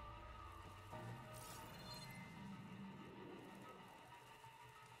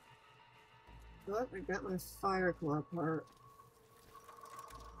I got my fire claw part.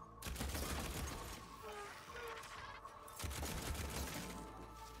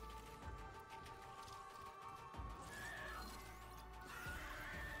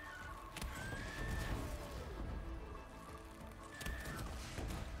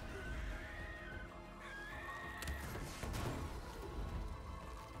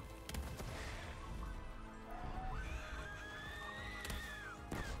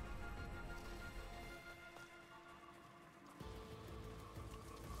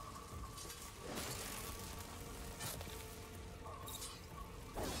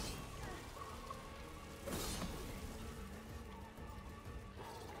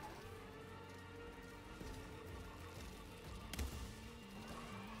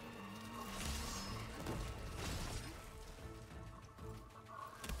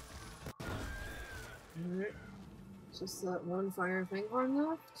 Alright. Just that one fire fanghorn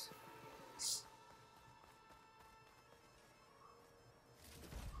left.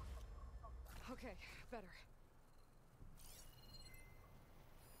 Okay, better.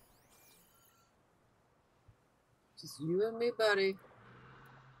 Just you and me, buddy.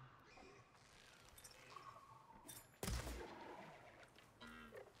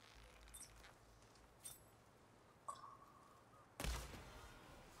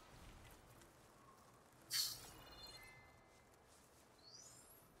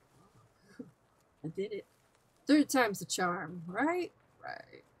 I did it. 3 times the charm, right?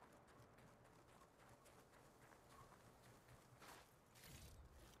 Right.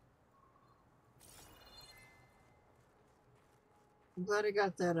 I'm glad I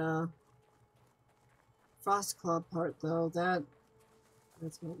got that Frost Club part though.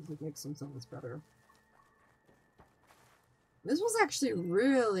 That's going to make some things better. This was actually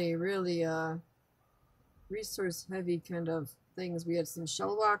really, really resource heavy kind of things. We had some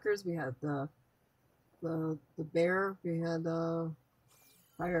shell walkers, we had the bear, we had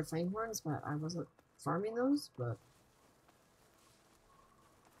fire fanghorns, but I wasn't farming those, but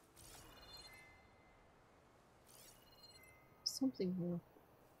something here.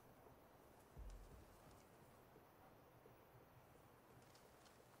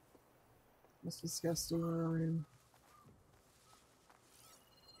 That's disgusting where I am.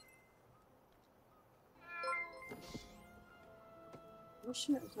 Oh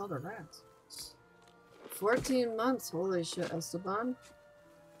shit, I killed a rat. 14 months, holy shit, Esteban.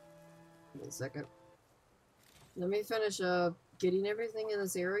 Wait a second. Let me finish getting everything in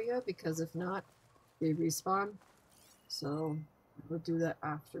this area, because if not, they respawn. So, we'll do that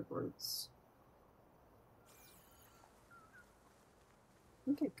afterwards.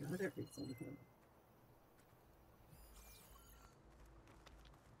 I think I got everything here.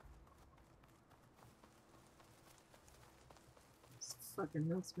 This fucking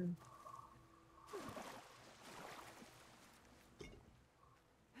nuts, man.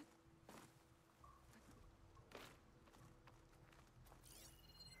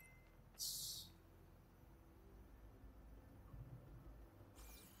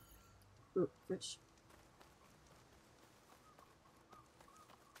 Ooh, fish.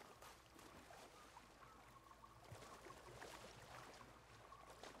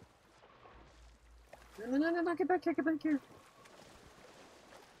 No, get back here.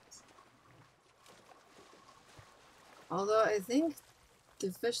 Although I think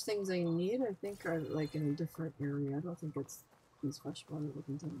the fish things I need, I think are like in a different area. I don't think it's these freshwater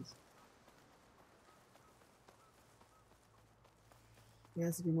looking things. It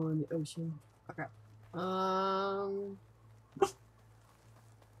has to be more in the ocean. Okay.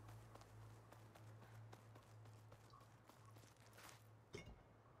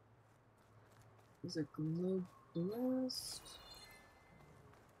 There's a globe blast.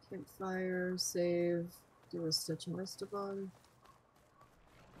 Campfire, save, do a Stitch and Esteban.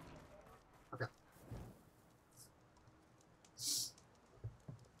 Okay.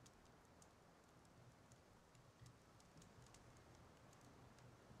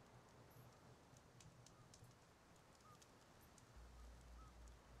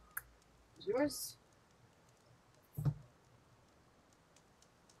 Is yours?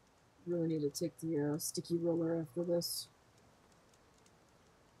 Really need to take the sticky roller after this.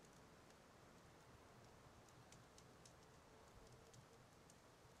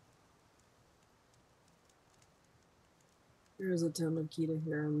 There's a ton of Kita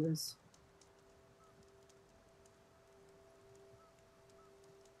here on this.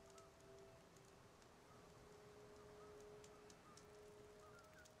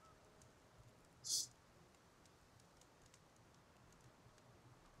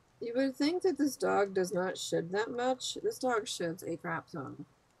 You would think that this dog does not shed that much. This dog sheds a crap ton.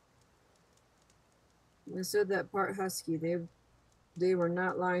 They said that part husky. They were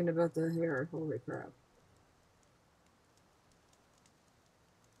not lying about the hair. Holy crap.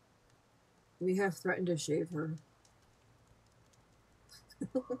 We have threatened to shave her.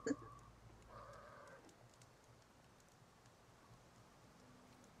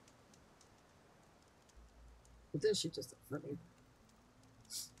 But then she just funny.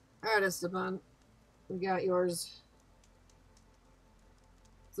 Alright, Esteban. We got yours.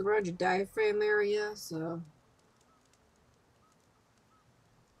 It's around your diaphragm area, so.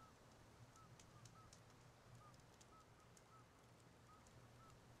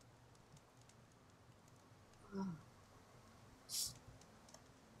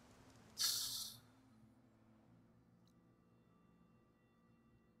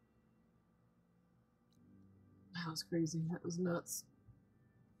 That was crazy. That was nuts.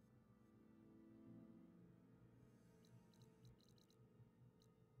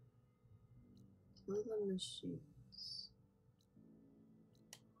 Kill the machines.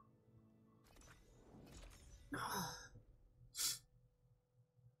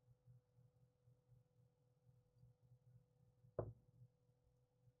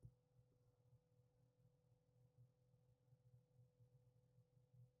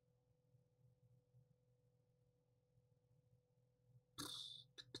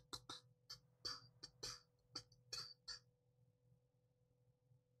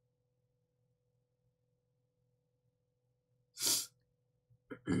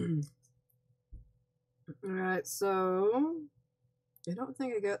 Alright, so I don't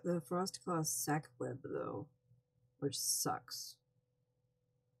think I got the Frostclaw sack web though, which sucks.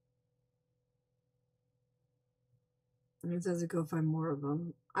 It says to go find more of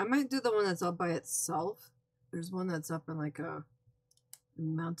them. I might do the one that's all by itself. There's one that's up in like a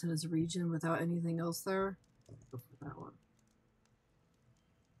mountainous region without anything else there. Go for that one.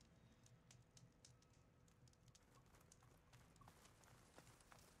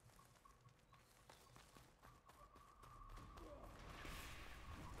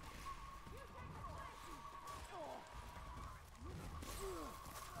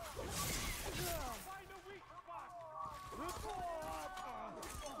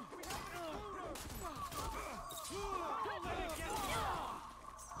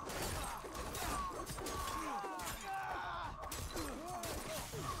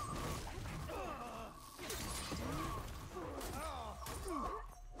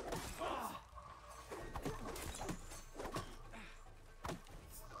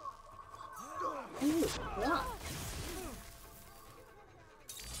 Ooh, yeah.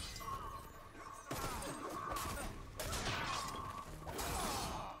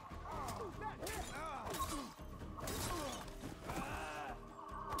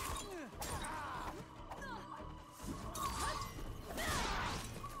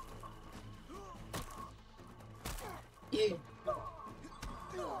 Yeah.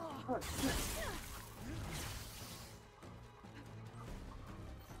 Oh, shit.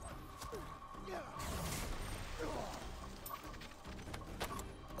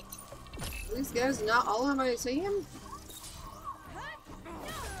 These guys not all on my team?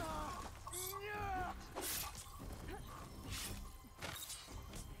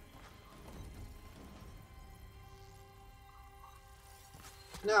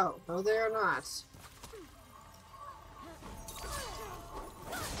 No, no they are not.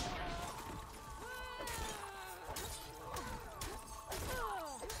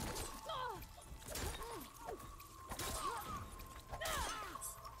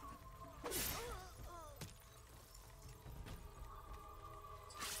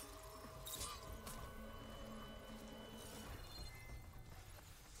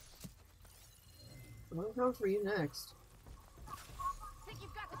 I'll come for you next. Think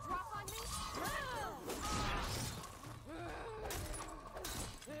you've got the drop on me?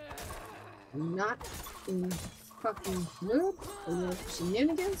 I'm not in fucking mood for your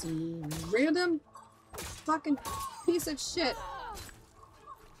shenanigans, you random fucking piece of shit.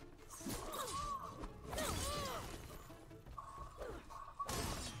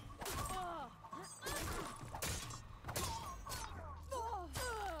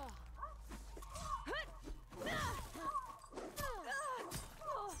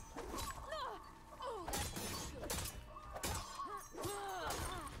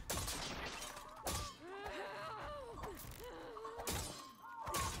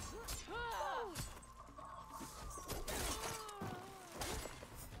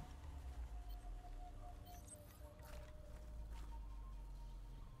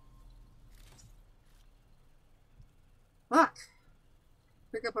 Fuck!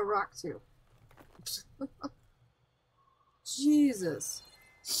 Pick up a rock too. Jesus.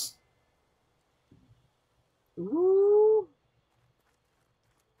 Ooh.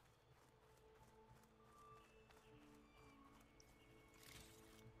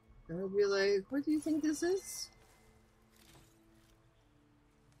 I would be like, what do you think this is?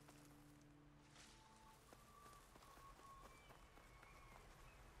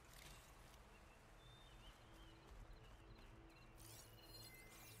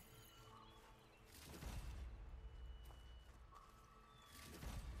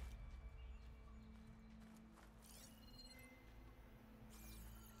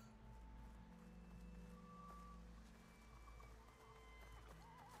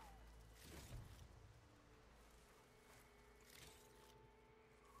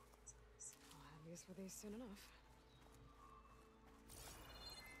 I'll have use for these soon enough.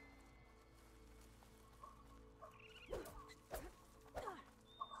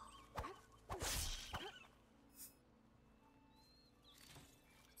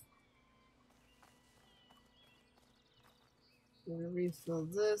 Gonna refill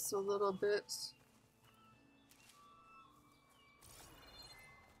this a little bit.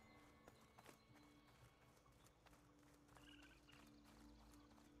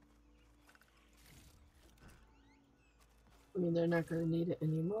 I mean, they're not gonna need it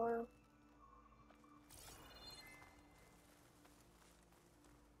anymore.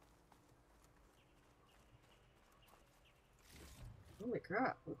 Holy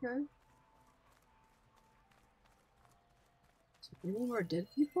crap, okay. Any more dead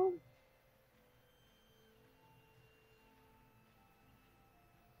people?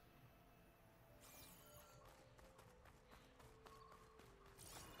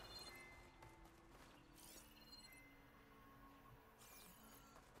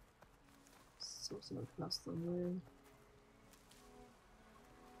 Something across the way.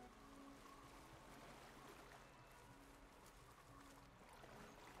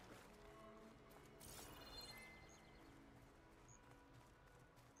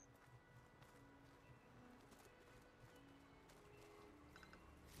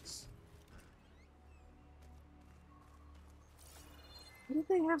 Why did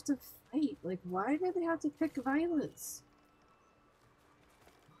they have to fight? Like, why did they have to pick violence?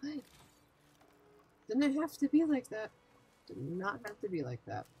 Why? Didn't it have to be like that? Did not have to be like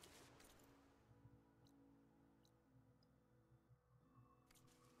that.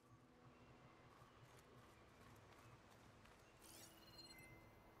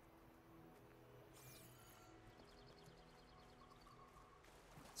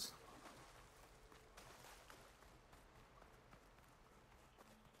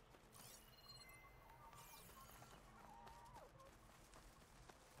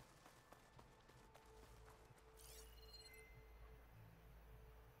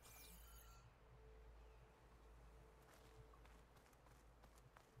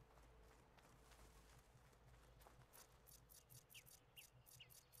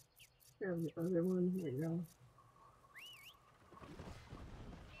 There's the other one. Here you go.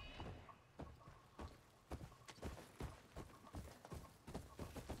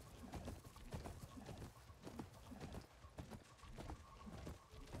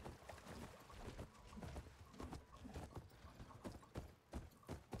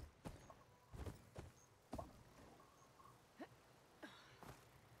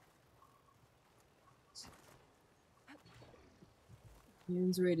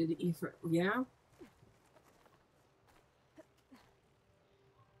 Units rated E for yeah.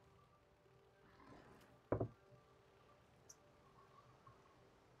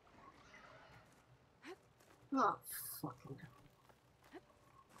 Oh, fucking hell.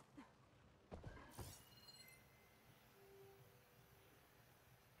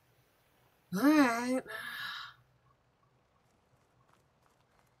 Alright.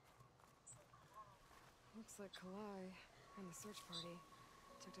 Looks like Kalai and the search party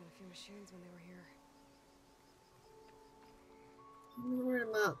took down a few machines when they were here. I'm not worried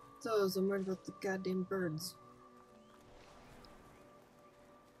about those, I'm worried about the goddamn birds.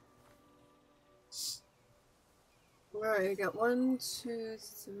 Alright, I got 1, 2,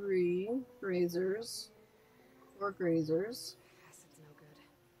 3 grazers. 4 grazers. Acid's no good.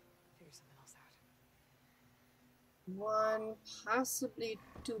 Figure something else out. 1, possibly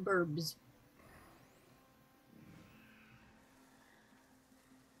 2 burbs.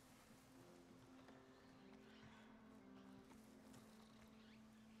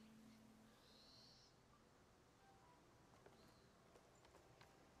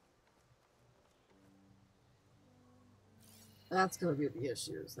 That's gonna be the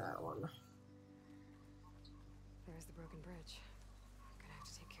issue, is that one. There's the broken bridge. I'm gonna have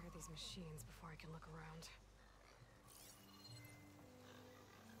to take care of these machines before I can look around.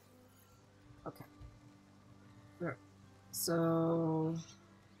 Okay. Alright. So...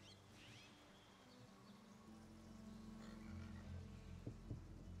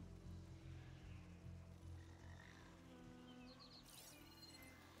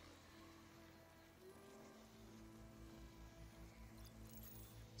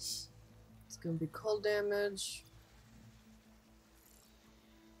 it's gonna be cold damage.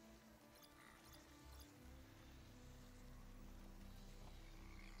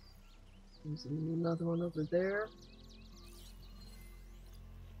 There's another one over there.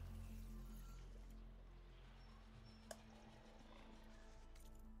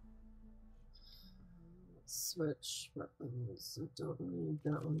 Let's switch weapons. I don't need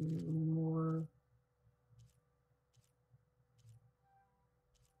that one anymore.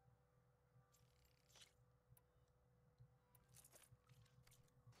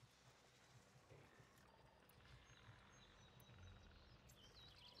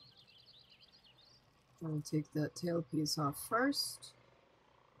 I'll take that tailpiece off first.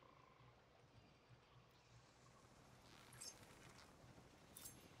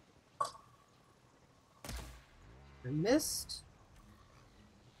 I missed.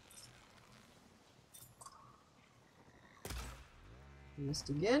 Missed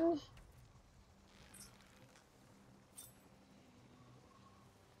again.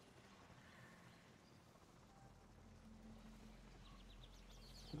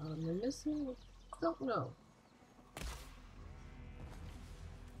 Am I missing? Don't know.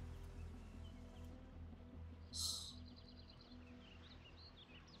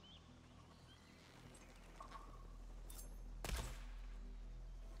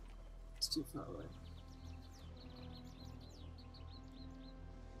 It's too far away.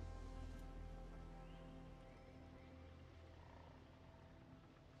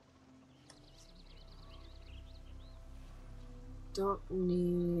 Don't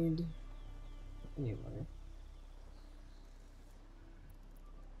need anyway.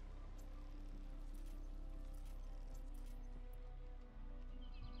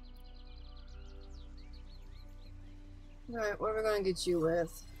 Alright, what are we gonna get you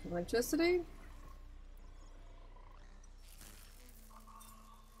with? Electricity?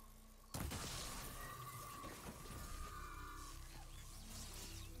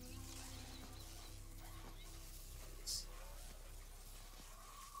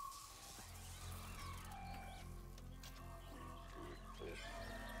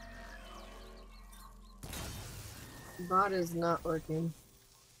 Bot is not working.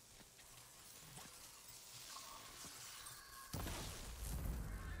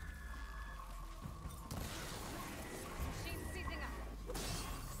 Machine seizing up.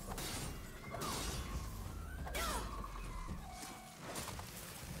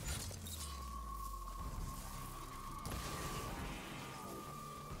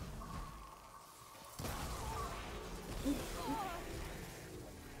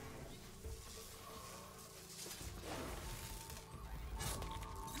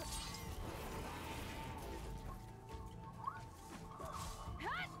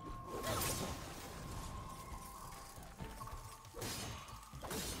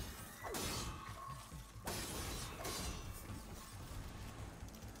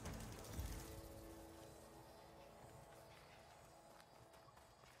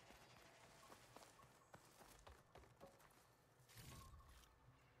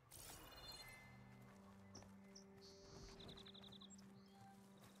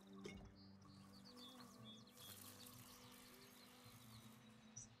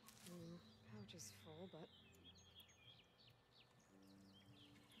 pouch is full, but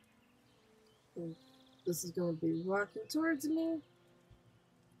And this is gonna be walking towards me.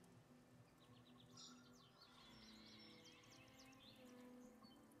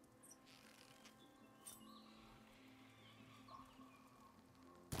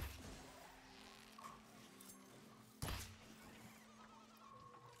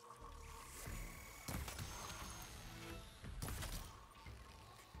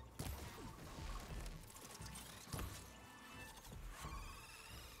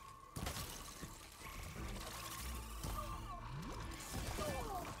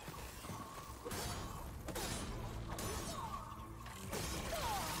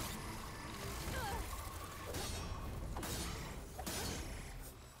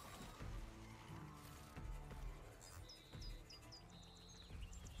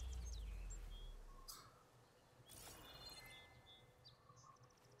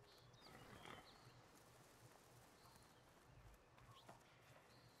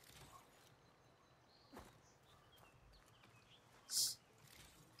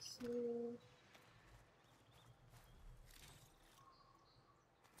 So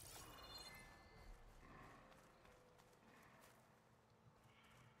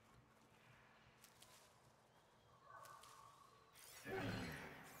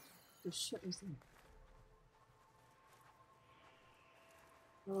the shit was that?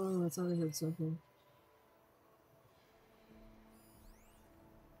 Oh, I thought I had something.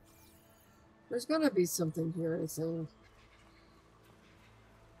 There's gonna be something here, I think.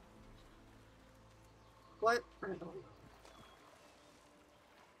 What? I don't know.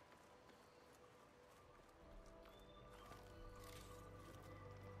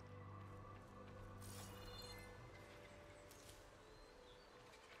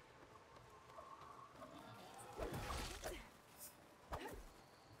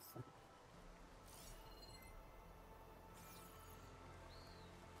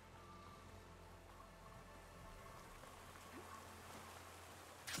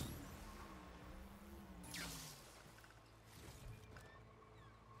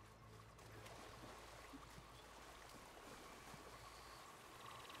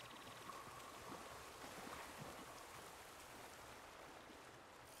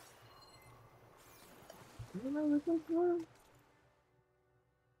 What am I looking for?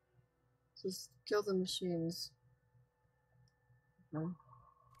 Just kill the machines. No.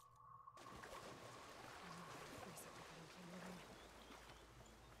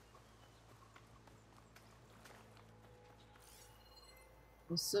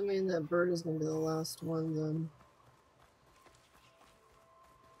 Assuming that bird is gonna be the last one then.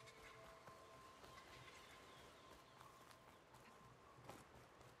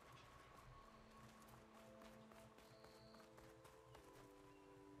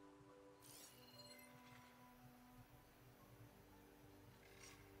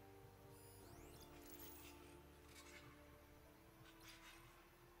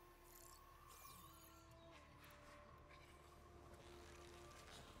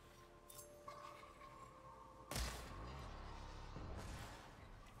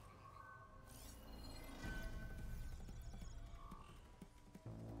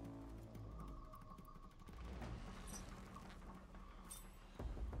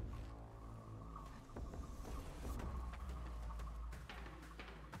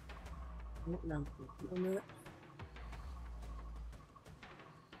 No, no.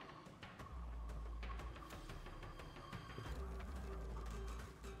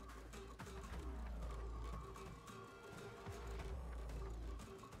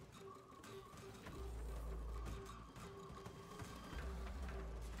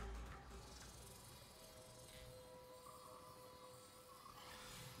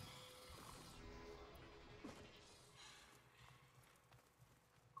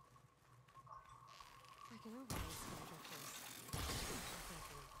 I can override schedule first. I think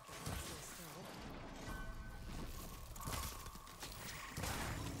we get this started.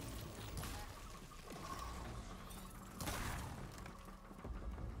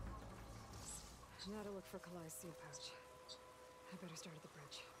 Now to look for Kalai's seed pouch. I better start at the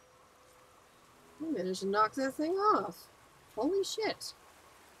bridge. I managed to knock that thing off. Holy shit.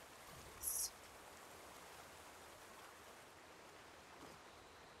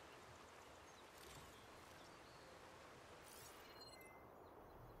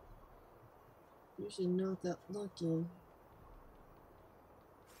 Usually not that lucky.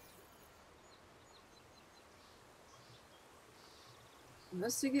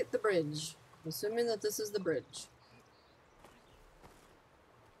 Investigate the bridge. Assuming that this is the bridge.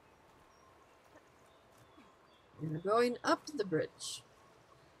 We're going up the bridge.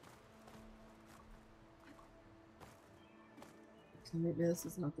 Maybe this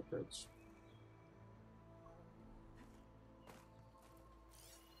is not the bridge.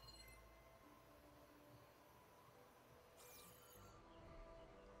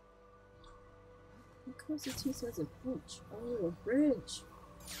 What constitutes as a bridge? Oh, a bridge.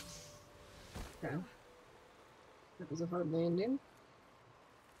 Okay. That was a hard landing.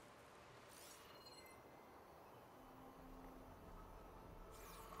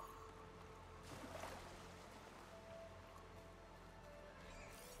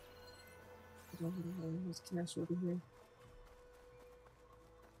 There's cash over here.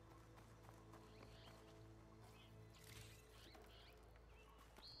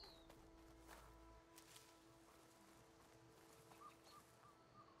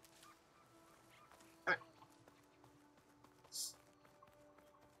 Alright.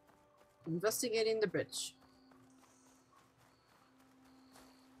 Investigating the bridge.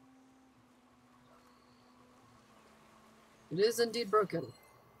 It is indeed broken.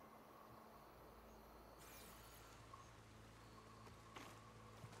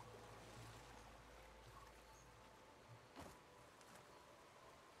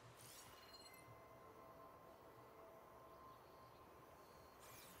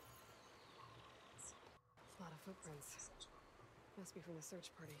 A lot of footprints. Must be from the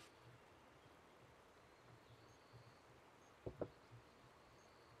search party.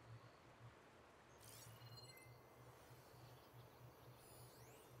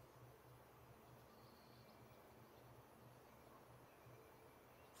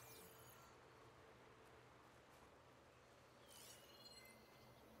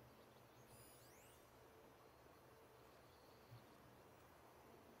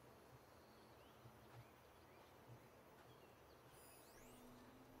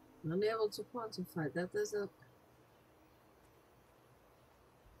 Unable to quantify. That doesn't.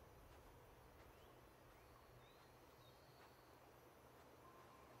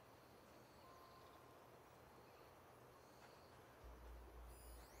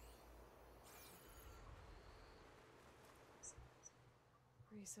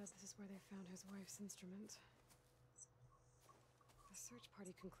 Bree said this is where they found his wife's instrument. The search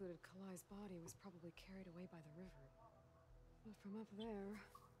party concluded Kalai's body was probably carried away by the river. But from up there,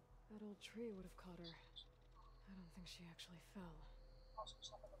 that old tree would have caught her. I don't think she actually fell.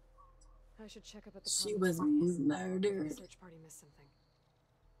 I should check up at the She was murdered. The search party missed something.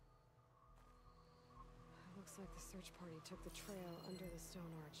 It looks like the search party took the trail under the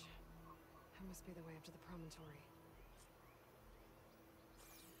stone arch. That must be the way up to the promontory.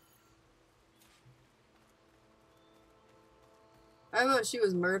 I thought she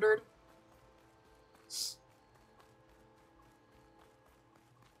was murdered.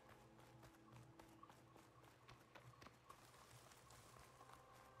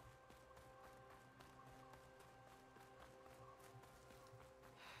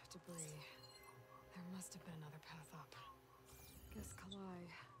 Debris. There must have been another path up. Guess Kalai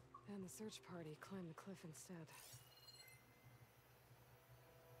and the search party climbed the cliff instead.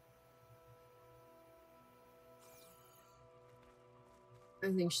 I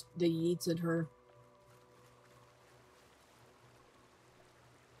think they yeeted her.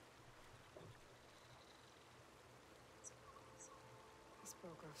 This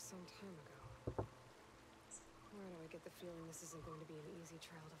broke off some time ago. Why do I get the feeling this isn't going to be an easy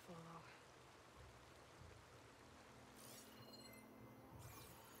trail to follow?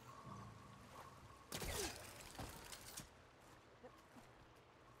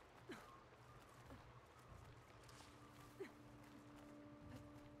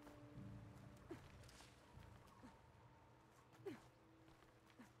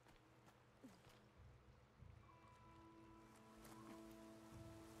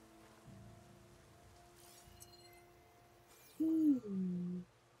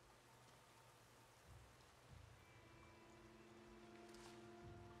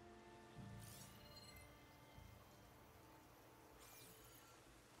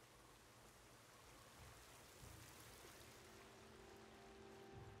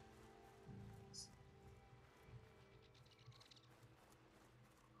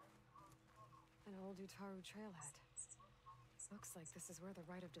 An old Utaru trailhead. Looks like this is where the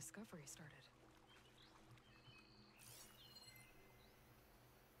Rite of Discovery started.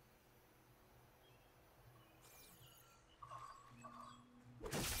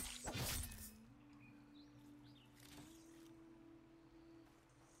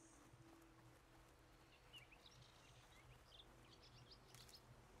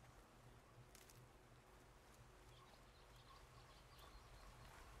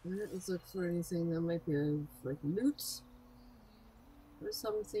 Let's look for anything that might be like loot or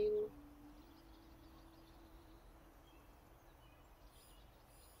something.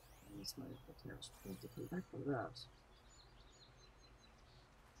 That's my attached. I have to come back for that.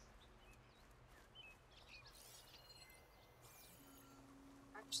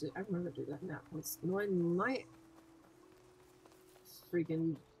 Actually, I remember to do that now. It's annoying my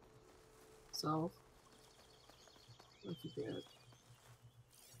freaking self. I forget.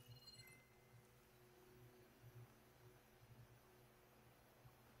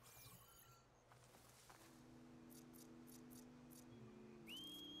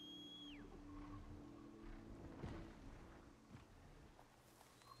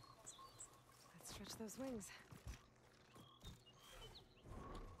 Let's stretch those wings.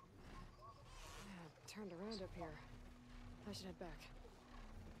 Yeah, turned around up here. I should head back.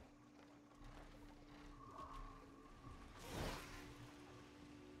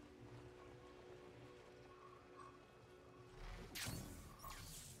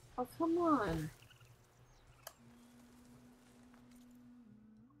 Oh, come on.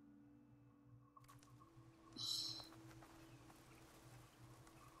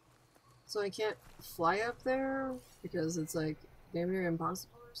 So I can't fly up there because it's like damn near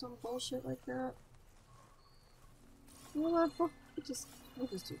impossible or some bullshit like that. We'll just do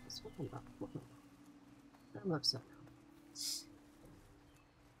this. We'll come back. We'll come back. I'm upset now.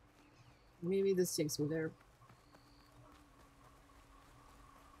 Maybe this takes me there.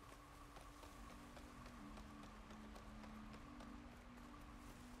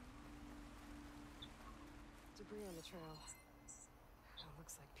 Debris on the trail. Oh,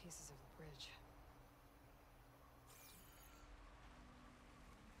 looks like pieces of the bridge.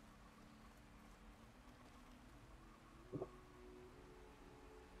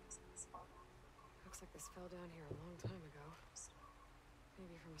 Looks like this fell down here a long time ago.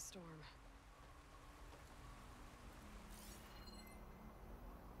 Maybe from a storm.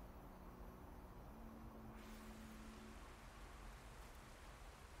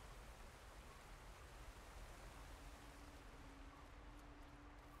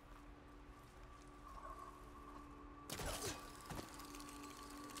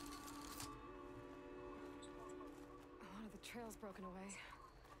 Trail's broken away.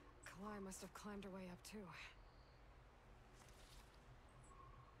 Kalai must have climbed her way up too.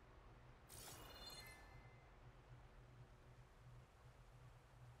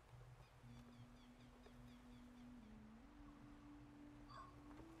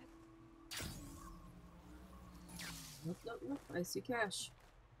 Nope, nope, nope. I see cash.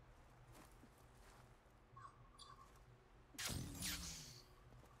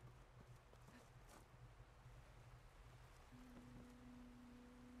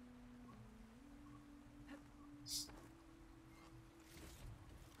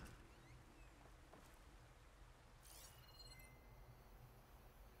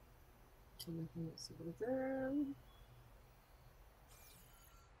 Let's see what there.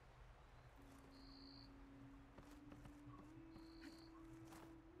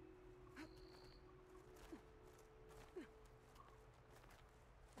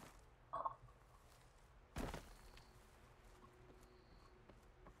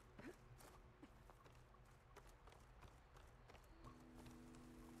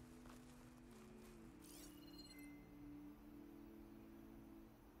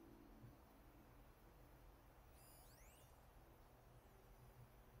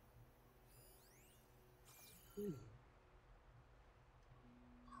 Making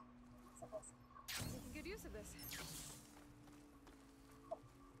good use of this.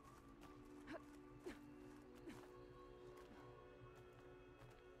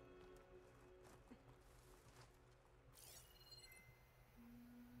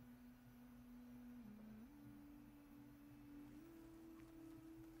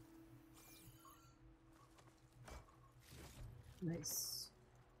 Nice.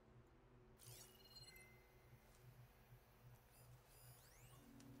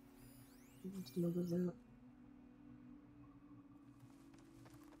 Just move those out.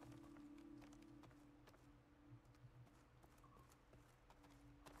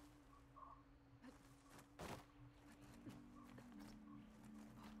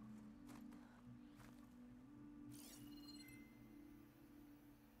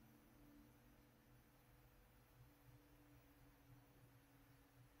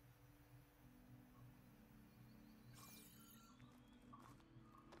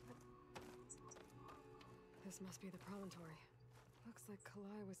 This must be the promontory. Looks like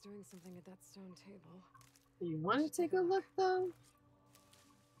Kalai was doing something at that stone table. You want to take a look, though?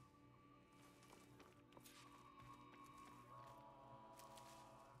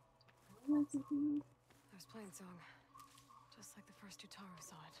 I was playing song, just like the first Utaru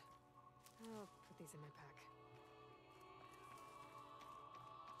saw it. I'll put these in my pack.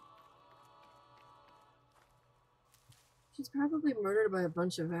 She's probably murdered by a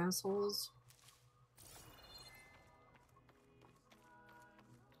bunch of assholes.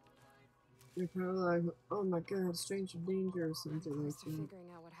 They're probably like, oh my god, stranger danger or something like Close to that. figuring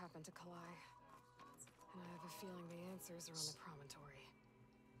out what happened to Kalai. And I have a feeling the answers are on the promontory.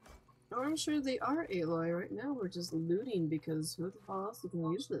 Oh, I'm sure they are, Aloy. Right now we're just looting because who the hell else can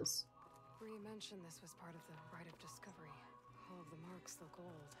use this? Bree mentioned this was part of the rite of discovery. All of the marks look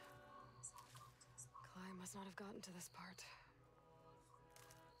old. Kalai must not have gotten to this part.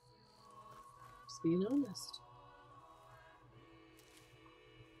 Just being honest.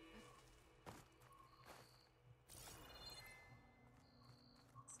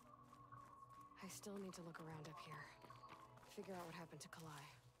 I still need to look around up here. Figure out what happened to Kalai.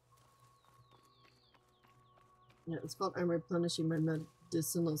 Yeah, it's called I'm replenishing my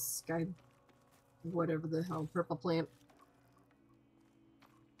medicinal sky, whatever the hell, purple plant.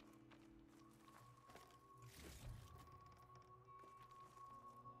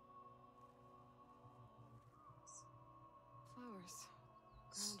 Flowers.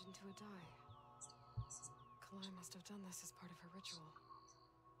 Ground into a dye. Kalai must have done this as part of her ritual.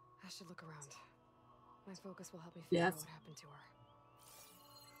 I should look around. My focus will help me figure out Yes. what happened to her.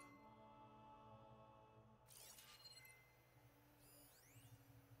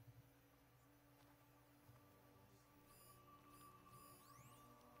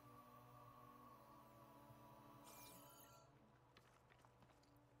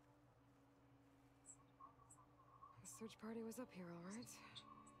 The search party was up here, all right.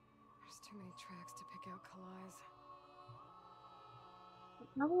 There's too many tracks to pick out Kalai's.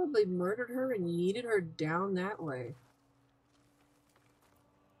 Probably murdered her and yeeted her down that way.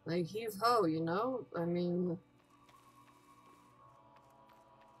 Like, heave ho, you know? I mean...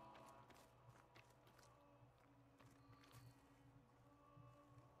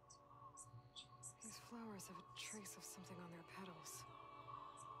 These flowers have a trace of something on their petals.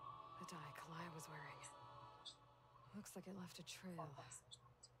 The dye Kalai was wearing. Looks like it left a trail.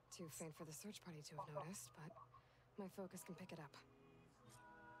 Too faint for the search party to have noticed, but my focus can pick it up.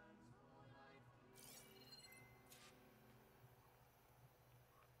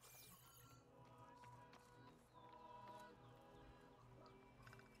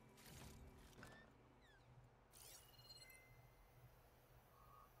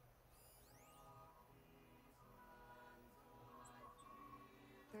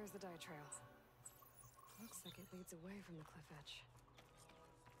 There's the dye trail. Looks like it leads away from the cliff edge.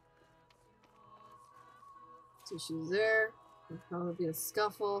 So she's there. There'll probably be a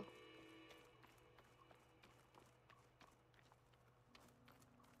scuffle.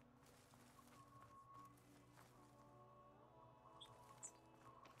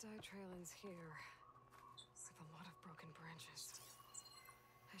 Dye trail ends here, with a lot of broken branches.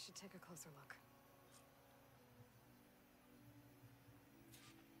 I should take a closer look.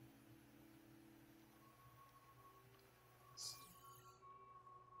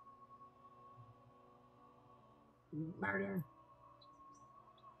 Murder.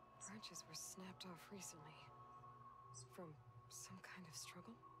 Branches were snapped off recently. From some kind of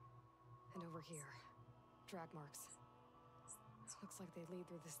struggle. And over here, drag marks. Looks like they lead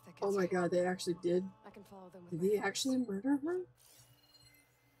through this thicket. Oh my god, they actually did? I can follow them with Did my they focus. actually murder her?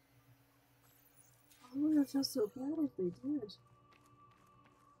 I wonder if I feel so bad if they did.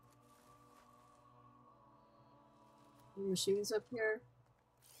 The machines up here?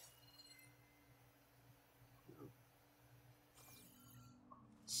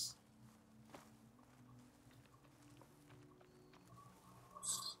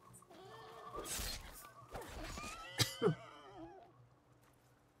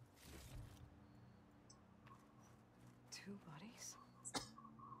 Two bodies?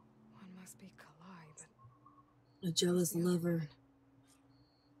 One must be Kalai, but A jealous the other lover.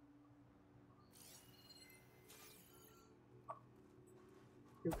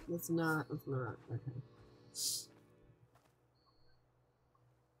 one? Let's not. Okay.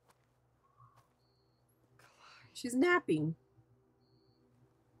 Kalai. She's napping.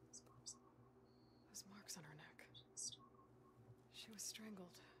 Those marks on her neck. She was strangled.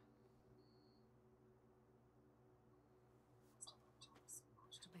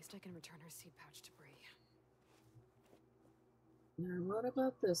 At least I can return her seed pouch to Bree. Now, what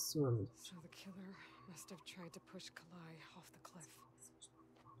about this one? So the killer must have tried to push Kalai off the cliff.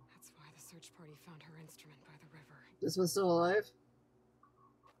 That's why the search party found her instrument by the river. This one's still alive?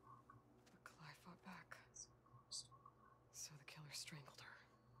 But Kalai fought back. So the killer strangled her.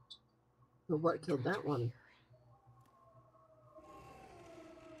 But what and killed dragged that her one? here.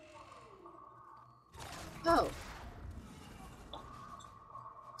 Oh!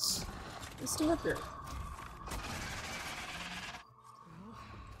 The stalker.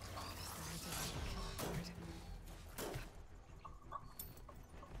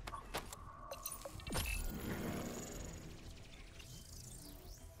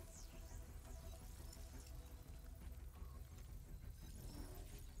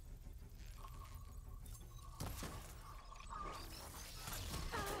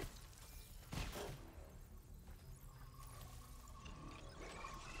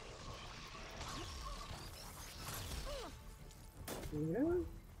 Here?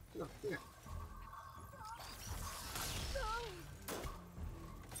 No, here.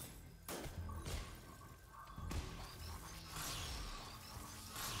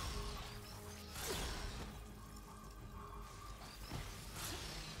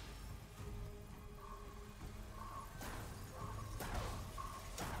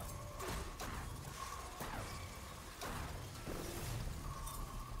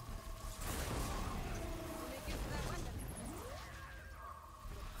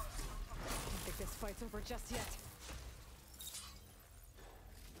 Don't think this fight's over just yet.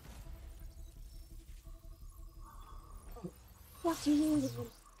 What do you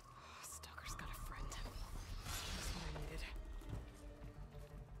Stalker's got a friend. Just what I needed.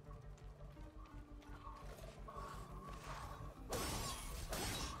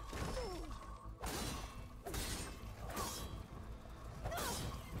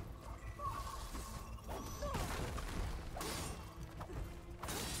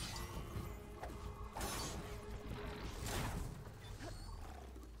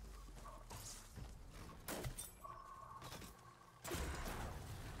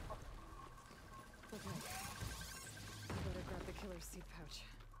 Okay. I better grab the killer's seed pouch.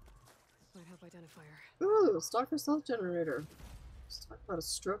 Might help identify her. Ooh, Stalker Self Generator. Let's talk about a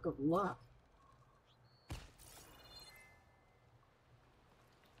stroke of luck.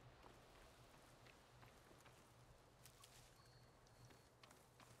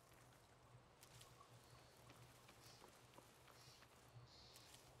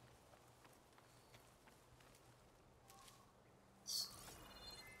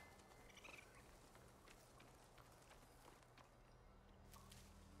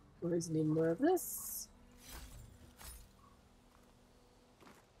 Always need more of this.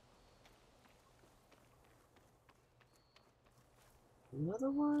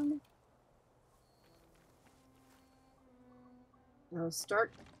 Another one. Now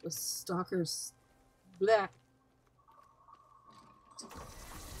start with Stalker's black.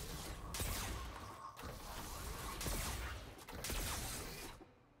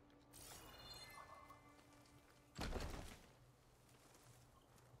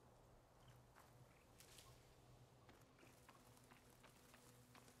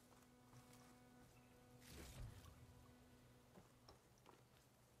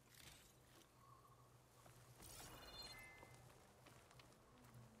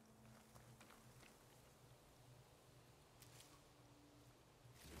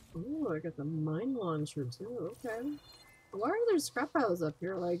 Ooh, I got the mine launcher too. Okay. Why are there scrap piles up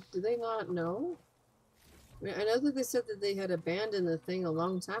here? Like, do they not know? I mean, I know that they said that they had abandoned the thing a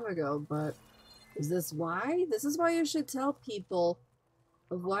long time ago, but is this why? This is why you should tell people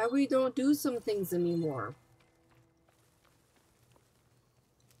of why we don't do some things anymore.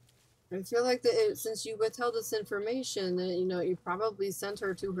 I feel like that since you withheld this information, that you probably sent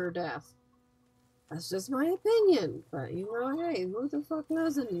her to her death. That's just my opinion, but hey, who the fuck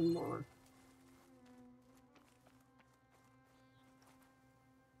knows anymore?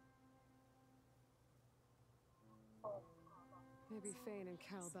 Maybe Fane and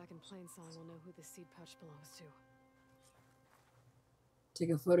Carol back in Plainsong will know who the seed pouch belongs to.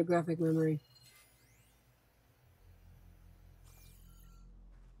 Take a photographic memory.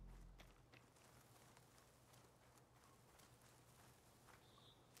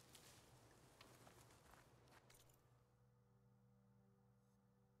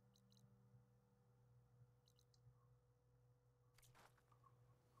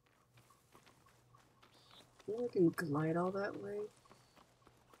 I can glide all that way.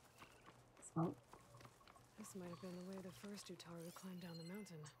 Oh. This might have been the way the first Utaru climbed down the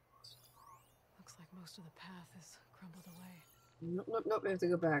mountain. Looks like most of the path is crumbled away. Nope, nope, nope, I have to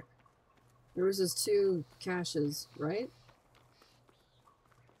go back. There was just 2 caches, right?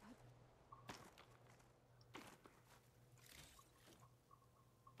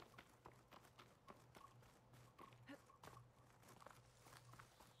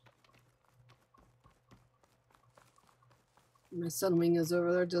 My Sunwing is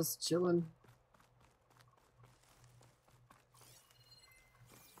over there just chilling.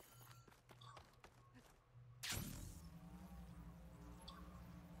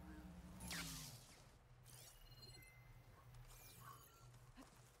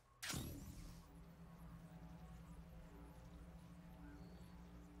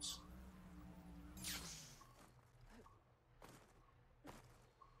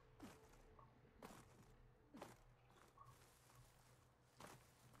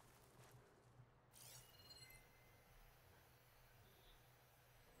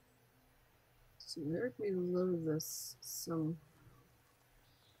 So where did we load this? Some...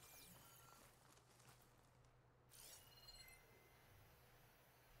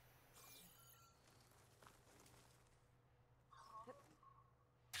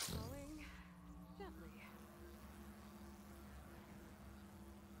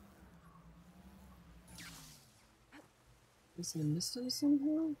 Guess I missed him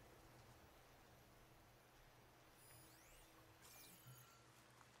somehow?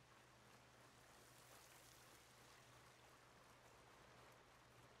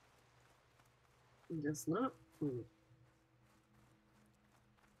 Guess not.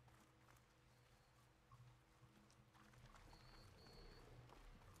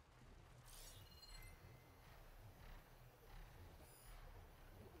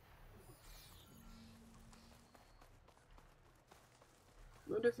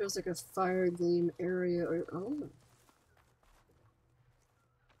 I wonder if there's like a fire gleam area or oh.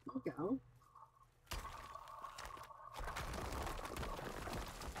 I'll go.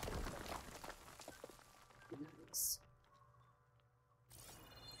 Nice.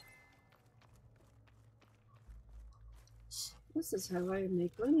 This is how I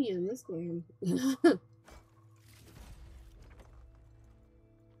make money in this game. You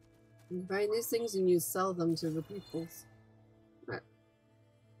find these things and you sell them to the peoples. Right.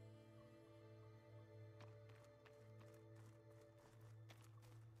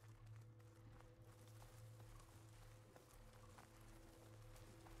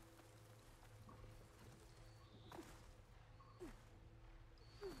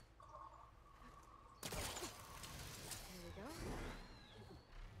 Here we go.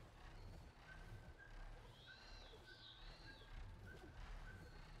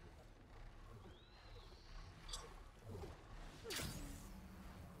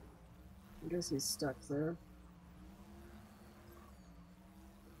 I guess he's stuck there.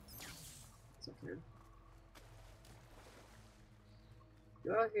 It's okay.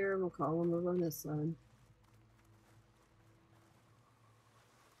 Go out here and we'll call him over on this side.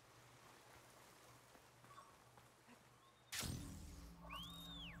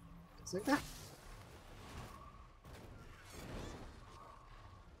 Just like that.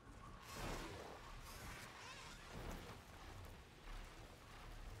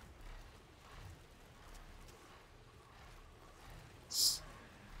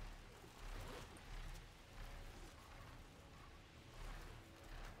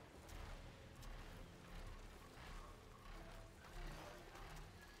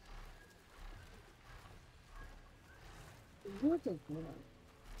 What the fuck?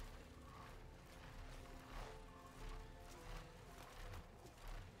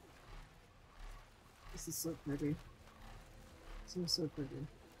 This is so pretty. So pretty.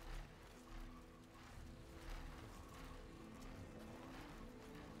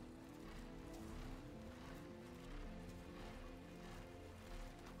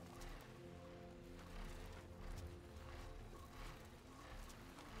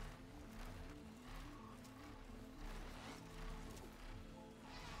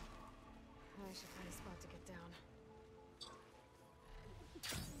 I should find a spot to get down.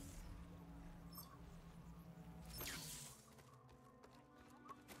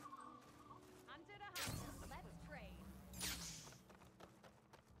 Onto the house. Let's trade.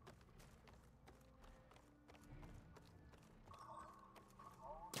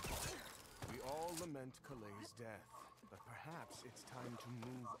 We all lament Kalei's death, but perhaps it's time to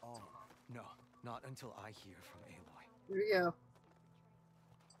move on. No, not until I hear from Aloy. Here we go.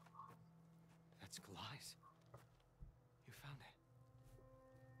 That's Kalai's. You found it.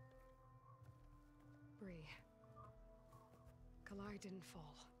 Bree. Kalai didn't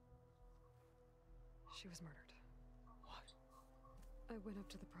fall. She was murdered. What? I went up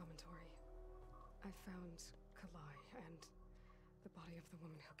to the promontory. I found Kalai and the body of the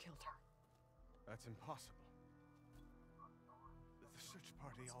woman who killed her. That's impossible. The search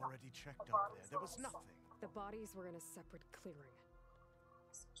party already checked up there. There was nothing. The bodies were in a separate clearing.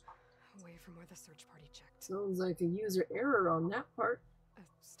 Away from where the search party checked. Sounds like a user error on that part. A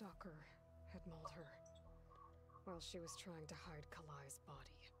stalker had mauled her while she was trying to hide Kalai's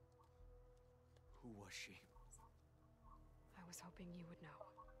body. Who was she? I was hoping you would know.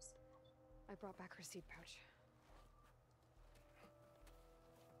 I brought back her seed pouch.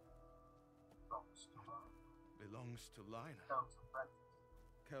 Belongs to Lina.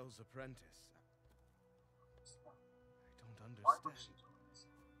 Kel's apprentice. I don't understand.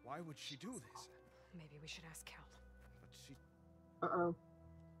 Why would she do this? Maybe we should ask Kel. But she... Uh-oh.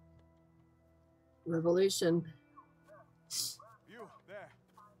 Revelation. You, there.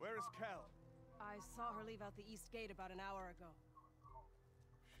 Where is Kel? I saw her leave out the east gate about an hour ago.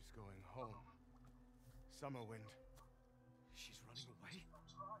 She's going home. Summerwind. She's running away?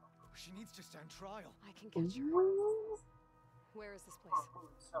 She needs to stand trial. I can catch her. Where is this place?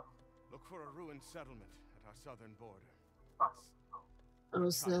 Look for a ruined settlement at our southern border. Oh,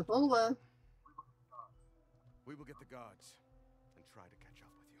 Snapola. We will get the guards and try to catch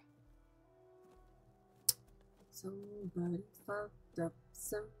up with you. Somebody fucked up.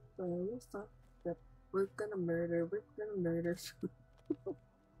 Somebody fucked up. We're gonna murder. We're gonna murder.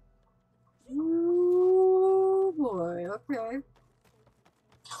 Ooh boy. Okay.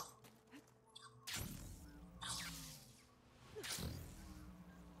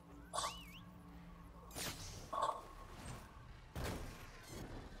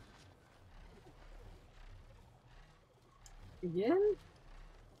 Again?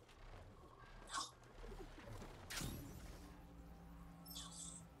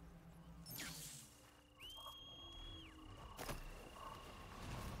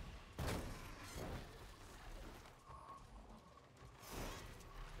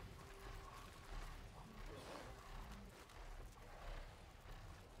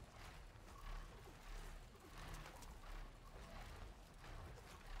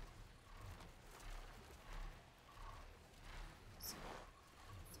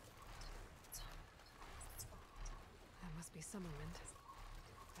 That must be Summerwind.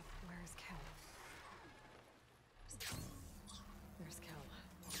 But where is Kel? There's Kel.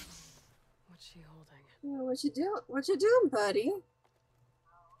 What's she holding? Yeah, what you doing, buddy?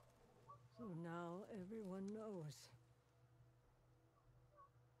 So now everyone knows.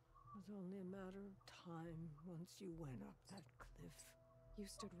 It was only a matter of time once you went up that cliff. You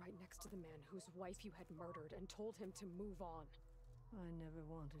stood right next to the man whose wife you had murdered and told him to move on. I never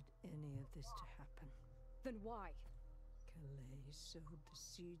wanted any of this to happen. Then why? Calais sowed the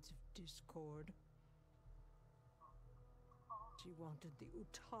seeds of discord. She wanted the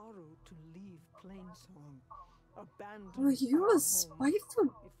Utaru to leave Plainsong, abandon Oh, you our a home.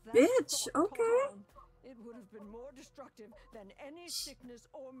 spiteful If that bitch. thought caught Okay. on, it would have been more destructive than any sickness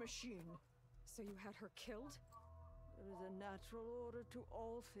or machine. So you had her killed? There is a natural order to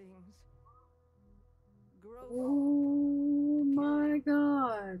all things. Growth, Oh my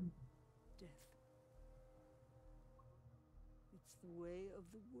god. death. It's the way of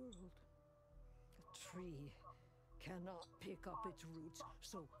the world. A tree cannot pick up its roots,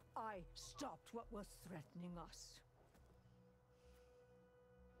 so I stopped what was threatening us.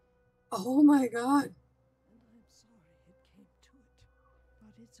 Oh my god. And I'm sorry it came to it.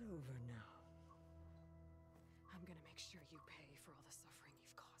 But it's over now. I'm gonna make sure you pay for all the suffering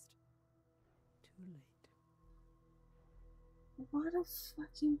you've caused. Too late. What a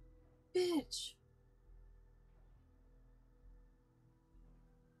fucking bitch.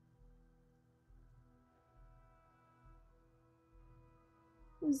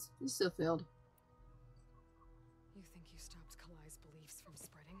 He still failed. You think you stopped Kalai's beliefs from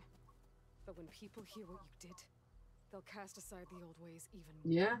spreading? But when people hear what you did, they'll cast aside the old ways even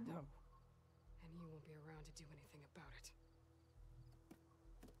more. Yeah. No. And you won't be around to do anything about it.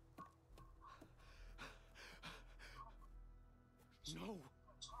 No!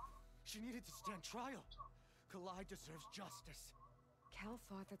 She needed to stand trial. Kalai deserves justice. Kel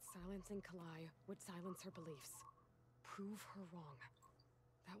thought that silencing Kalai would silence her beliefs. Prove her wrong.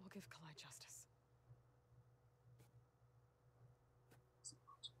 That will give Kalai justice.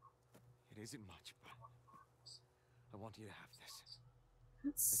 It isn't much, but I want you to have this.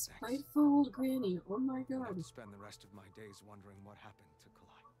 That's Thanks. spiteful old granny. Oh my I god. have to spend the rest of my days wondering what happened to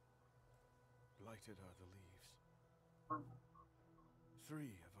Kalai. Blighted are the leaves. 3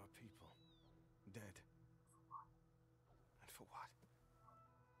 of our people dead. And for what?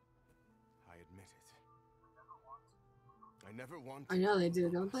 I admit it. I never wanted. I know they do,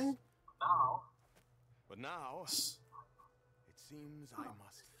 don't they? But now, it seems I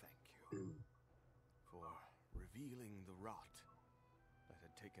must thank you for revealing the rot that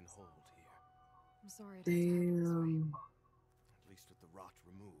had taken hold here. I'm sorry it had to happen this way. Damn. At least with the rot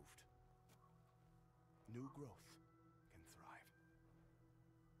removed, new growth can thrive.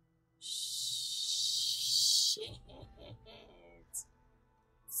 Shit.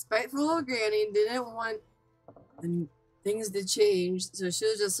 Spiteful old granny didn't want things to change, so she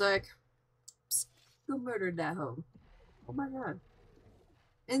was just like, "Psst, go murder that hoe." Oh my god.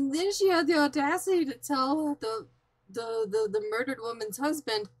 And then she had the audacity to tell the murdered woman's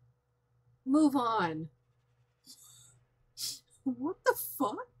husband, move on. What the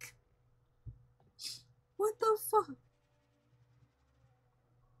fuck? What the fuck?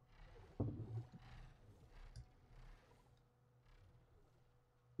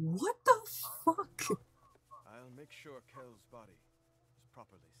 What the fuck? I'll make sure Kel's body is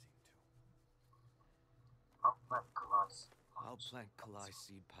properly seen to. I'll plant Kalai's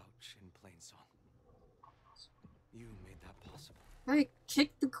seed pouch in Plainsong. You made that possible. I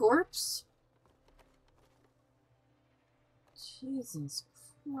kicked the corpse? Jesus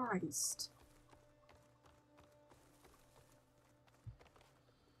Christ.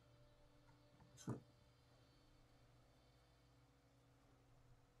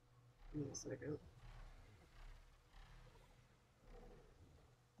 Give me a second.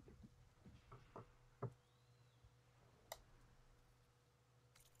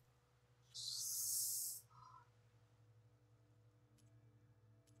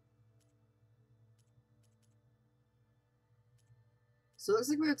 So it looks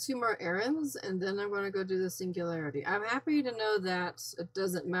like we have 2 more errands, and then I'm going to go do the Singularity. I'm happy to know that it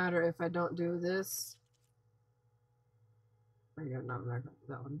doesn't matter if I don't do this. Oh yeah, not that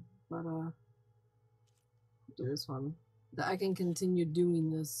one. But, do this one. That I can continue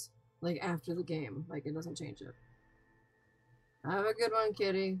doing this, like, after the game. Like, it doesn't change it. Have a good one,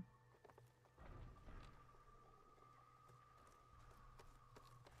 kitty.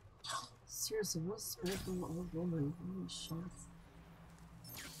 Seriously, what a spiritual old woman. Holy shit.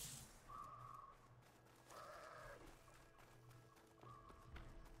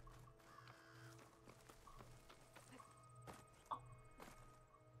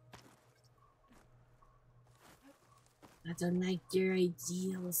 I don't like your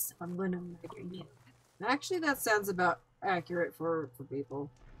ideals. I'm gonna murder you. Actually, that sounds about accurate for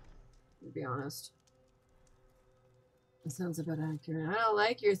people. To be honest. That sounds about accurate. I don't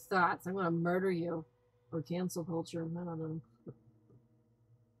like your thoughts. I'm gonna murder you. Or cancel culture. I don't know.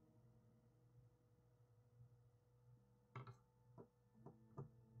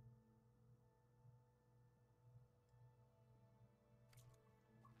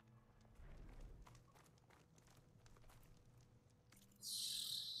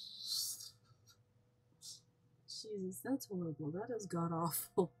 Jesus, that's horrible. That is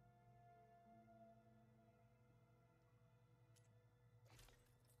god-awful.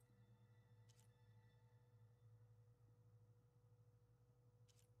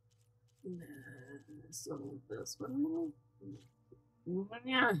 So this one.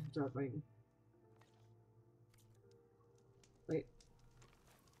 Yeah, dropping. Wait.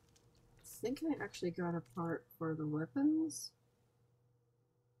 I think I actually got a part for the weapons.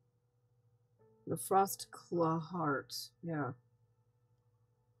 The Frost Claw Heart. Yeah.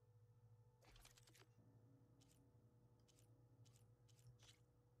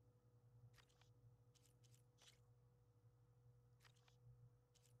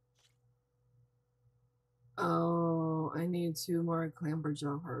 Oh, I need 2 more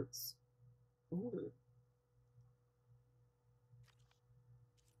Clamberjaw hearts. Ooh.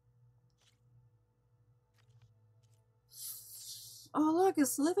 Oh, look, a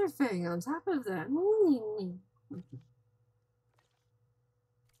Slitherfang on top of that.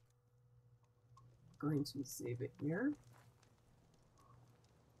 Going to save it here.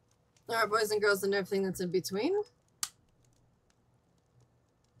 Alright, boys and girls, and everything that's in between.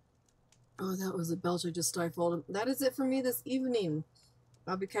 Oh, that was a belch I just stifled. That is it for me this evening.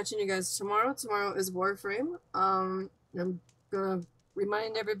 I'll be catching you guys tomorrow. Tomorrow is Warframe. I'm gonna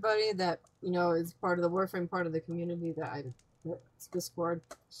remind everybody that, you know, it's part of the Warframe, part of the community that I hit Discord.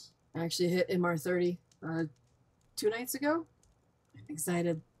 I actually hit MR30 2 nights ago. I'm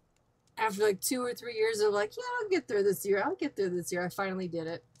excited. After like 2 or 3 years of like, yeah, I'll get there this year. I'll get there this year. I finally did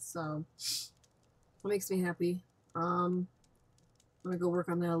it. So it makes me happy. I'm gonna go work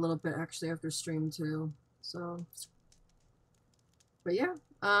on that a little bit actually after stream too. So, but yeah,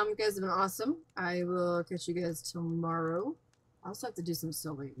 you guys have been awesome. I will catch you guys tomorrow. I also have to do some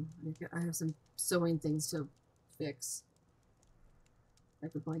sewing. I have some sewing things to fix.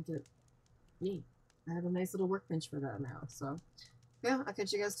 Like the blanket. Neat. I have a nice little workbench for that now. So, yeah, I'll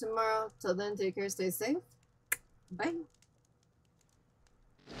catch you guys tomorrow. Till then, take care, stay safe. Bye.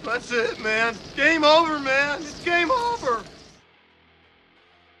 That's it, man. Game over, man. It's game over.